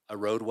a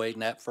roadway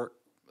network,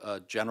 a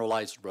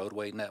generalized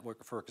roadway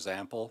network, for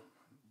example,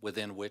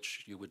 within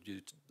which you would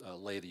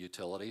lay the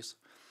utilities.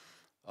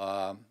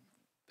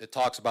 It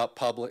talks about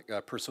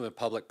pursuing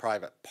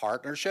public-private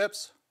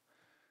partnerships.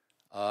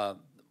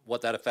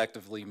 What that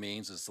effectively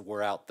means is that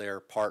we're out there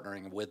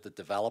partnering with the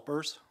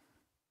developers,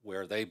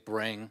 where they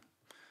bring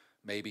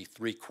maybe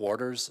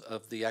 3/4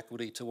 of the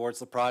equity towards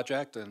the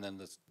project, and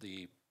then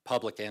the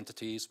public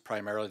entities,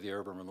 primarily the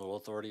Urban Renewal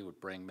Authority, would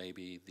bring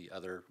maybe the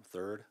other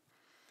third.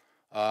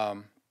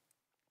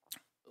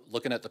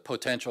 Looking at the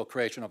potential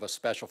creation of a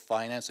special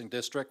financing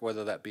district,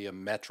 whether that be a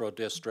metro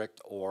district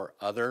or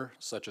other,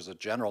 such as a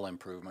general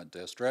improvement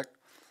district.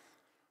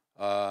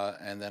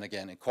 And then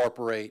again,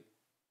 incorporate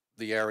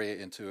the area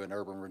into an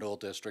urban renewal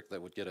district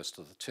that would get us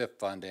to the TIF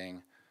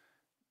funding.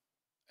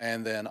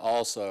 And then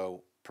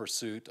also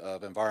pursuit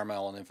of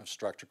environmental and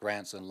infrastructure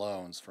grants and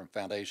loans from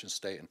foundation,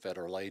 state, and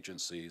federal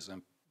agencies.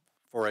 And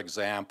for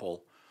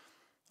example,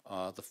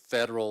 the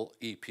federal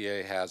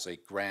EPA has a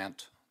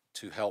grant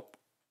to help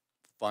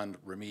fund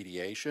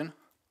remediation.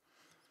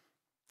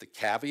 The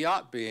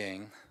caveat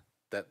being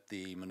that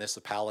the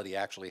municipality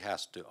actually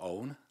has to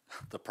own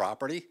the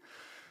property.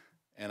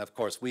 And of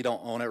course, we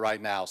don't own it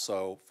right now.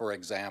 So for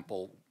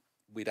example,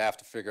 we'd have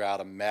to figure out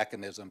a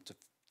mechanism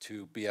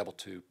to be able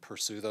to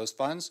pursue those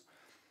funds.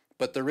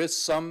 But there is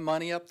some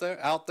money out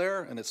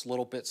there, and it's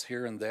little bits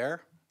here and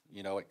there.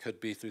 You know, it could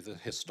be through the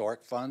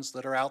historic funds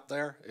that are out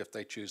there if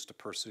they choose to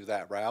pursue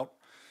that route.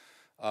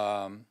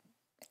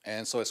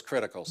 And so it's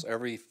critical. So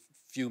every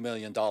few $1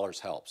 million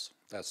helps.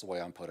 That's the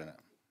way I'm putting it.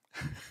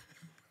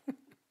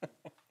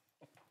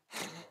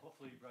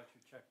 Hopefully you brought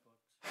your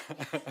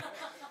checkbooks.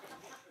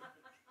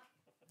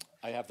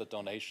 I have the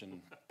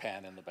donation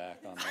pan in the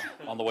back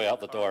on the way out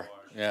the door.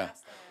 Yeah.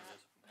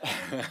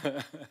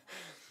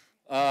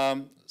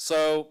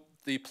 So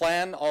the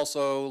plan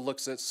also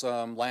looks at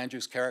some land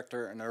use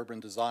character and urban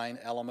design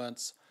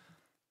elements,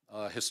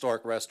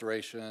 historic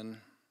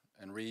restoration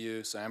and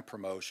reuse and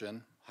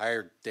promotion,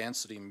 higher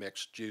density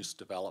mixed use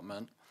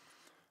development.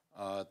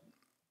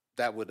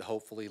 That would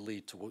hopefully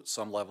lead to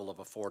some level of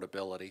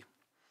affordability.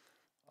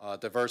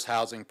 Diverse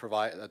housing,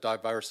 provide a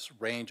diverse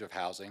range of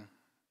housing,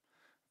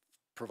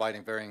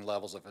 providing varying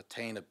levels of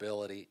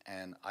attainability,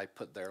 and I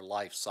put their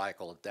life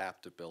cycle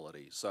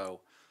adaptability.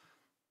 So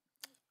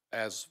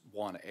as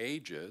one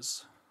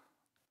ages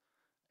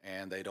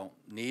and they don't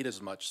need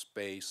as much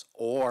space,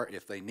 or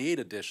if they need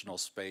additional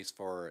space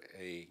for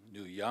a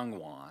new young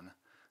one,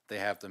 they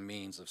have the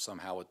means of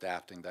somehow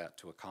adapting that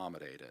to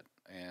accommodate it.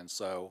 And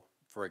so,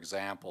 for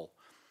example,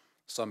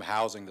 some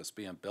housing that's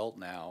being built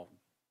now,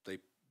 they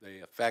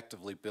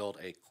effectively build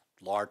a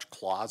large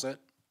closet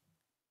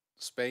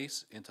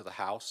space into the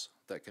house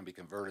that can be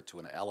converted to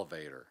an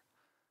elevator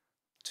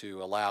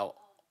to allow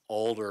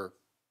older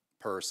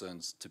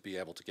persons to be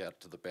able to get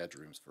to the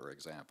bedrooms, for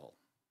example.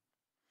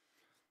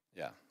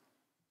 Yeah,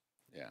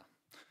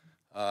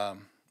 yeah.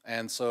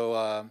 And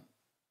so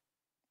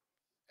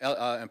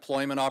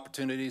employment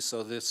opportunities,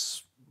 so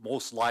this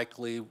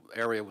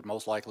area would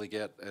most likely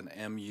get an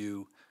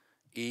MUE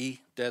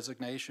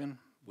designation,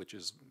 which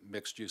is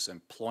mixed use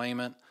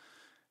employment.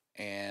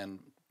 And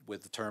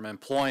with the term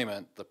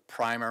employment, the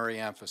primary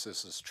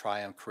emphasis is try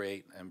and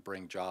create and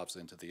bring jobs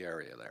into the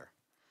area there.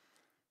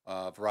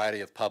 A variety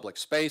of public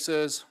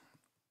spaces,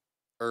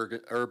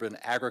 urban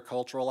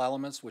agricultural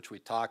elements, which we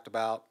talked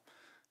about,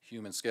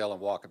 human scale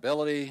and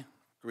walkability,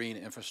 green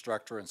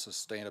infrastructure and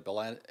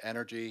sustainable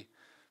energy,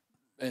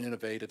 and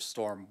innovative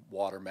storm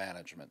water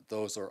management.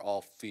 Those are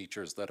all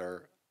features that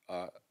are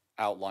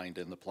outlined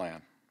in the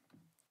plan.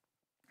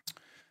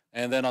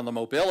 And then on the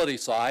mobility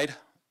side,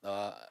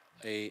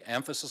 a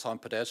emphasis on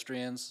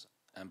pedestrians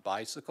and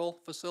bicycle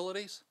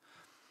facilities.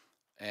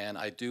 And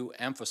I do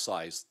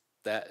emphasize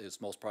that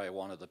is most probably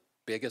one of the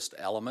biggest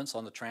elements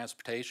on the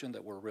transportation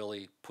that we're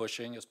really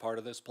pushing as part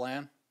of this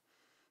plan.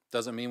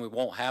 Doesn't mean we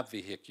won't have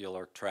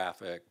vehicular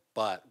traffic,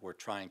 but we're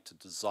trying to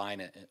design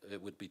it,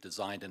 it would be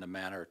designed in a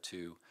manner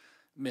to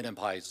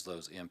minimize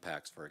those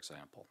impacts, for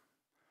example.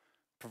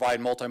 Provide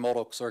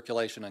multimodal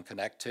circulation and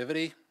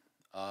connectivity.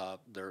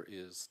 There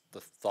is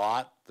the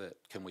thought that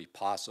can we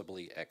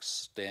possibly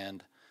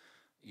extend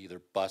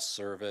either bus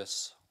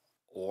service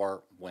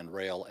or, when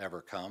rail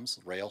ever comes,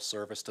 rail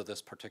service to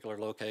this particular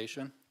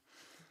location.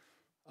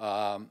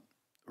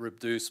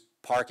 Reduce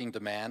parking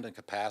demand and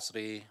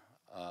capacity,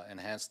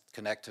 enhance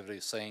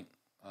connectivity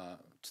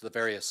to the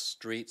various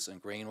streets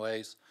and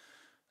greenways,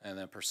 and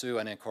then pursue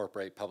and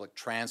incorporate public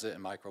transit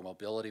and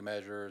micromobility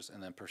measures,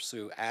 and then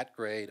pursue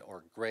at-grade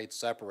or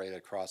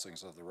grade-separated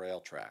crossings of the rail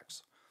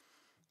tracks.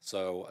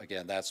 So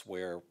again, that's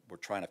where we're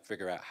trying to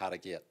figure out how to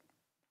get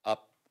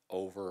up,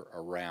 over,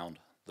 around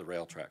the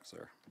rail tracks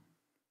there.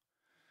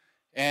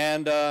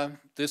 And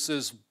this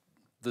is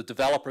the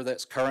developer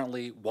that's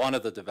currently, one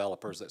of the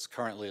developers that's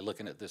currently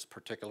looking at this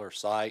particular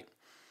site.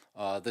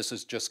 This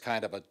is just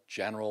kind of a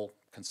general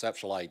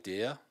conceptual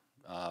idea.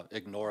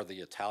 Ignore the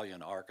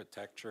Italian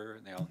architecture,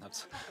 you know,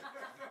 that's.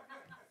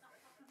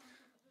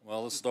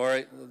 Well, the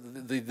story,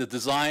 the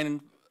designer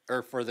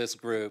for this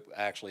group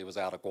actually was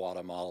out of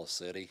Guatemala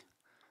City.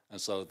 And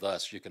so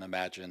thus you can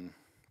imagine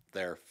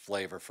their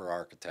flavor for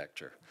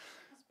architecture.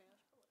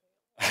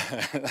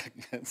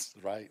 That's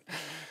right.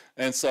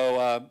 And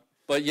so,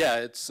 but yeah,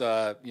 it's,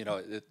 you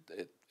know,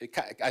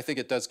 I think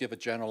it does give a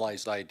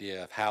generalized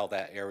idea of how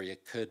that area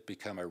could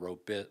become a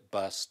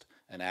robust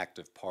and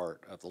active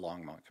part of the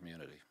Longmont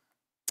community.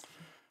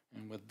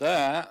 And with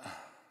that,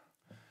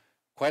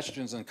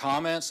 questions and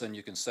comments, and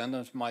you can send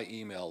them to my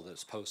email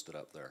that's posted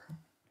up there.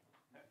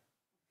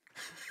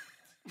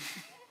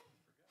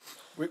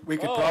 We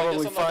could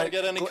probably I'm not gonna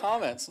get any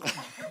comments.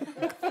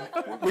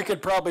 We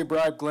could probably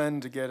bribe Glenn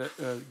to get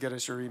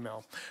us your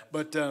email.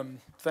 But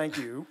thank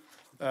you.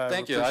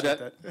 Thank you.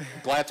 I'm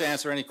glad to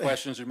answer any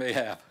questions you may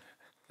have.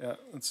 Yeah.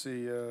 Let's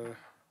see.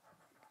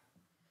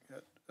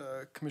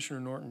 Commissioner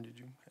Norton, did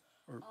you?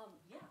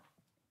 Yeah.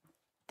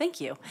 Thank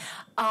you.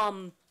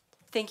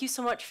 Thank you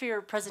so much for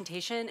your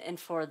presentation and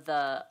for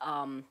the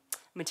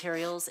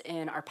materials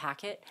in our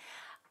packet.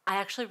 I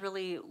actually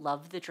really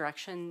love the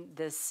direction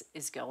this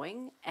is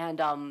going, and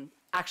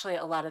actually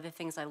a lot of the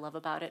things I love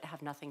about it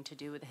have nothing to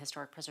do with the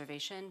historic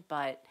preservation,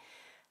 but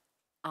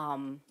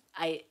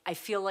I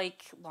feel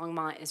like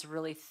Longmont is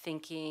really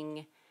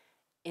thinking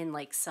in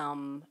like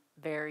some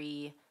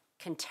very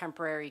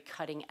contemporary,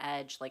 cutting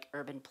edge, like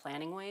urban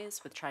planning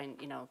ways with trying,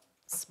 you know,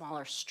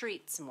 smaller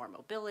streets and more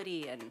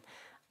mobility, and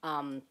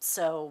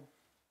so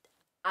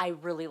I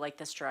really like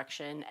this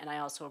direction, and I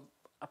also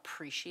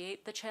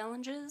appreciate the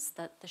challenges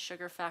that the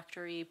sugar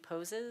factory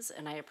poses,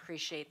 and I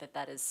appreciate that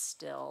that is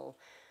still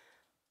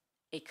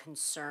a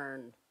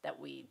concern that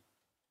we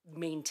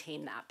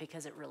maintain that,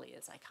 because it really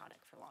is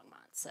iconic for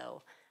Longmont.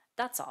 So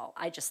that's all.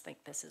 I just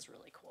think this is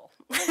really cool.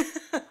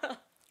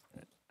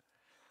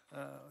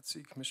 Let's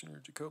see,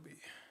 Commissioner Jacoby.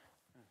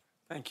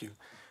 Thank you.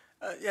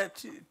 Yeah,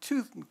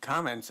 two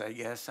comments, I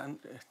guess.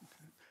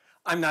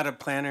 I'm not a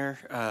planner.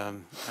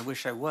 I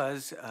wish I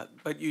was.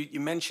 But you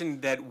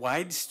mentioned that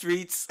wide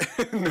streets,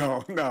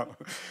 no.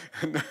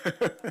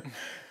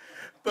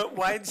 But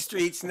wide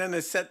streets and then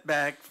a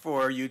setback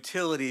for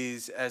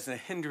utilities as a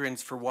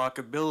hindrance for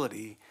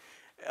walkability.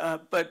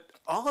 But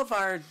all of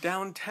our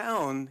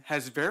downtown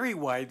has very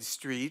wide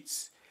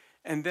streets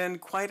and then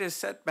quite a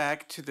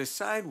setback to the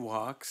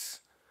sidewalks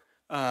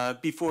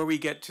before we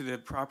get to the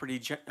property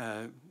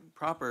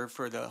proper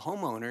for the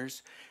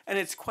homeowners, and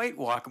it's quite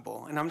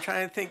walkable. And I'm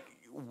trying to think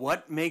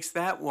what makes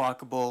that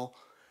walkable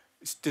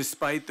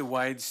despite the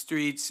wide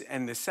streets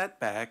and the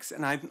setbacks.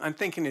 And I'm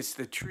thinking it's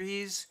the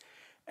trees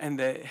and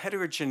the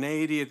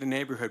heterogeneity of the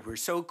neighborhood. We're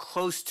so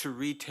close to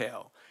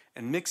retail,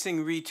 and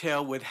mixing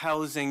retail with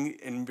housing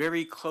in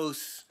very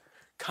close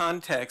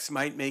context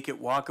might make it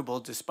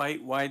walkable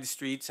despite wide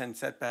streets and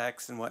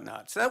setbacks and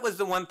whatnot. So that was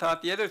the one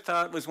thought. The other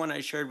thought was one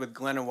I shared with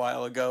Glenn a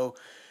while ago,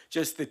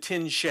 just the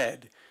tin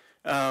shed.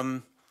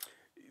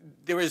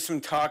 There was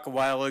some talk a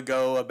while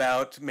ago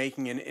about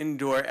making an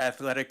indoor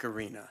athletic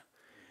arena.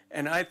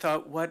 And I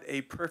thought, what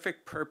a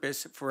perfect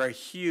purpose for a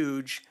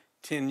huge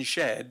tin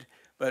shed,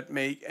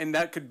 and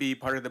that could be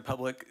part of the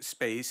public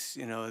space,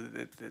 you know,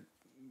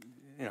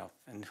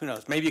 and who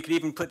knows, maybe you could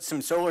even put some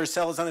solar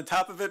cells on the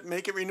top of it and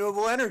make it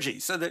renewable energy.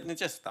 So that,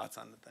 just thoughts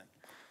on the thing.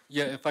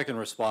 Yeah, if I can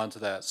respond to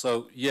that.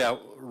 So yeah,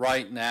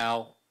 right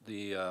now,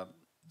 the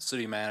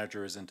city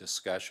manager is in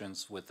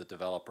discussions with the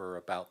developer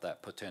about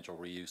that potential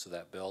reuse of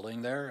that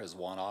building there as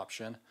one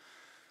option.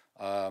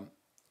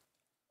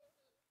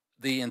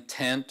 The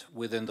intent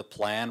within the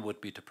plan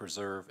would be to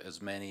preserve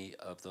as many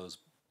of those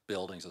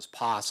buildings as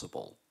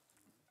possible.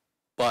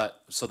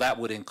 But, so that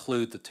would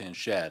include the tin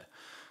shed.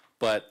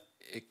 But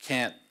it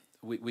can't,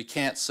 we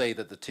can't say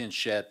that the tin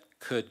shed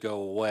could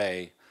go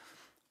away,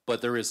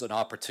 but there is an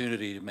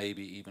opportunity to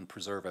maybe even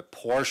preserve a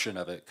portion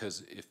of it,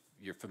 because if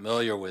you're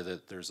familiar with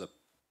it,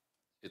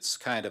 it's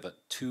kind of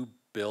two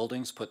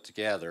buildings put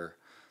together.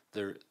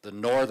 The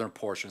northern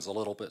portion is a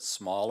little bit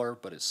smaller,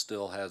 but it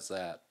still has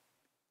that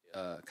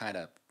kind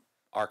of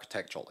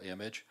architectural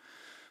image.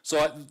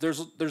 So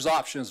there's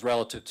options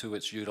relative to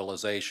its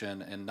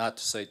utilization, and not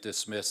to say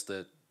dismiss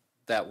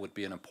that would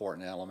be an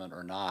important element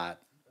or not.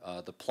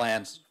 The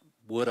plans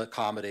would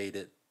accommodate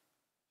it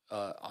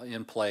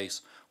in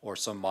place or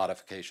some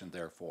modification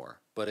therefore.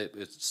 But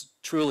it's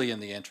truly in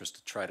the interest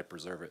to try to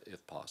preserve it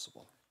if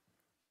possible.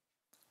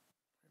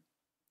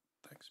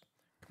 Thanks.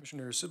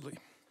 Commissioner Sibley.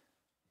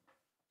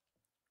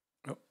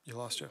 Oh, you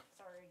lost you.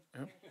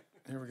 Sorry. Yep.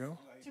 Here we go.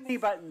 Too many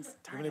buttons.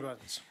 Too many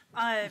buttons.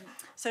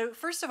 So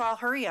first of all,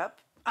 hurry up.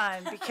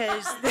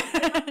 Because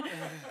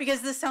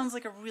because this sounds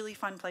like a really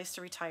fun place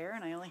to retire,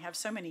 and I only have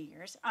so many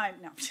years.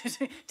 No,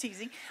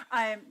 teasing.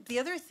 The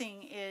other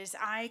thing is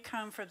I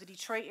come from the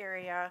Detroit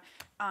area,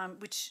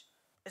 which,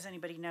 as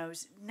anybody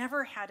knows,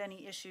 never had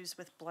any issues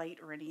with blight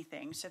or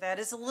anything. So that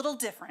is a little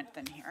different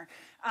than here.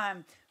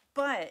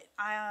 But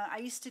I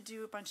used to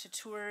do a bunch of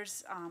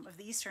tours of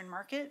the Eastern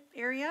Market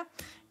area,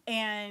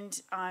 and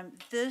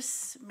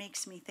this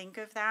makes me think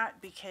of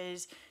that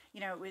because,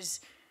 it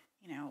was,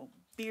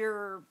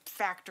 beer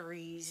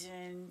factories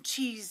and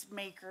cheese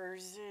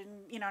makers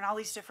and, and all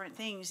these different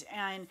things.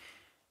 And,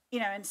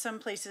 in some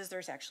places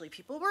there's actually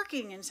people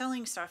working and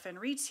selling stuff in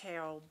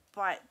retail,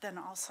 but then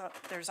also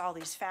there's all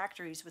these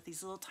factories with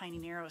these little tiny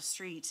narrow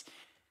streets.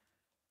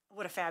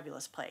 What a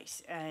fabulous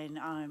place. And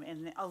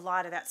a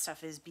lot of that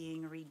stuff is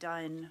being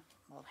redone,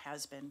 well,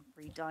 has been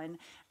redone.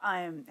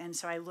 And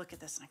so I look at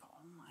this and I go,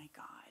 oh my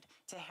God,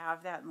 to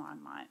have that in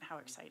Longmont, how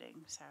exciting.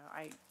 So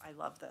I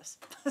love this.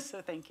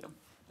 So thank you.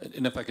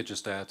 And if I could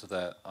just add to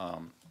that,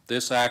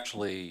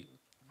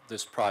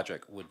 this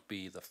project would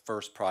be the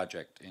first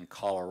project in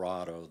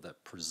Colorado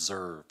that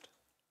preserved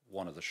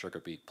one of the sugar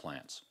beet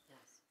plants.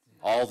 Yes.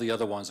 All the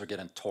other ones are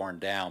getting torn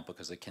down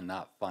because they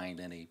cannot find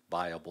any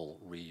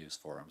viable reuse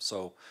for them.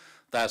 So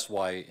that's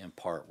why, in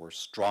part, we're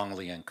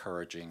strongly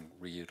encouraging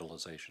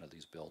reutilization of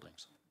these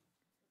buildings.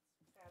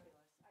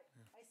 Fabulous.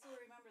 I still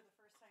remember the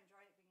first time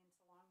driving into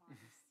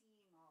Longmont and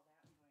seeing all that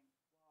and going,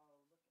 whoa,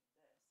 look at this.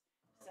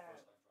 So,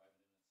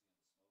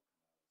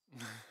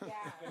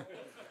 yeah.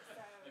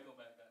 They go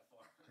back that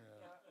far.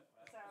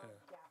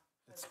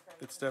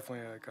 It's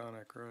definitely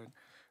iconic, right?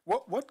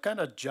 What kind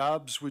of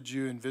jobs would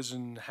you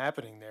envision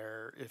happening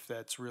there if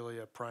that's really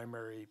a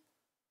primary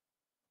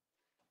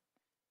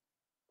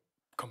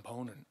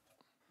component?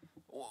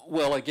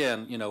 Well,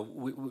 again,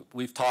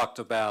 we've talked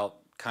about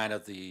kind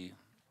of the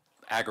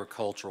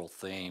agricultural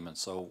theme, and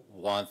so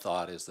one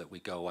thought is that we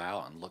go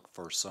out and look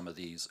for some of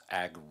these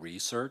ag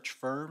research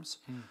firms.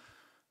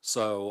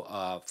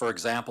 So, for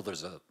example,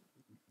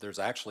 there's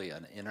actually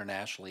an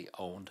internationally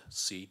owned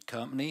seed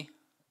company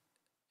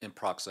in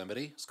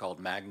proximity. It's called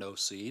Magno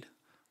Seed.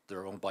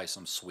 They're owned by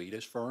some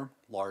Swedish firm,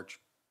 large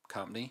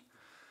company.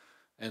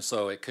 And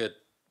so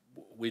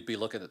we'd be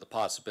looking at the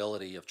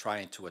possibility of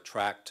trying to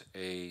attract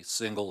a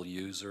single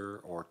user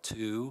or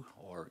two,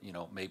 or,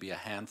 maybe a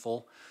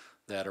handful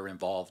that are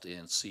involved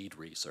in seed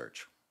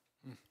research.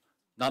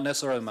 Not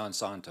necessarily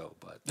Monsanto,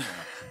 but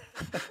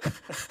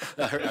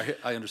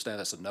I understand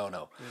that's a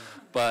no-no.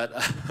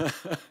 Yeah.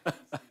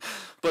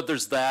 But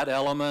there's that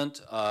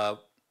element.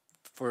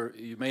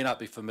 You may not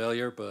be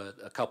familiar, but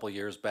a couple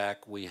years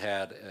back we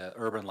had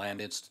Urban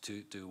Land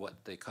Institute do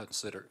what they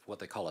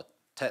call a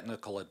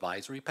technical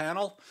advisory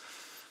panel,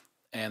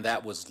 and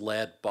that was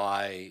led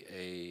by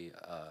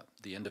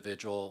the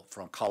individual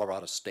from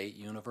Colorado State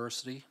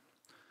University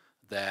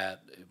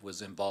that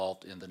was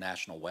involved in the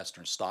National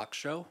Western Stock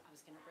Show.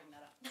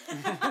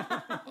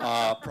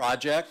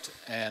 Project,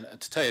 and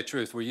to tell you the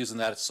truth, we're using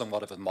that as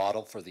somewhat of a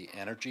model for the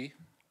energy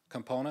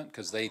component,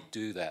 because they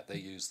do that. They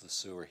use the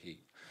sewer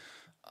heat.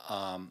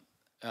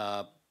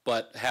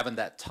 But having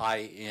that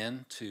tie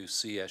in to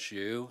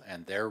CSU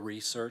and their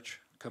research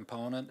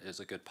component is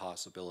a good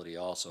possibility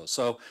also.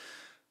 So,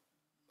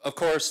 of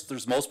course,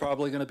 there's most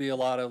probably going to be a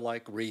lot of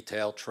like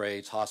retail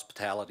trades,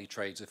 hospitality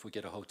trades if we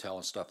get a hotel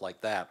and stuff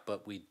like that,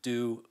 but we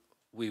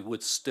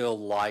would still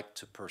like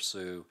to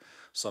pursue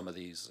some of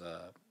these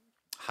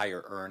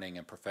higher earning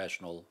and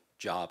professional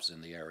jobs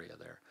in the area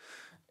there.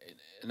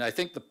 And I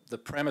think the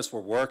premise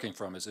we're working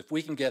from is if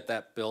we can get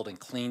that building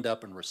cleaned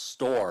up and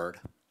restored,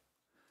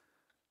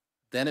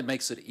 then it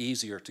makes it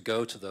easier to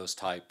go to those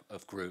type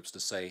of groups to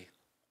say,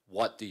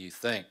 what do you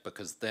think?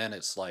 Because then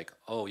it's like,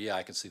 oh yeah,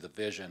 I can see the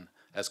vision,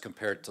 as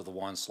compared to the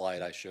one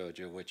slide I showed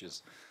you, which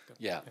is,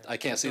 yeah, I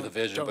can't see the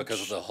vision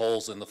because of the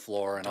holes in the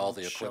floor and all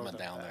the equipment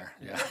down there.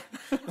 Yeah.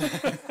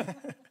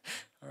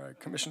 All right,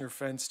 Commissioner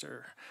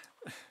Fenster.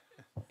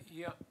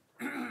 Yeah.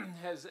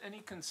 Has any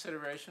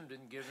consideration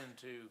been given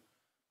to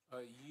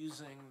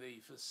using the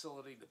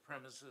facility, the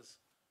premises,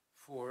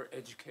 for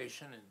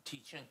education and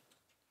teaching?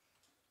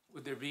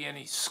 Would there be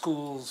any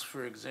schools,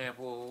 for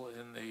example,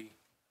 in the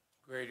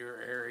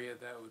greater area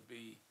that would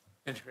be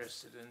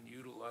interested in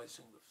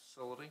utilizing the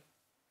facility?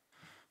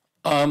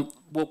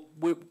 Well,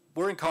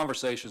 we're in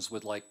conversations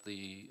with like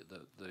the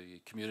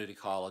community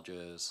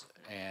colleges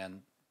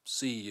and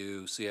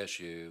CU,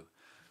 CSU.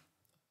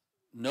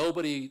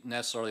 Nobody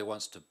necessarily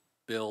wants to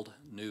build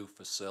new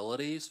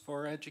facilities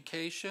for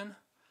education,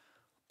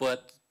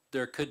 but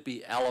there could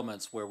be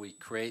elements where we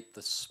create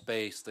the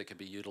space that could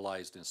be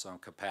utilized in some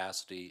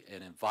capacity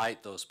and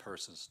invite those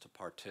persons to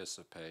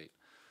participate.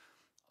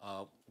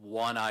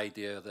 One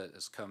idea that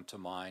has come to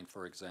mind,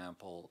 for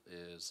example,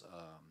 is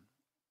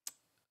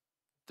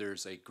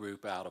there's a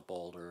group out of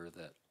Boulder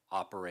that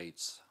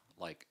operates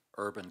like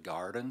urban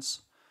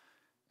gardens.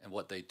 And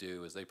what they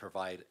do is they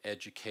provide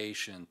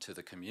education to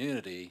the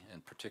community,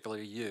 and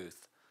particularly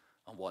youth,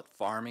 on what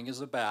farming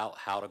is about,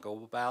 how to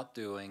go about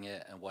doing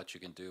it, and what you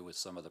can do with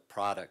some of the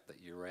product that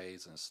you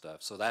raise and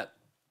stuff. So that'd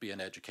be an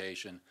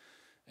education.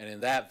 And in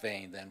that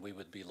vein, then we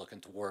would be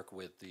looking to work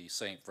with the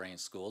St. Vrain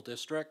School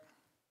District.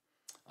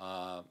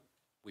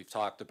 We've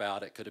talked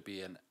about it, could it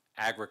be an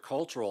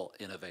agricultural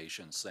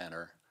innovation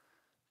center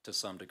to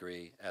some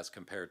degree as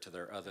compared to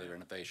their other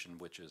innovation,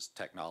 which is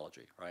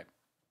technology, right?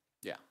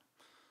 Yeah.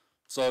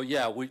 So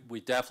yeah, we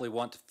definitely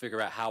want to figure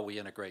out how we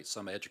integrate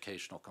some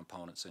educational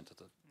components into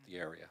the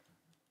area.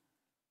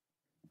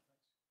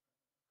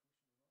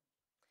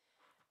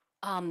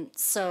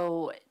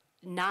 So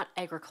not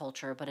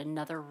agriculture, but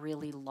another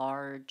really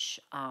large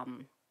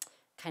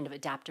kind of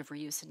adaptive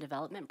reuse and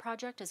development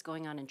project is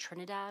going on in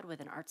Trinidad with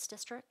an arts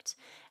district.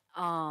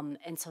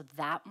 And so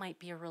that might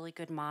be a really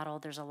good model.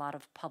 There's a lot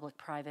of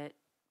public-private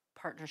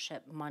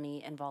partnership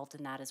money involved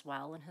in that as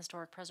well in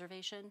historic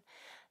preservation.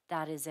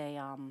 That is a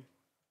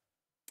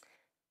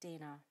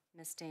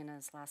Miss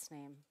Dana's last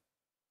name,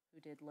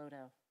 who did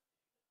Lodo.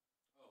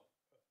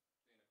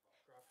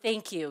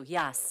 Thank you,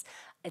 yes.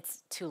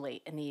 It's too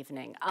late in the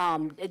evening.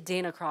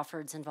 Dana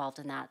Crawford's involved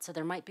in that, so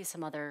there might be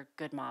some other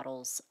good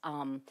models.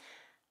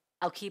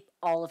 I'll keep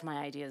all of my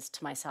ideas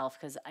to myself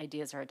because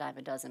ideas are a dime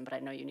a dozen, but I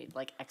know you need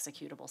like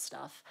executable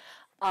stuff.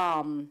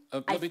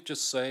 Let me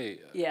just say,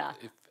 yeah.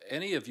 If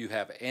any of you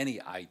have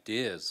any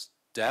ideas,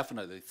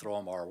 definitely throw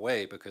them our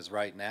way, because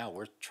right now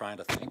we're trying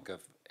to think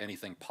of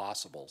anything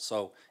possible.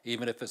 So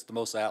even if it's the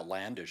most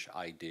outlandish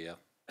idea,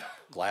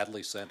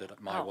 gladly send it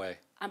my way.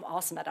 I'm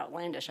awesome at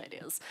outlandish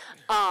ideas.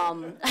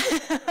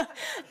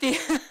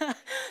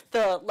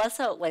 The less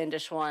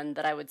outlandish one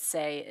that I would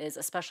say is,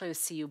 especially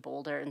with CU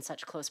Boulder in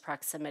such close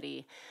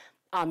proximity,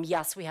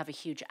 yes, we have a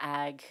huge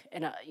ag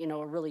and a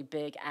really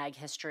big ag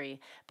history,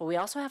 but we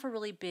also have a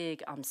really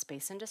big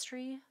space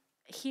industry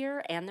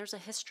here, and there's a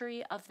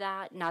history of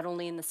that not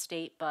only in the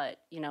state but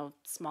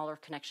smaller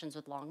connections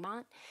with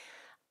Longmont.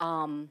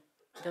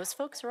 Those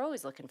folks are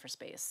always looking for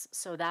space,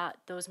 so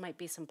those might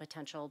be some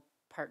potential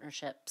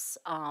partnerships.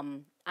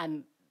 I'm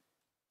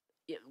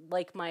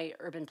like my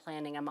urban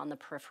planning, I'm on the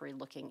periphery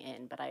looking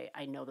in, but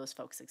I know those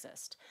folks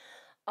exist.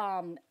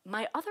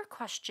 My other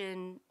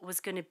question was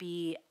going to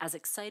be, as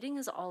exciting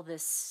as all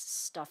this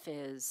stuff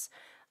is,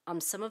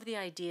 some of the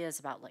ideas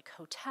about like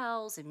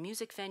hotels and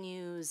music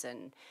venues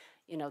and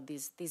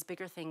these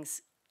bigger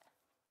things,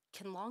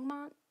 can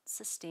Longmont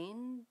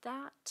sustain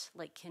that?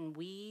 Like, can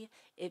we,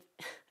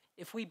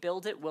 if we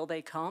build it, will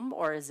they come,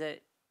 or is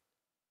it?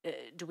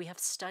 Do we have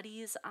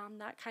studies on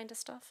that kind of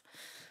stuff?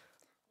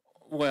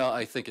 Well,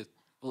 I think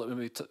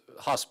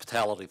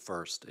hospitality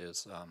first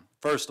is,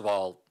 first of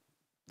all,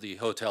 the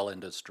hotel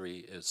industry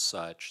is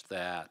such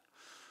that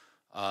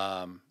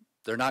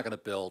they're not going to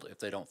build if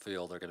they don't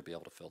feel they're going to be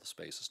able to fill the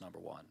spaces, number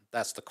one.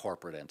 That's the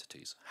corporate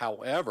entities.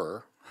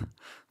 However,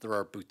 there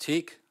are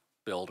boutique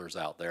builders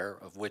out there,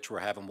 of which we're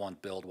having one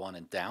build one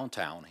in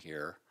downtown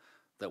here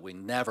that we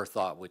never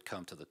thought would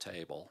come to the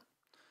table.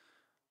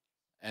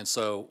 And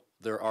so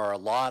there are a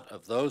lot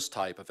of those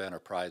type of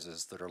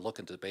enterprises that are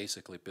looking to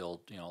basically build,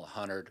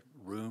 100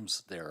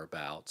 rooms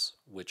thereabouts,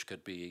 which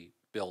could be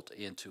built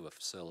into a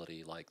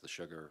facility like the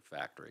sugar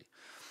factory.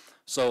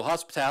 So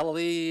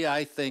hospitality,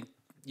 I think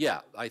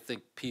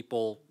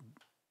people,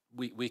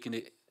 we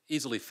can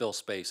easily fill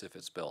space if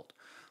it's built.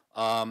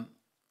 On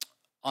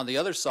the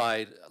other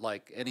side,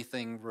 like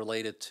anything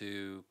related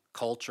to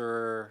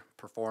culture,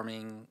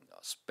 performing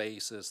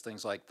spaces,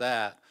 things like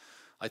that,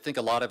 I think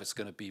a lot of it's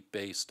going to be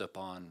based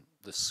upon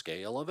the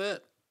scale of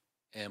it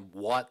and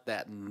what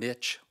that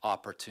niche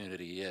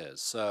opportunity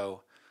is.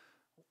 So,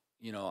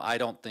 I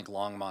don't think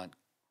Longmont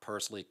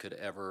personally could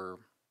ever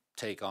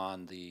take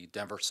on the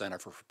Denver Center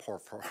for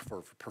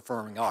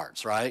Performing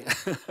Arts, right?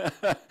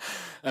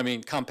 I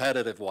mean,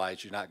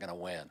 competitive-wise, you're not going to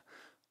win.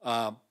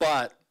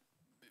 But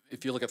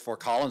if you look at Fort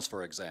Collins,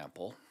 for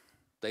example,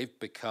 they've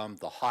become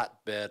the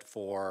hotbed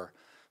for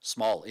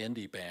small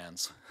indie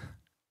bands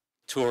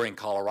touring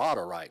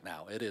Colorado right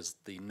now. It is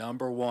the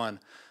 #1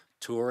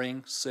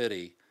 touring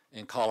city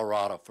in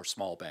Colorado for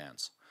small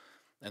bands.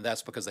 And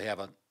that's because they have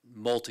a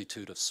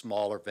multitude of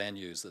smaller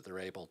venues that they're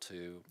able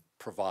to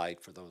provide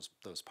for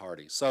those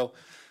parties. So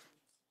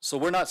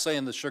we're not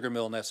saying the sugar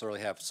mill necessarily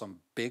have some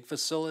big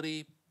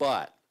facility,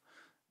 but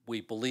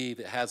we believe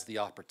it has the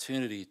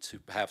opportunity to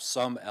have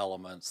some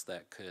elements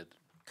that could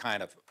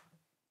kind of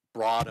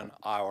broaden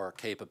our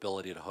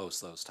capability to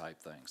host those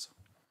type things.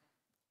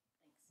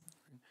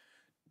 Do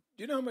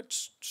you know how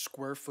much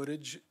square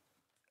footage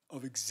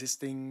of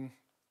existing,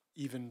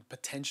 even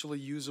potentially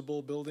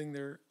usable building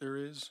there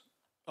is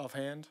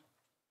offhand?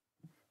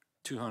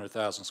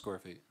 200,000 square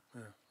feet.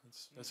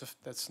 Yeah,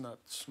 that's not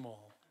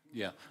small.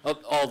 Yeah,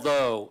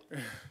 although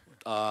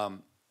a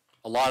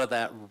lot of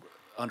that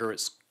under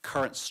its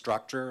current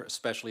structure,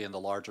 especially in the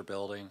larger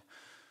building,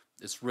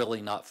 it's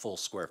really not full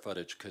square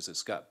footage because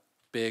it's got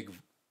big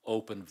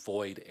open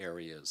void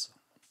areas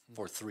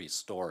for 3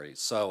 stories.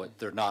 So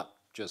they're not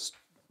just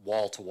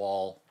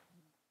wall-to-wall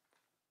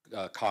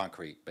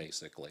concrete,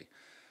 basically.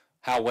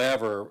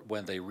 However,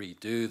 when they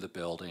redo the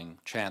building,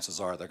 chances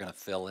are they're going to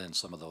fill in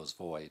some of those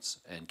voids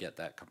and get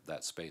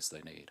that space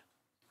they need.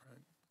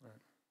 Right.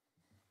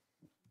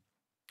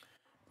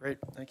 Great,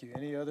 thank you.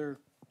 Any other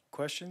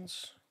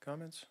questions,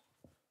 comments?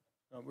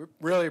 We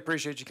really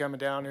appreciate you coming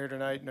down here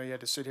tonight. I know you had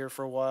to sit here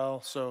for a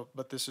while,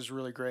 but this is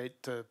really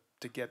great to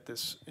get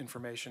this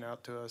information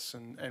out to us,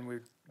 and we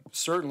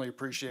certainly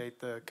appreciate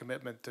the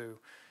commitment to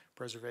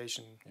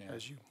preservation,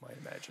 as you might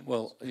imagine.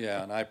 Well,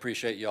 yeah, and I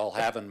appreciate you all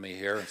having me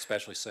here,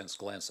 especially since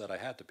Glenn said I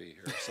had to be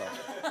here, so.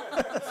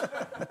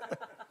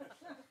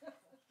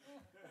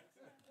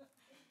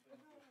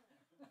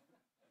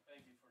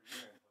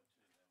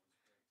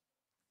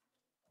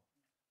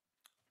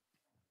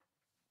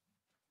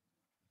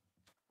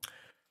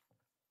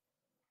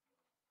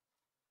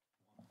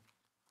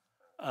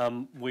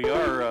 We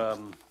are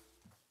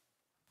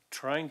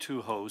trying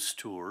to host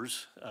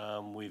tours.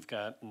 We've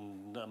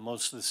gotten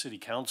most of the city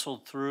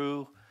council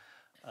through.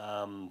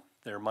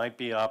 There might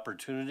be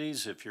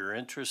opportunities if you're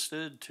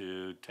interested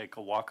to take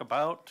a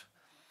walkabout.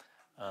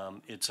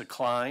 It's a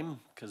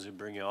climb because they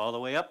bring you all the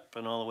way up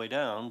and all the way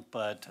down,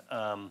 but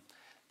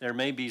there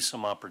may be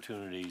some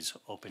opportunities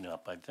open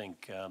up. I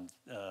think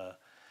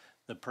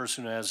the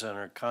person who has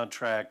under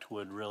contract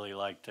would really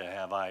like to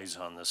have eyes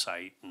on the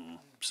site, and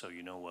so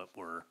you know what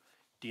we're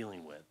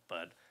dealing with.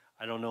 But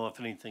I don't know if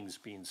anything's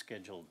being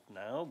scheduled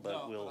now,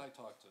 but we'll. I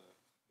talked to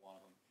one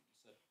of them. He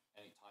said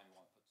anytime you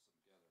want to put something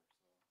together. So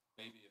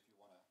maybe if you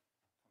want to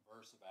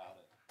converse about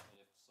it, and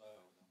if so,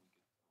 then we could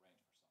arrange for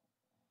something.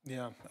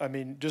 Yeah, I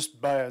mean,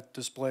 just by a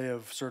display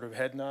of sort of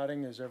head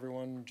nodding, is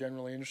everyone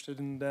generally interested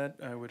in that?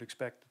 I would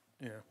expect,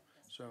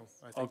 so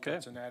I think Okay.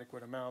 that's an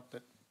adequate amount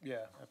that,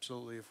 yeah,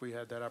 absolutely. If we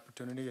had that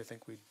opportunity, I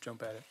think we'd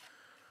jump at it.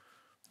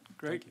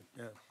 Great. Thank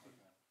you.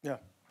 Yeah.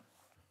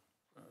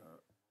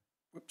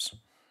 Whoops.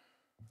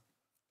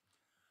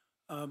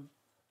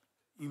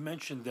 You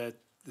mentioned that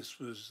this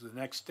was, the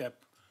next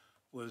step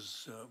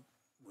was, a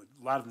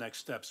lot of next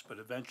steps, but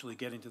eventually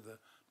getting to the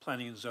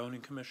Planning and Zoning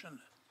Commission,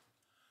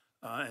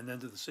 and then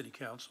to the City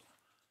Council.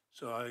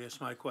 So I guess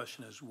my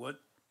question is,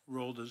 what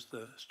role does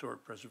the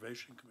Historic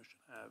Preservation Commission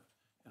have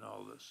in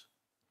all of this?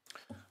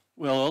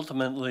 Well,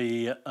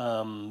 ultimately,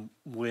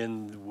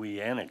 when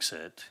we annex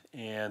it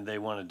and they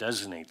want to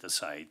designate the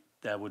site,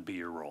 that would be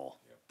your role.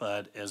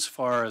 But as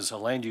far as a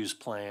land use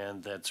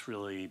plan, that's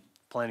really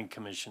Planning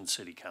Commission,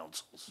 City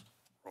Council's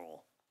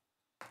role.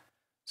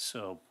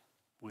 So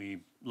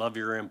we love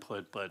your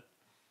input, but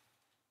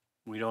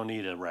we don't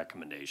need a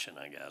recommendation,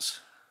 I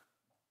guess.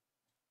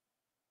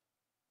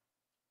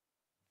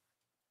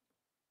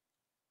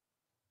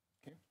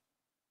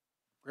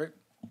 Great.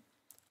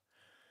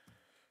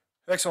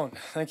 Excellent,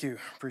 thank you,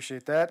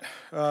 appreciate that.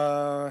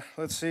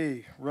 Let's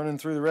see, running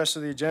through the rest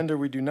of the agenda,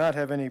 we do not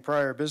have any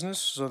prior business,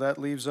 so that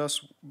leaves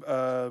us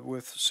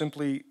with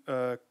simply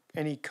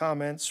any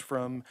comments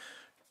from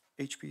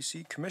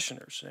HPC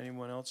commissioners.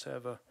 Anyone else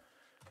have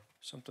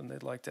something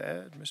they'd like to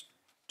add? Mr.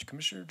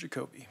 Commissioner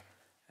Jacoby.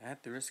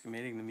 At the risk of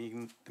making the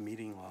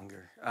meeting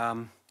longer,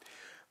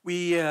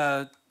 we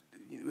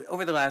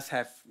over the last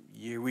half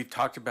year we've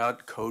talked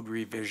about code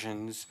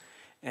revisions,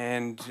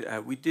 and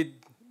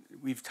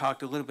we've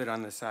talked a little bit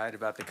on the side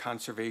about the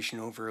conservation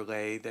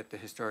overlay that the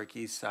Historic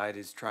East Side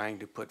is trying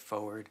to put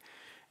forward,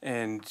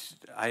 and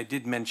I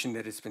did mention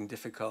that it's been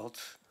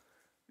difficult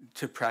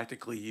to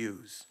practically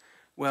use.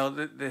 Well,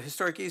 the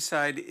Historic East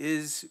Side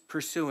is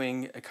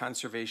pursuing a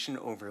conservation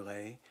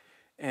overlay,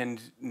 and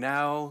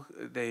now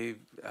they've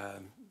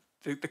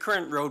the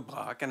current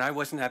roadblock, and I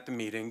wasn't at the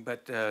meeting,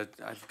 but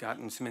I've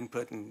gotten some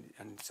input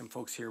and some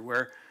folks here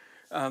where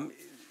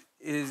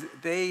is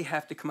they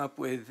have to come up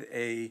with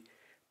a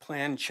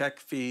plan check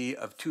fee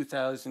of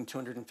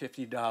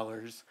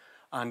 $2,250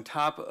 on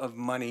top of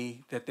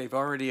money that they've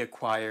already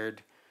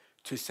acquired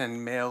to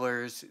send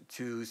mailers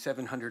to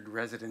 700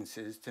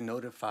 residences to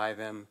notify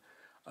them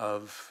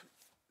of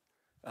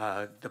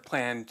the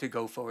plan to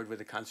go forward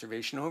with a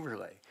conservation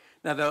overlay.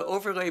 Now, the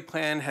overlay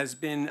plan has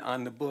been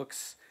on the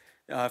books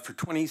for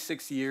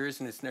 26 years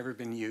and it's never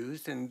been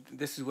used, and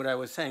this is what I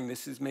was saying,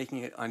 this is making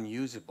it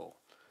unusable.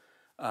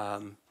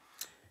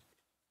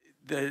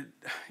 They're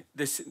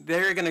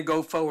going to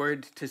go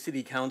forward to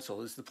City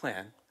Council is the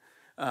plan,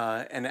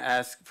 and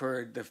ask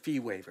for the fee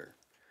waiver.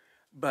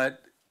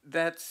 But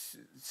that's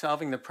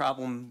solving the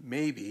problem,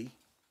 maybe,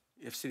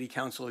 if city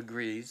council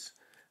agrees,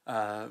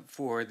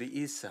 for the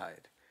east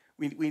side.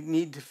 We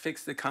need to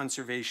fix the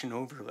conservation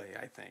overlay,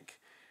 I think.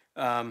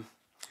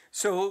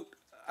 So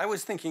I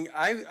was thinking,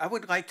 I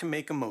would like to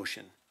make a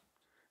motion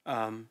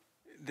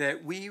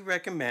that we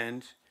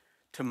recommend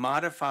to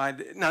modify,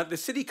 now the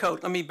city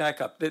code, let me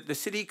back up. The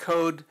city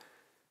code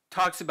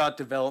talks about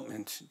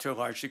development to a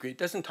large degree. It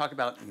doesn't talk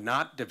about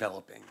not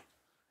developing.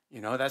 You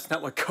know, that's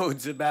not what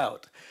code's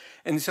about.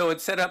 And so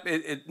it's set up,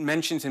 it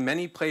mentions in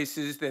many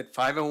places that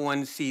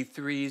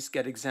 501c3s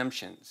get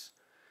exemptions,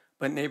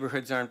 but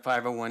neighborhoods aren't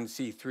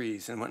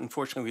 501c3s, and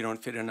unfortunately we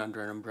don't fit in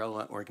under an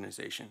umbrella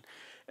organization.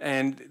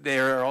 And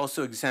there are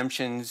also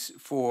exemptions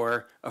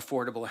for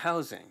affordable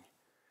housing.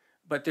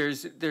 But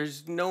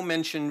there's no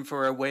mention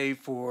for a way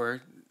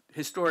for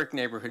historic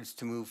neighborhoods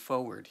to move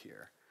forward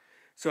here.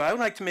 So I would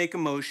like to make a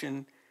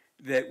motion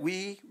that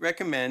we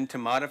recommend to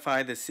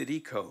modify the city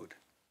code.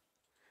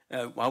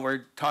 While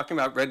we're talking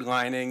about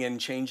redlining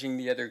and changing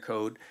the other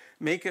code,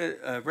 make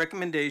a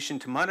recommendation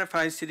to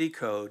modify city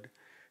code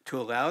to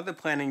allow the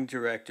planning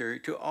director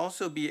to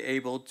also be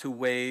able to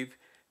waive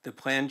the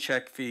plan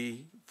check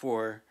fee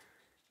for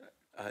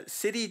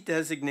city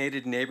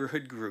designated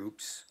neighborhood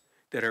groups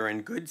that are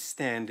in good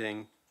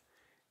standing,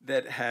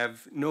 that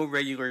have no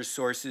regular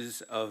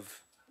sources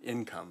of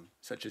income,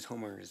 such as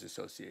homeowners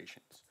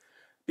associations.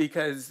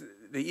 Because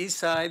the east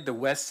side, the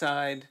west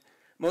side,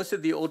 most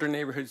of the older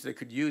neighborhoods that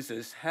could use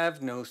this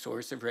have no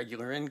source of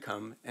regular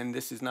income, and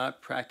this is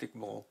not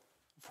practicable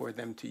for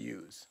them to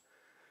use.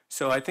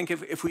 So I think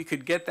if we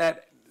could get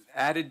that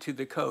added to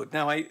the code.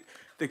 Now, I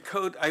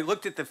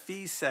looked at the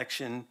fees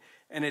section,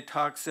 and it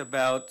talks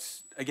about,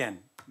 again,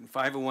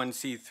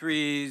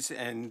 501c3s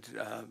and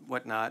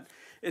whatnot.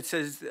 It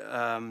says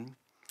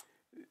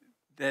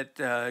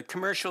that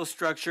commercial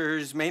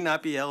structures may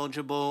not be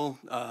eligible,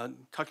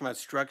 talking about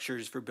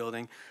structures for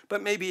building,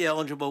 but may be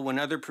eligible when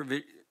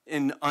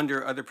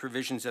under other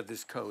provisions of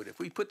this code. If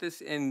we put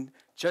this in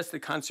just the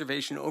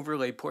conservation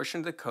overlay portion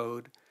of the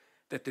code,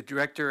 that the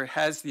director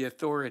has the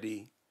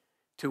authority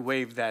to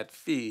waive that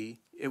fee,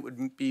 it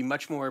would be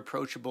much more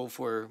approachable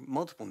for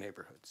multiple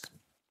neighborhoods.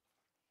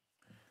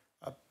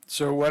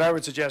 So what I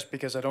would suggest,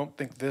 because I don't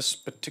think this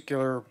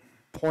particular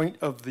point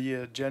of the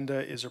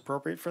agenda is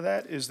appropriate for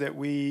that, is that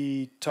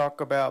we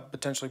talk about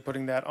potentially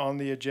putting that on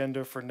the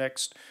agenda for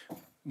next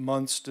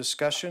month's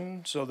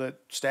discussion so that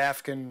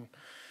staff can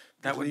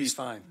That would be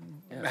fine.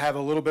 Yeah. have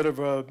a little bit of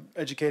a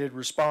educated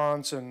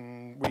response,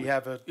 and we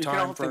have a time You can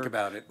all for, think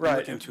about it. right,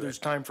 Look into there's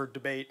it. time for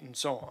debate and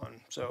so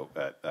on. So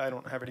I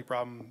don't have any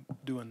problem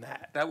doing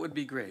that. That would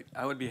be great.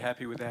 I would be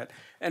happy with that.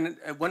 And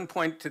at one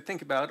point to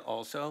think about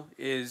also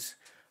is,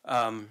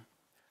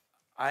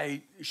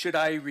 should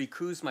I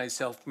recuse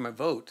myself from a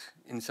vote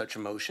in such a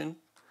motion?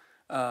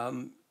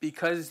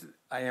 Because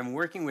I am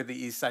working with the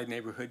East Side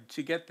neighborhood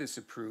to get this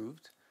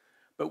approved,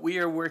 but we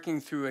are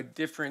working through a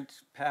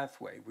different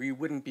pathway. We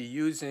wouldn't be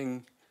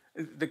using,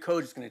 the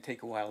code is going to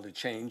take a while to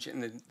change,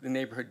 and the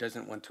neighborhood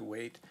doesn't want to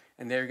wait,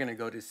 and they're going to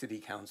go to city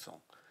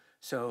council.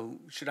 So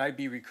should I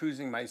be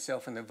recusing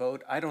myself in the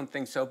vote? I don't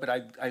think so, but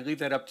I leave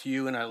that up to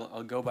you, and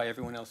I'll go by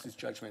everyone else's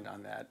judgment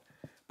on that.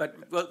 But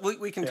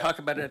we can talk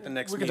about it at the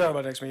next meeting. We can talk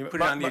about it next meeting.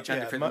 Put it on the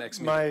agenda for the next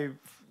meeting. My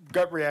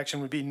gut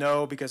reaction would be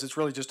no, because it's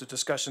really just a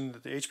discussion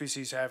that the HPC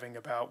is having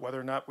about whether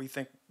or not we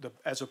think,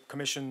 as a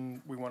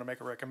commission, we want to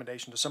make a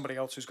recommendation to somebody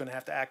else who's going to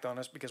have to act on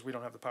us because we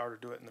don't have the power to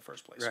do it in the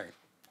first place. Right.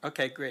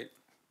 Okay, great.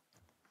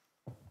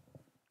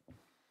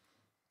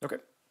 Okay.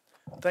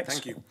 Thanks.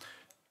 Thank you.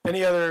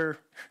 Any other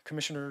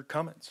commissioner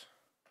comments?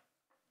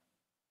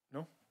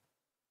 No?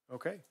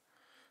 Okay.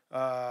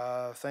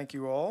 Thank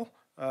you all.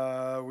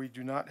 We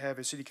do not have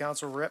a city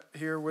council rep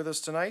here with us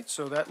tonight,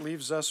 so that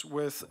leaves us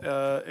with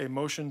a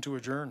motion to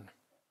adjourn.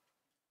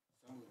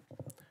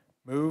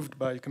 Moved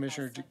by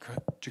Commissioner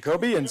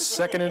Jacoby and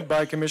seconded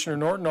by Commissioner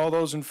Norton. All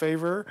those in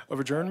favor of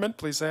adjournment,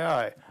 please say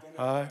aye.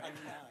 Aye.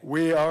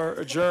 We are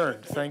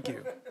adjourned. Thank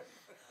you.